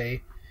second for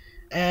me.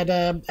 And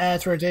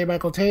as for J.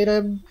 Michael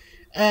Tatum,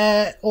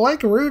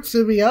 like Roots,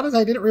 to be honest,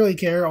 I didn't really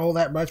care all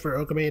that much for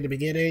Okabe in the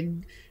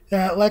beginning.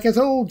 Like, his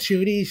whole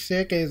Chudy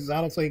shtick is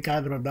honestly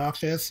kind of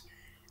obnoxious.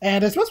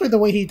 And especially the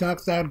way he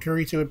talks down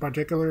Kurisu in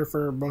particular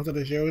for most of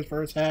the show's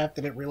first half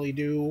didn't really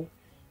do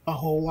a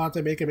whole lot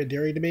to make him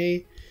endearing to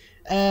me.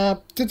 To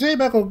J.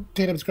 Michael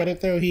Tatum's credit,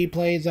 though, he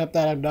plays up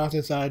that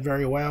obnoxious side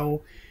very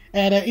well.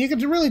 And you can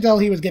really tell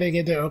he was getting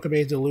into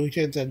Okabe's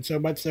delusions, and so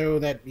much so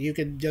that you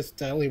can just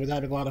tell he was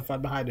having a lot of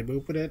fun behind the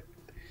booth with it.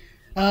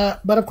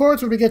 But of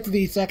course, when we get to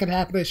the second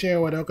half of the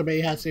show, and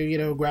Okabe has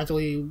to,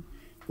 gradually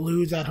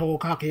lose that whole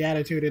cocky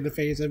attitude in the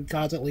face of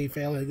constantly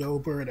failing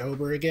over and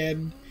over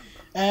again,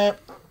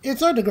 it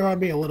started to grow on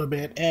me a little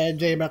bit, and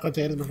J. Michael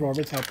Tatum's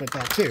performance helped with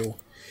that too.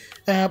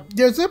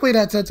 There's simply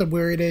that sense of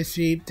weariness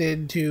seeped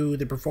into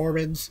the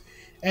performance,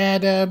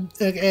 and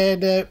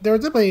there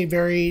was simply a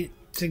very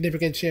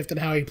significant shift in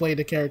how he played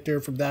the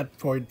character from that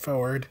point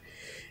forward.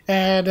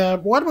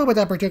 And one moment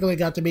that particularly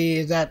got to me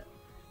is that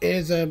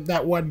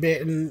one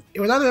bit, and it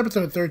was on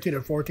episode 13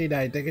 or 14,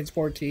 I think it's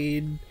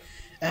 14.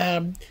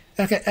 That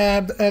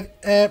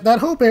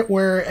whole bit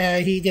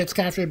where he gets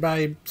captured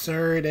by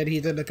CERN and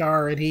he's in the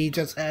car and he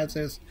just has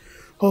this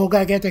whole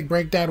gigantic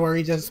breakdown where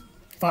he just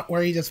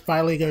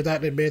finally goes out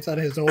and admits on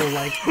his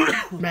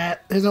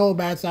whole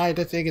mad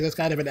scientist thing is just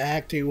kind of an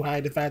act to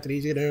hide the fact that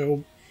he's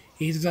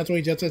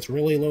essentially just this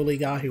really lonely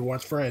guy who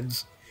wants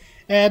friends.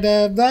 And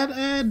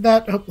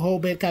that whole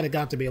bit kind of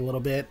got to me a little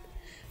bit.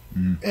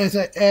 As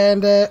an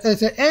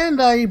end,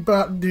 I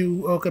brought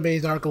to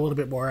Okabe's arc a little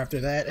bit more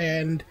after that,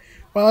 and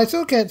while I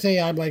still can't say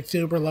I'm like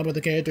super in love with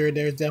the character,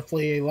 there's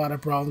definitely a lot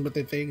of problems with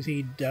the things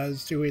he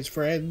does to his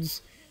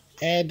friends,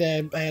 and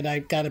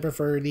I kind of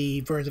prefer the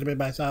version of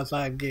him I saw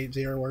in Gate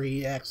Zero where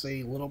he acts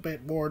a little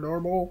bit more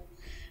normal.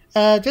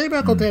 J.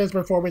 Michael Tatum's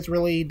performance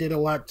really did a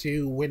lot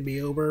to win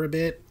me over a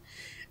bit.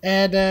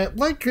 And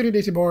like Trinity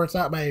Nishimura, it's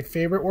not my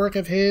favorite work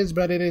of his,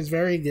 but it is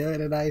very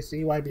good, and I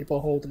see why people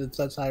hold it in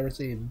such high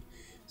esteem.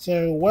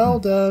 So, well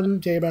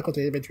done, J. Michael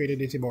Tatum and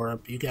Trinity Nishimura.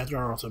 You guys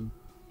are awesome.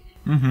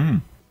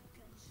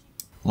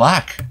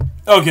 Lack.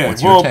 Okay,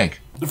 what's your take?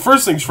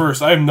 First things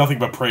first, I have nothing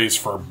but praise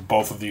for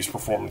both of these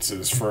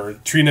performances, for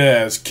Trina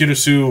as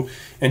Kirisu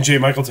and J.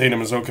 Michael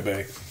Tatum as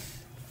Okabe.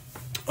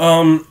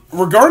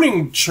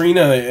 Regarding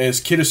Trina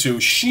as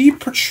Kirisu, she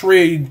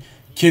portrayed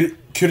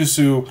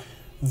Kirisu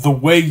the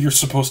way you're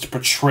supposed to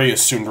portray a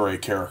tsundere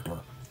character.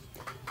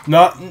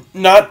 Not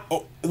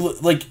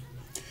like,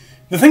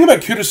 the thing about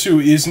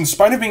Kirisu is, in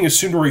spite of being a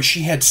tsundere,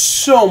 she had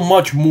so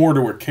much more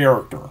to her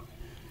character.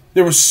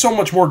 There was so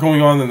much more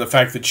going on than the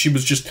fact that she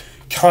was just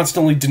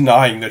constantly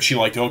denying that she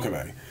liked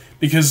Okabe.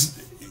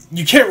 Because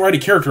you can't write a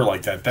character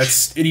like that.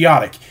 That's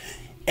idiotic.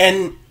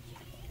 And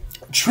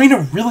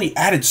Trina really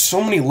added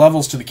so many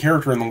levels to the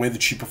character in the way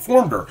that she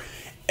performed her.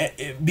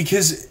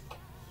 Because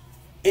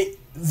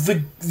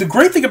the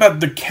great thing about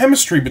the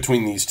chemistry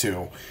between these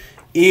two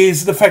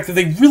is the fact that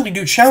they really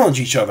do challenge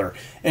each other.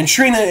 And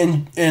Trina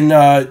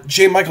and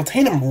J. Michael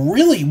Tatum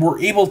really were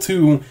able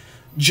to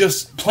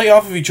just play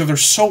off of each other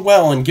so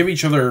well and give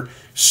each other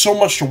so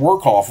much to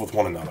work off with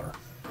one another.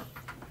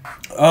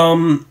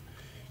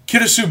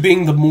 Kirisu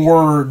being the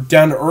more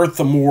down-to-earth,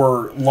 the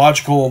more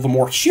logical, the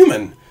more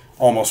human,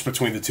 almost,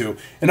 between the two.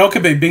 And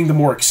Okabe being the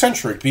more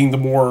eccentric, being the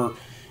more,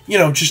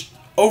 just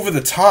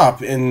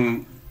over-the-top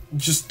and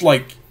just,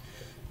 like,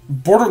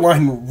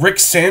 borderline Rick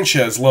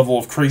Sanchez level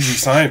of crazy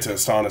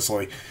scientist,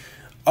 honestly.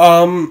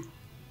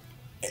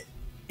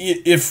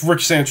 If Rick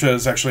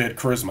Sanchez actually had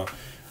charisma.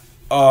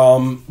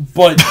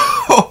 But...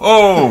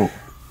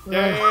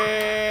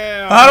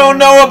 Damn! I don't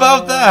know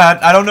about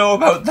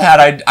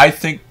that. I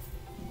think,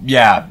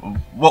 yeah,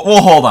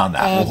 we'll hold on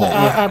that.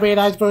 I mean,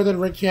 I suppose in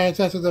Rick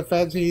Chance's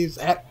defense,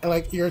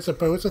 you're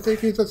supposed to think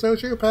he's a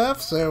sociopath,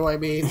 so I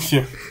mean...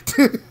 Yeah.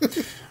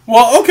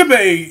 Well,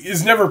 Okabe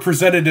is never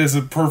presented as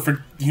a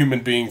perfect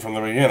human being from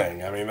the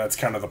beginning. I mean, that's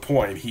kind of the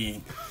point.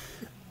 He...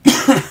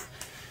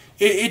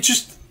 it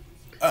just...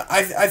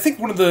 I think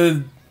one of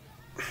the...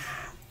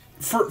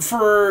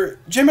 For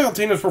J. Michael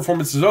Tatum's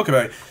performance as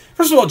Okabe,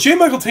 first of all, J.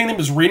 Michael Tatum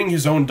is reading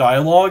his own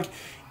dialogue,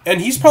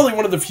 and he's probably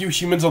one of the few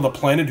humans on the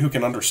planet who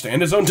can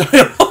understand his own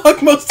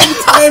dialogue most of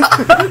the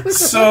time.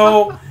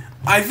 So,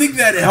 I think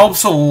that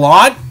helps a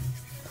lot.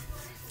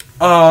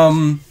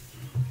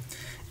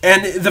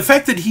 And the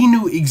fact that he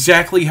knew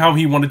exactly how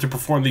he wanted to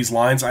perform these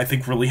lines, I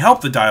think really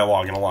helped the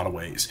dialogue in a lot of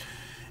ways.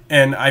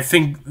 And I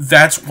think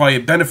that's why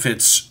it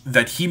benefits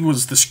that he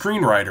was the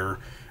screenwriter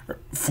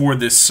for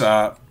this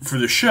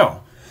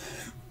show.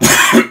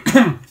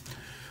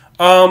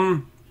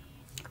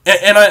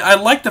 And I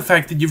like the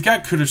fact that you've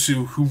got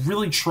Kurisu, who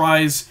really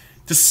tries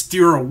to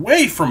steer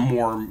away from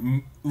more,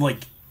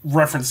 like,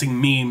 referencing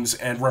memes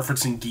and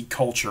referencing geek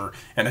culture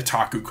and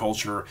otaku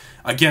culture,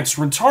 against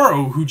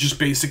Rintaro, who just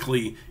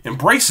basically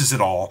embraces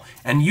it all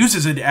and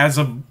uses it as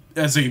a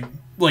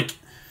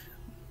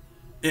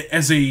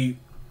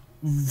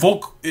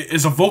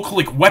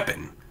vocalic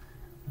weapon.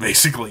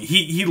 Basically,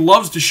 he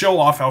loves to show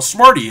off how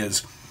smart he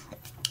is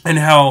and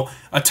how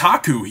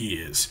otaku he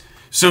is.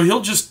 So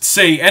he'll just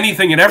say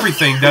anything and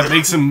everything that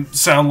makes him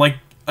sound like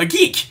a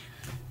geek,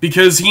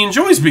 because he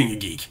enjoys being a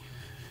geek.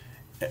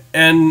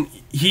 And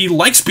he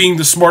likes being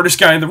the smartest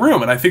guy in the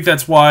room, and I think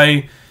that's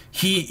why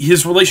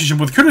his relationship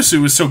with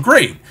Kurisu is so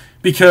great,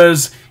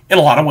 because in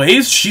a lot of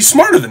ways, she's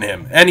smarter than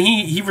him, and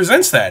he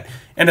resents that.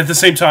 And at the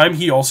same time,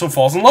 he also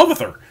falls in love with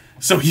her.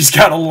 So he's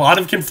got a lot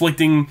of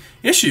conflicting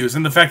issues,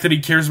 and the fact that he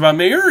cares about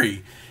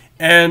Mayuri.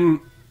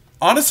 And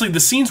honestly, the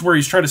scenes where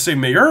he's trying to save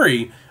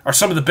Mayuri are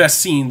some of the best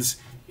scenes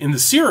in the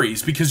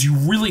series, because you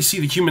really see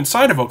the human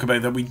side of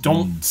Okabe that we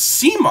don't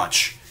see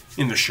much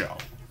in the show.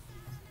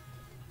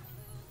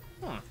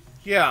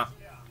 Yeah.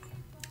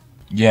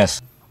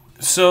 Yes.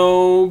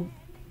 So,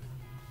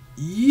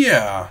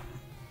 yeah.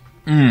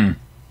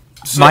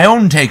 So, my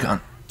own take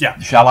on... Yeah.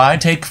 Shall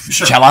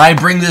I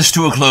bring this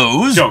to a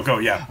close? Go,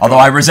 yeah. Although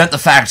I resent the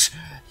fact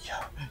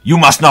you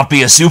must not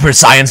be a super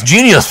science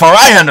genius, for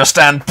I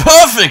understand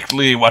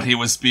perfectly what he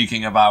was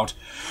speaking about.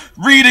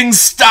 Reading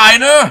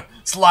Steiner,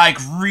 it's like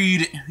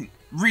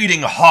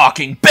reading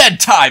Hawking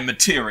bedtime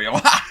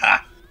material.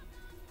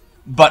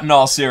 But in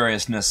all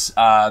seriousness,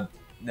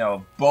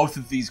 no, both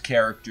of these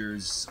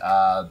characters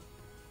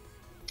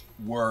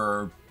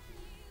were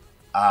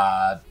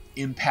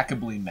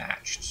impeccably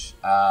matched.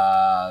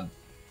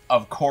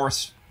 Of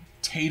course,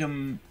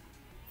 Tatum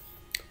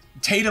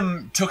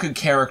took a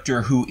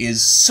character who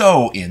is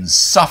so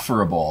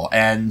insufferable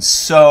and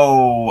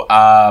so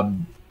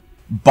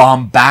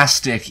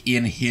bombastic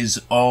in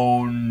his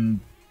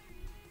own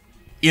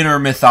inner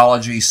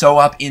mythology, so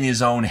up in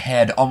his own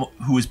head,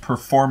 who is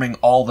performing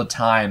all the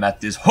time at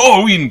this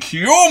Hoin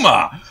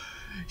Kyoma.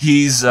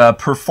 He's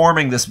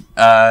performing this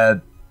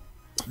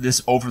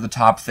this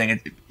over-the-top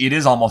thing. It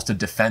is almost a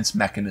defense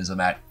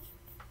mechanism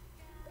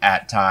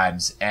at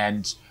times,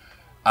 and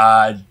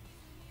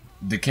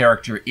the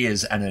character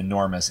is an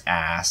enormous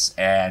ass.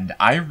 And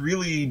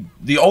when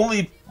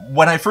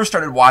I first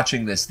started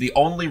watching this, the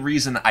only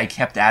reason I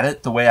kept at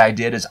it the way I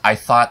did is I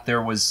thought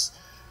there was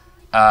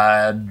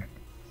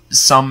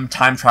some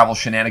time travel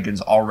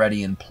shenanigans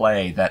already in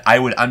play, that I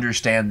would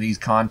understand these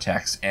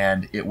contexts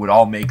and it would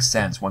all make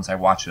sense once I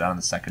watched it on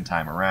the second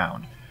time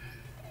around.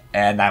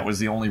 And that was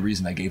the only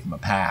reason I gave him a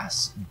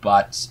pass.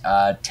 But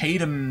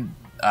Tatum,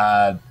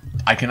 I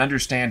can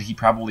understand he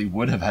probably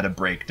would have had a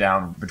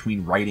breakdown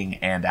between writing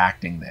and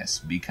acting this,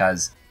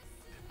 because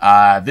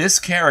this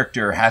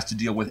character has to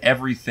deal with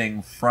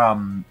everything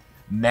from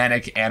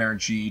manic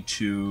energy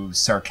to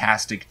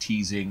sarcastic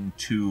teasing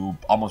to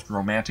almost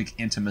romantic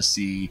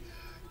intimacy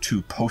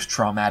to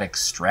post-traumatic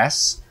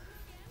stress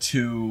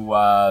to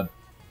a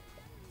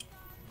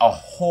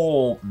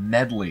whole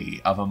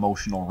medley of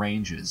emotional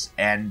ranges,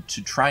 and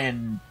to try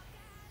and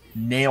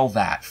nail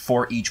that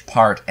for each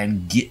part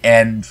and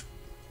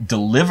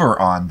deliver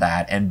on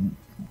that, and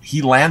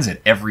he lands it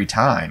every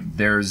time.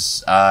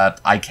 There's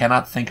I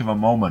cannot think of a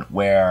moment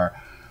where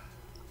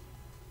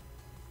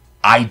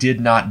I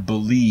did not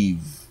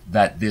believe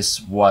that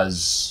this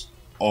was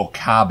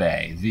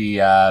Okabe.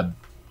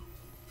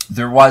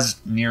 There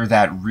was near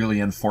that really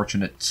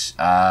unfortunate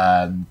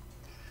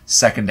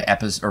second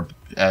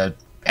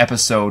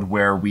episode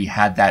where we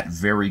had that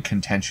very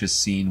contentious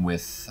scene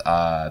with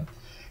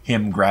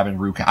him grabbing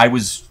Ruka. I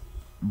was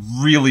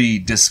really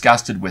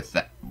disgusted with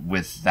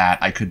that.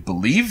 I could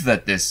believe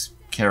that this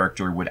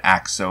character would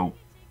act so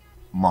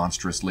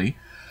monstrously,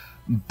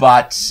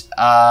 but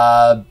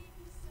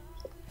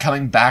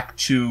coming back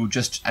to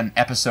just an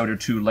episode or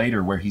two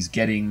later where he's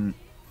getting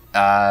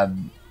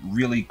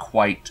really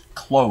quite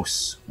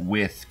close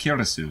with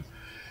Kurisu,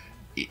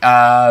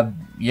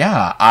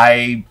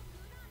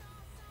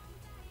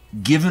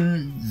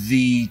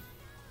 given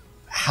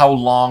how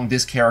long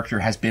this character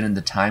has been in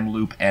the time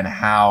loop and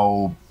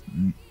how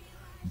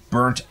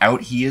burnt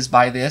out he is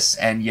by this,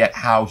 and yet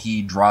how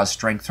he draws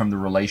strength from the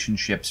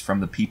relationships from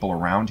the people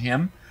around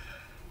him,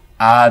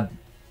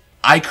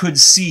 I could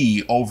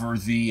see over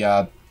the,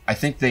 I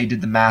think they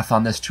did the math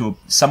on this to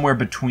somewhere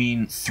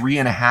between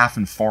 3.5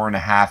 and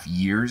 4.5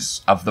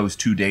 years of those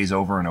 2 days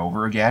over and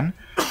over again.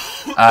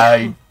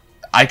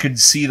 I could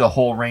see the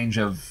whole range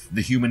of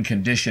the human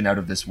condition out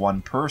of this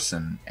one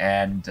person,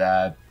 and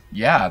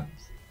yeah,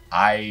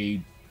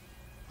 I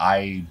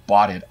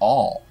bought it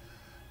all.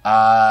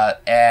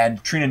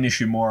 And Trina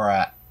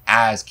Nishimura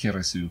as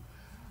Kirisu,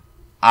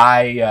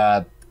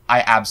 I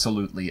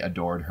absolutely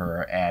adored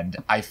her, and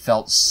I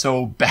felt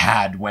so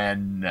bad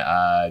when,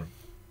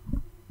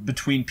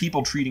 between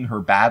people treating her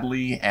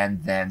badly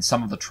and then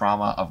some of the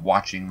trauma of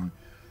watching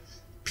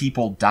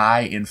people die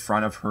in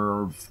front of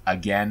her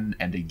again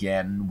and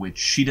again, which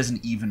she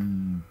doesn't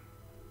even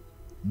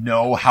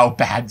know how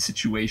bad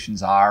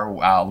situations are,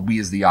 while we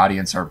as the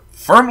audience are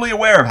firmly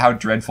aware of how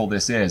dreadful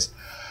this is.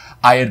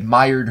 I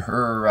admired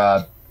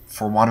her,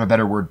 for want of a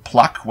better word,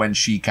 pluck, when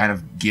she kind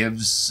of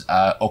gives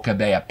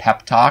Okabe a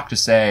pep talk to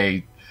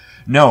say,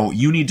 no,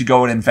 you need to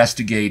go and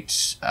investigate,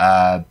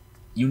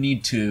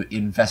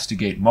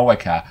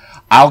 Moeka.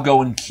 I'll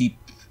go and keep,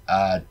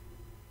 I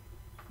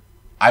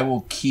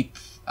will keep,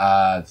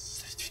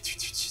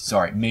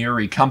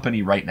 Mayuri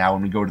company right now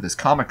when we go to this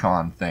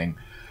Comic-Con thing.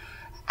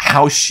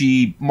 How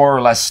she more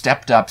or less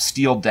stepped up,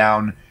 steeled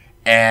down,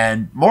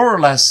 and more or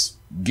less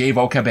gave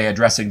Okabe a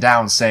dressing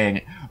down,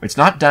 saying, it's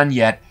not done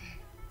yet.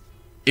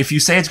 If you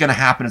say it's going to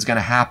happen, it's going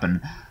to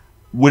happen.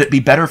 Would it be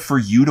better for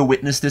you to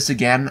witness this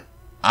again?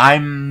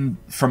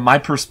 From my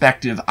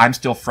perspective, I'm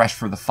still fresh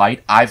for the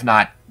fight. I've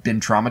not been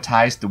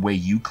traumatized the way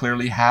you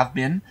clearly have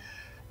been.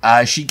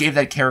 She gave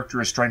that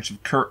character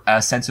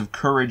a sense of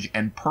courage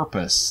and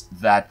purpose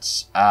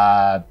that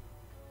I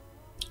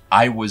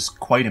was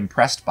quite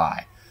impressed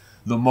by.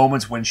 The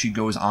moments when she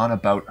goes on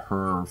about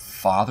her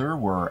father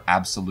were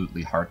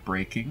absolutely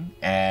heartbreaking,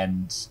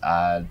 and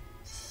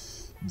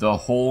the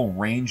whole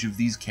range of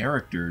these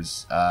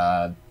characters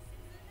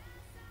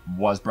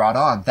was brought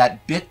on.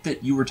 That bit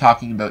that you were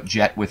talking about,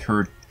 Jet, with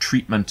her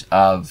treatment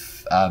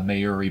of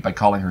Mayuri by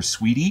calling her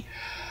sweetie,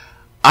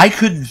 I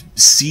could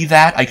see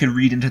that. I could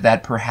read into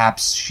that.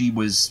 Perhaps she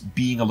was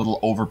being a little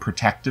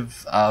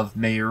overprotective of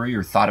Mayuri,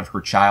 or thought of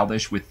her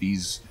childish with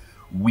these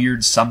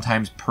weird,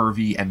 sometimes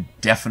pervy, and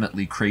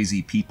definitely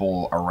crazy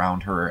people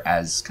around her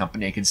as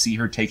company. I could see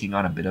her taking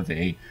on a bit of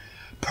a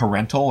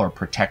parental or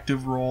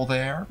protective role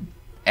there,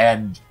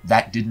 and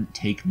that didn't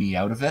take me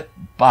out of it,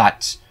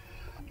 but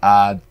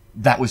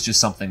that was just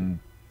something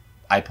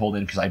I pulled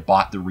in because I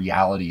bought the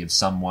reality of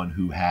someone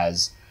who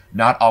has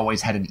not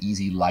always had an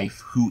easy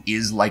life, who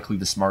is likely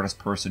the smartest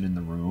person in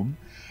the room,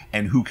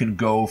 and who can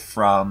go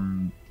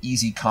from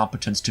easy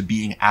competence to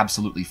being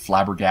absolutely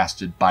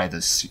flabbergasted by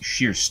the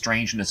sheer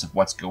strangeness of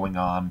what's going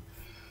on,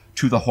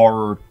 to the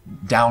horror,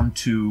 down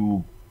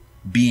to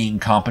being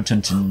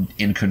competent and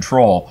in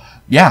control.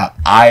 Yeah,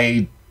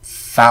 I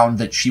found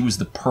that she was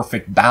the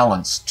perfect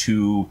balance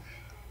to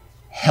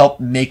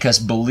help make us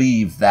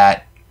believe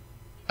that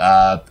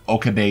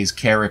Okabe's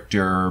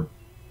character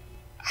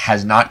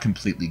has not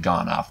completely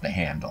gone off the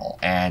handle.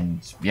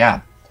 And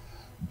yeah,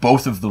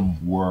 both of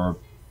them were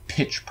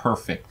pitch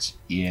perfect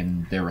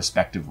in their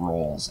respective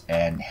roles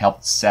and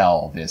helped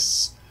sell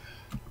this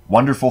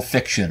wonderful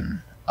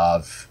fiction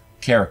of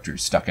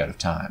characters stuck out of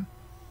time.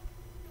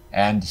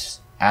 And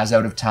as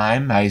out of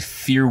time, I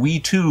fear we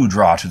too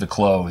draw to the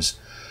close.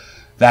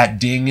 That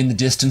ding in the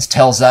distance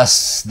tells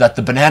us that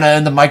the banana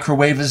in the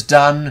microwave is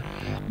done.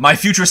 My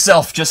future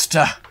self just,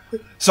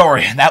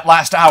 sorry, that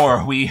last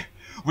hour we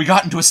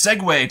got into a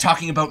segue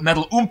talking about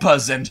Metal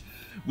Oompas and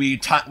we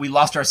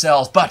lost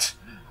ourselves, but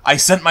I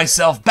sent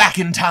myself back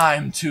in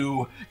time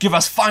to give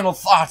us final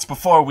thoughts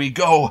before we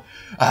go.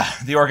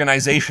 The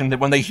organization that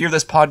when they hear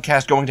this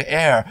podcast going to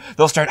air,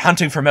 they'll start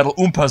hunting for Metal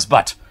Oompas,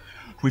 but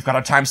we've got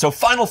our time, so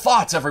final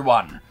thoughts,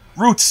 everyone.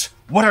 Roots,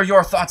 what are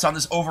your thoughts on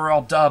this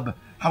overall dub,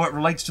 how it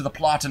relates to the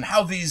plot, and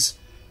how these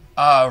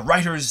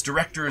writers,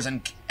 directors,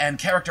 and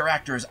character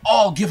actors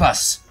all give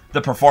us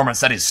the performance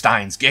that is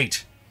Steins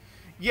Gate?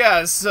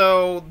 Yeah,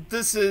 so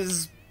this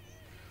is,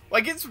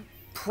 like, it's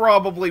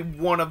probably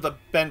one of the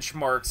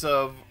benchmarks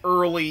of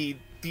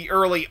the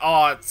early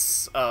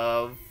aughts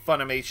of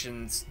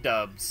Funimation's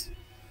dubs.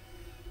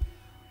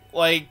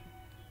 Like,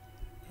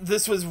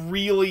 this was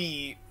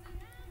really,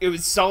 it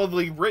was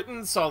solidly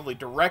written, solidly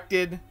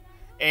directed,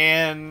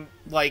 and,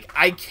 like,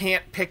 I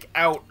can't pick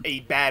out a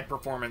bad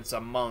performance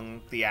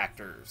among the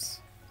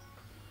actors.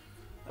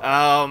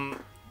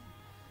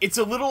 It's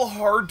a little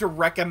hard to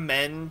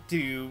recommend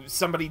to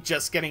somebody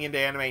just getting into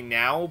anime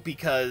now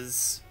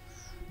because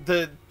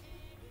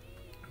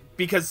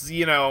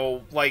you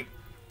know, like,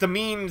 the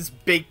memes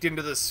baked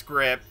into the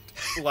script,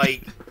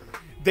 like,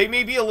 they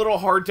may be a little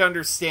hard to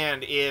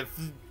understand if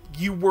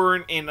you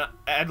weren't in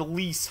at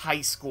least high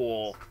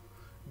school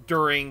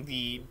during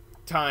the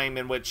time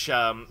in which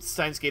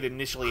Steins Gate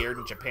initially aired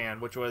in Japan,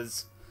 which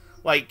was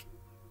like,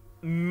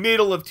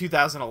 middle of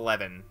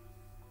 2011.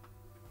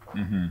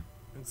 Mm-hmm.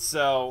 And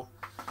so,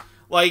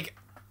 like,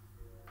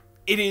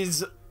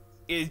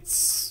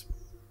 it's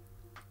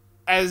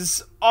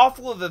as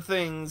awful of the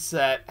things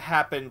that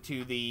happen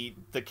to the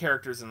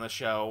characters in the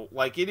show,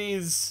 like, it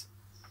is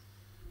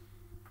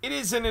in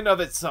and of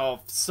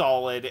itself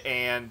solid,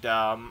 and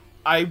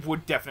I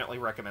would definitely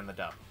recommend the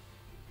dub.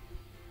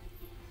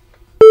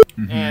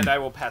 Mm-hmm. And I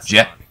will pass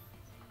Jet. it on.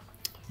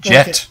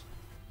 Jet.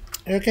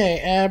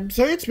 Okay,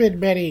 so it's been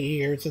many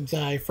years since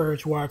I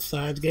first watched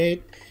Steins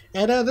Gate,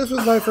 and this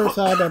was my first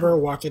time ever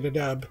watching a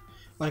dub,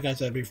 like I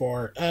said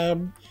before.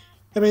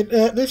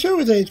 The show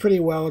is aged pretty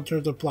well in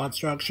terms of plot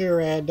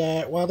structure, and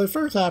while the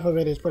first half of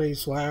it is pretty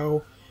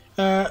slow,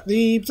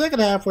 the second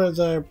half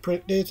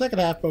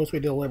mostly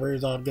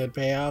delivers on good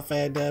payoff,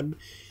 and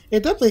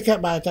it definitely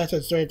kept my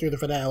attention straight through the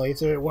finale.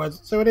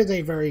 So it is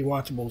a very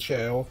watchable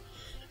show.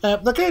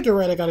 The character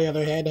writing, on the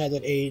other hand,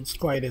 hasn't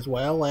aged quite as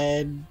well,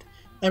 and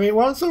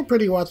while it's still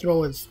pretty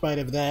watchable in spite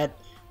of that,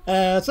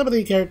 some of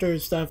the character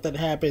stuff that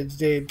happens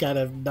did kind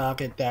of knock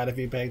it down a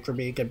few pegs for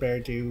me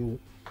compared to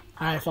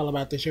how I felt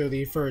about the show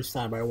the first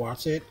time I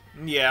watched it.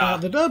 Yeah.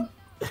 The dub,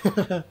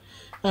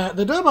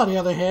 on the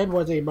other hand,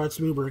 was a much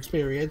smoother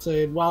experience,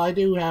 and while I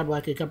do have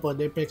like a couple of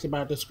nitpicks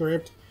about the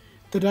script,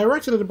 the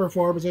direction of the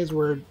performances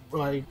were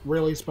like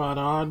really spot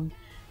on,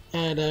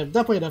 and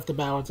definitely enough to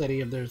balance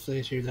any of those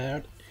issues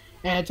out.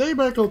 And Tony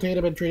Michael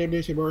Tatum and Trina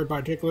Nishimura in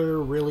particular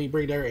really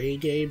bring their A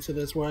games to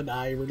this one.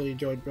 I really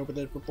enjoyed both of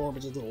their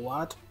performances a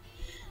lot.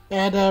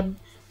 And I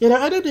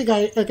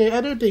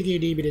don't think you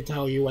need me to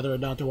tell you whether or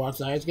not to watch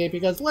Steins Gate,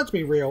 because let's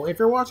be real, if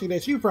you're watching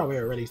this, you've probably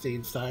already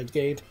seen Steins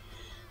Gate.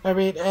 But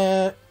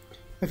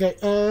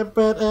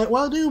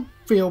while I do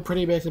feel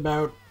pretty mixed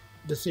about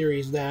the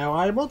series now,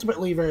 I'm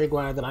ultimately very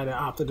glad that I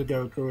opted to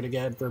go through it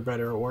again, for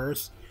better or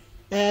worse.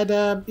 And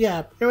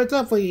it was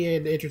definitely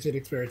an interesting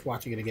experience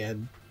watching it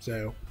again.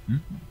 So,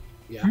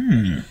 yeah.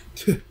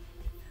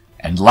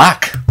 And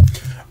Lack,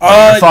 what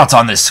are your thoughts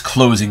on this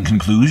closing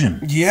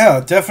conclusion? Yeah,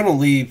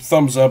 definitely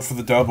thumbs up for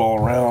the dub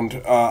all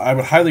around. I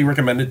would highly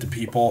recommend it to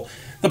people.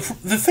 The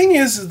thing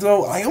is,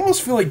 though, I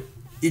almost feel like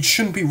it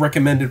shouldn't be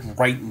recommended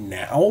right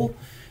now,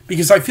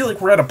 because I feel like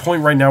we're at a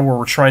point right now where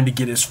we're trying to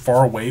get as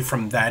far away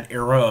from that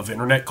era of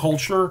internet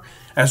culture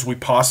as we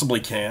possibly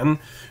can.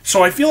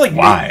 So I feel like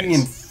maybe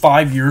in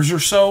 5 years or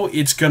so,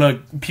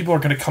 people are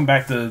gonna come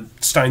back to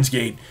Steins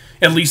Gate,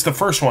 at least the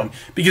first one,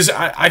 because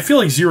I feel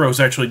like Zero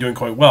is actually doing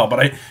quite well.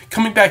 But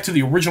coming back to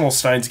the original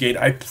Steins Gate,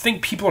 I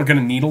think people are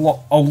gonna need a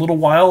little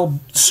while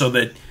so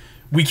that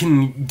we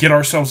can get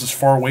ourselves as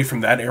far away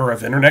from that era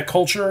of internet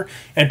culture,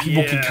 and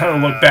people can kind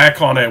of look back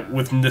on it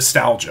with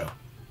nostalgia.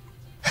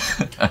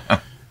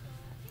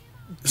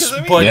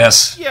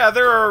 Yes. Yeah,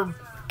 there are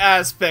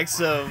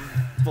aspects of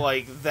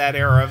like that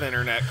era of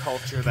internet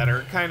culture that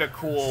are kind of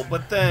cool,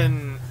 but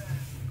then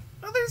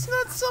there's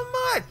not so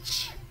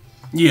much.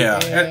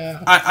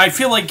 Yeah. I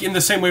feel like in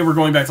the same way we're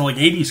going back to like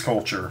 80s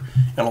culture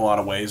in a lot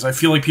of ways, I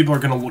feel like people are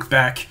going to look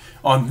back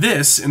on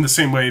this in the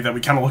same way that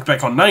we kind of look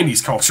back on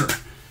 90s culture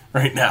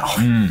right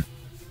now.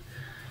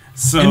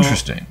 So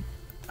interesting.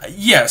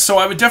 Yeah, so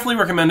I would definitely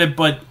recommend it,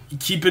 but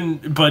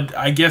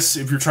I guess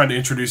if you're trying to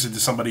introduce it to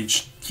somebody,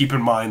 keep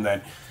in mind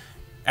that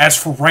as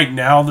for right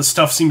now, the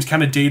stuff seems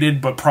kind of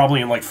dated, but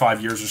probably in like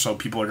 5 years or so,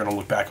 people are going to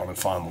look back on it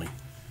fondly.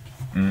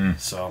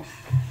 So,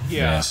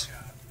 yeah. Yes.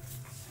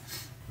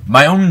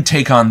 My own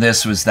take on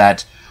this was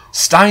that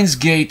Steins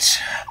Gate,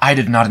 I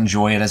did not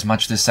enjoy it as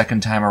much this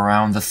second time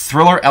around. The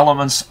thriller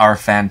elements are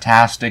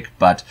fantastic,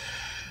 but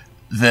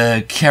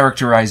the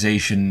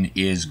characterization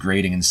is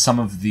grating, and some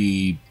of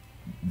the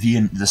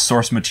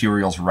source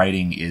material's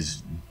writing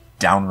is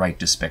downright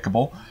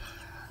despicable.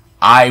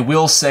 I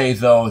will say,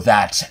 though,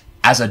 that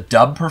as a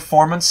dub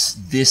performance,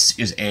 this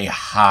is a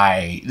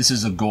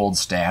gold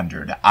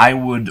standard. I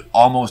would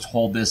almost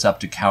hold this up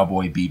to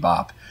Cowboy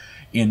Bebop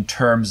in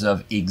terms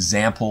of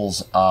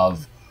examples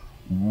of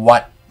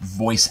what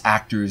voice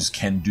actors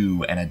can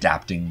do in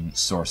adapting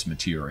source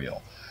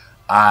material.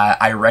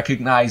 I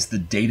recognize the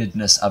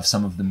datedness of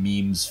some of the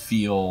memes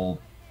feel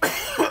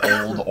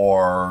old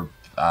or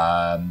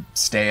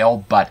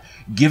stale, but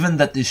given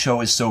that this show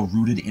is so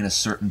rooted in a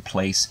certain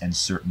place and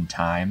certain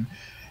time,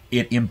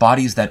 it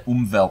embodies that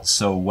Umwelt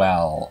so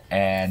well,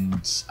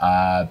 and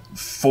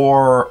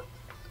for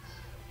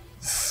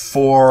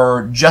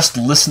just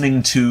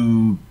listening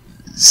to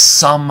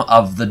some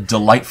of the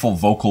delightful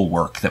vocal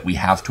work that we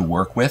have to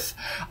work with,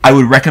 I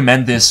would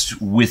recommend this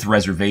with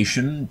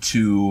reservation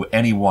to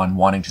anyone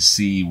wanting to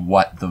see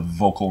what the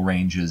vocal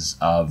ranges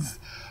of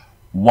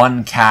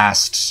one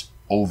cast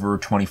over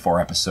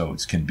 24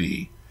 episodes can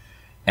be.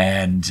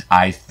 And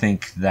I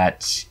think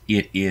that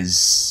it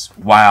is,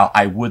 while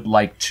I would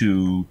like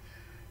to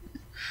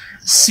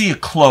see a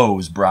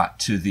close brought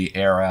to the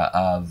era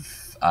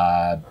of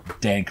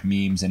dank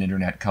memes and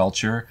internet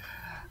culture,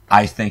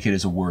 I think it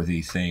is a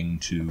worthy thing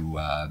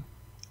to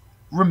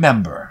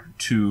remember,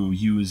 to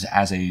use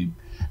as an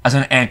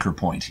anchor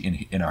point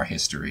in our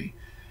history.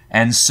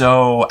 And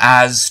so,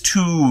 as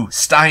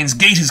Steins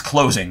Gate is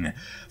closing,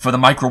 for the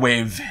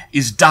microwave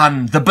is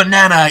done, the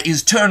banana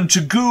is turned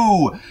to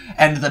goo,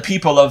 and the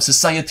people of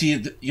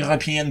Société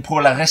Européenne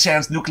pour la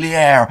Recherche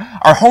Nucléaire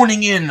are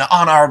honing in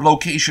on our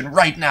location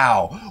right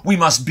now. We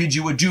must bid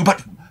you adieu,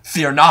 but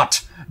fear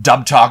not.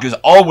 Dub Talk is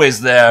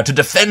always there to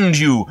defend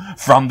you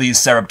from these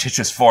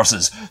surreptitious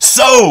forces.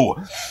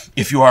 So,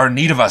 if you are in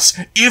need of us,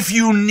 if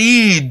you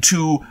need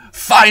to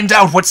find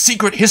out what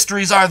secret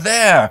histories are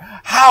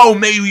there, how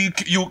may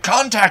you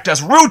contact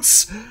us?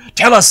 Roots,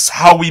 tell us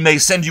how we may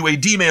send you a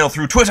D-mail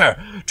through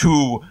Twitter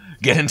to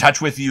get in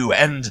touch with you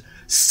and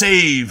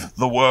save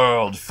the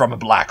world from a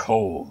black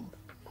hole.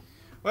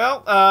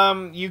 Well,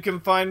 you can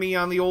find me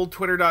on the old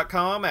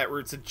twitter.com at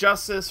Roots of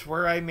Justice,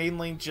 where I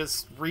mainly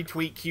just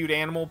retweet cute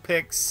animal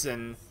pics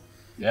and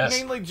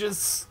mainly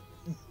just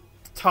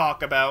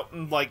talk about,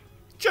 like,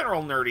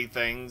 general nerdy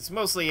things.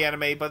 Mostly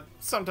anime, but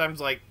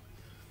sometimes, like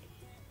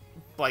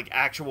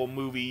actual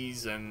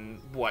movies and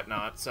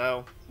whatnot.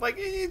 So, like,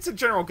 it's a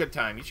general good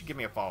time. You should give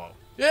me a follow.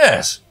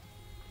 Yes.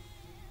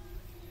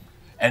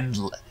 And,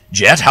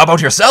 Jet, how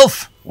about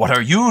yourself? What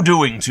are you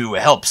doing to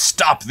help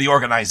stop the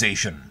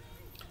organization?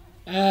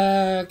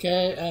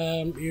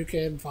 Okay, you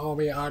can follow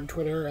me on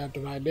Twitter at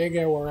Divine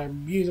Dingo, where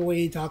I'm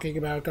usually talking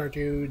about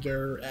cartoons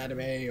or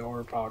anime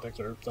or politics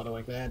or something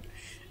like that.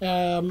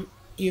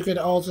 You can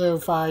also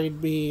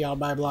find me on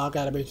my blog,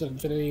 Animation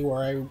Infinity,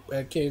 where I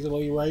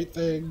occasionally write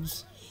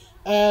things.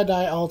 And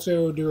I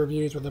also do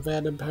reviews for the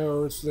Fandom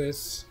Post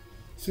this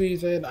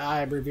season.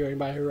 I'm reviewing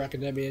My Hero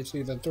Academia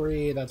Season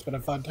 3. That's been a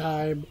fun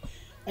time.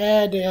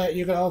 And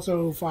you can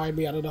also find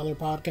me on another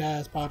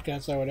podcast,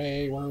 Podcast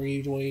O&A, where we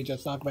usually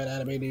just talk about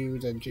anime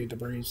news and shoot the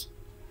breeze.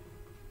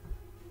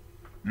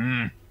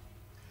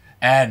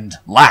 And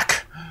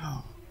Lack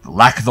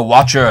the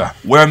Watcher,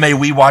 where may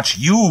we watch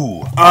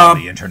you on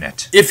the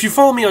internet? If you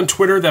follow me on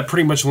Twitter, that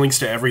pretty much links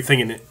to everything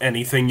and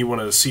anything you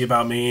want to see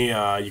about me.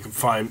 You can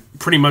find,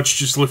 pretty much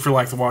just look for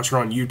Lack the Watcher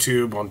on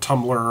YouTube, on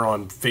Tumblr,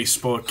 on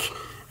Facebook,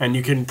 and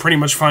you can pretty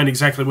much find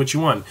exactly what you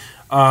want.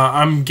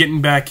 I'm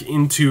getting back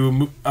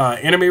into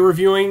anime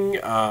reviewing.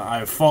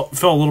 I fell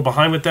a little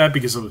behind with that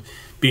because of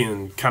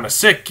being kind of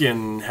sick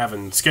and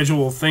having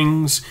schedule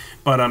things,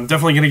 but I'm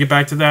definitely going to get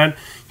back to that.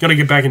 Going to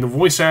get back into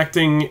voice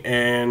acting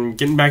and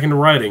getting back into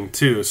writing,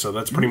 too, so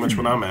that's pretty much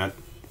what I'm at.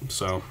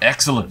 So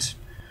Excellent.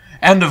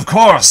 And, of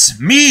course,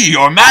 me,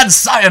 your mad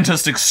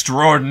scientist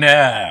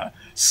extraordinaire,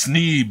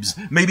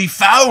 Sneebs, may be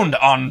found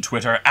on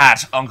Twitter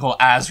at Uncle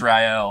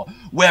Azrael,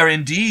 where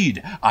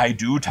indeed I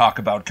do talk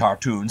about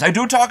cartoons, I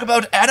do talk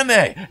about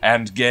anime,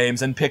 and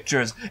games and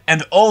pictures,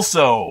 and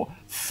also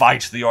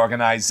fight the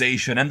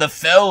organization and the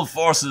fell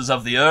forces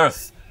of the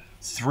earth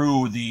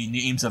through the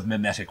means of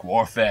mimetic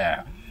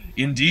warfare.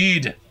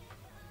 Indeed,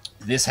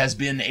 this has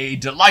been a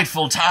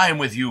delightful time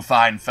with you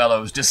fine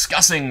fellows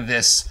discussing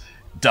this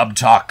Dub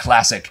Talk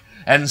classic.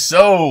 And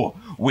so,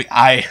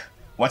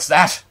 what's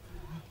that?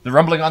 The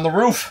rumbling on the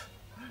roof?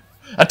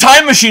 A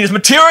time machine is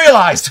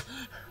materialized!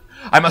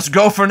 I must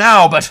go for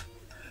now, but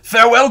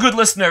farewell, good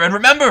listener, and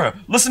remember,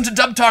 listen to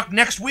Dub Talk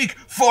next week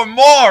for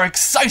more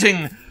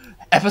exciting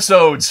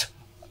episodes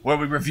where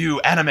we review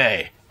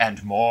anime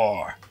and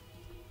more.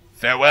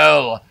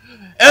 Farewell,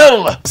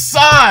 El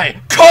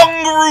Sai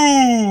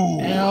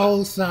Kongru!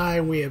 El Sai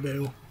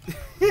Weeaboo.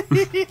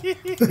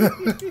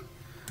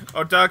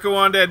 Otaku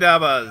Wande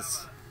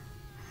Dabas.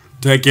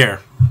 take care.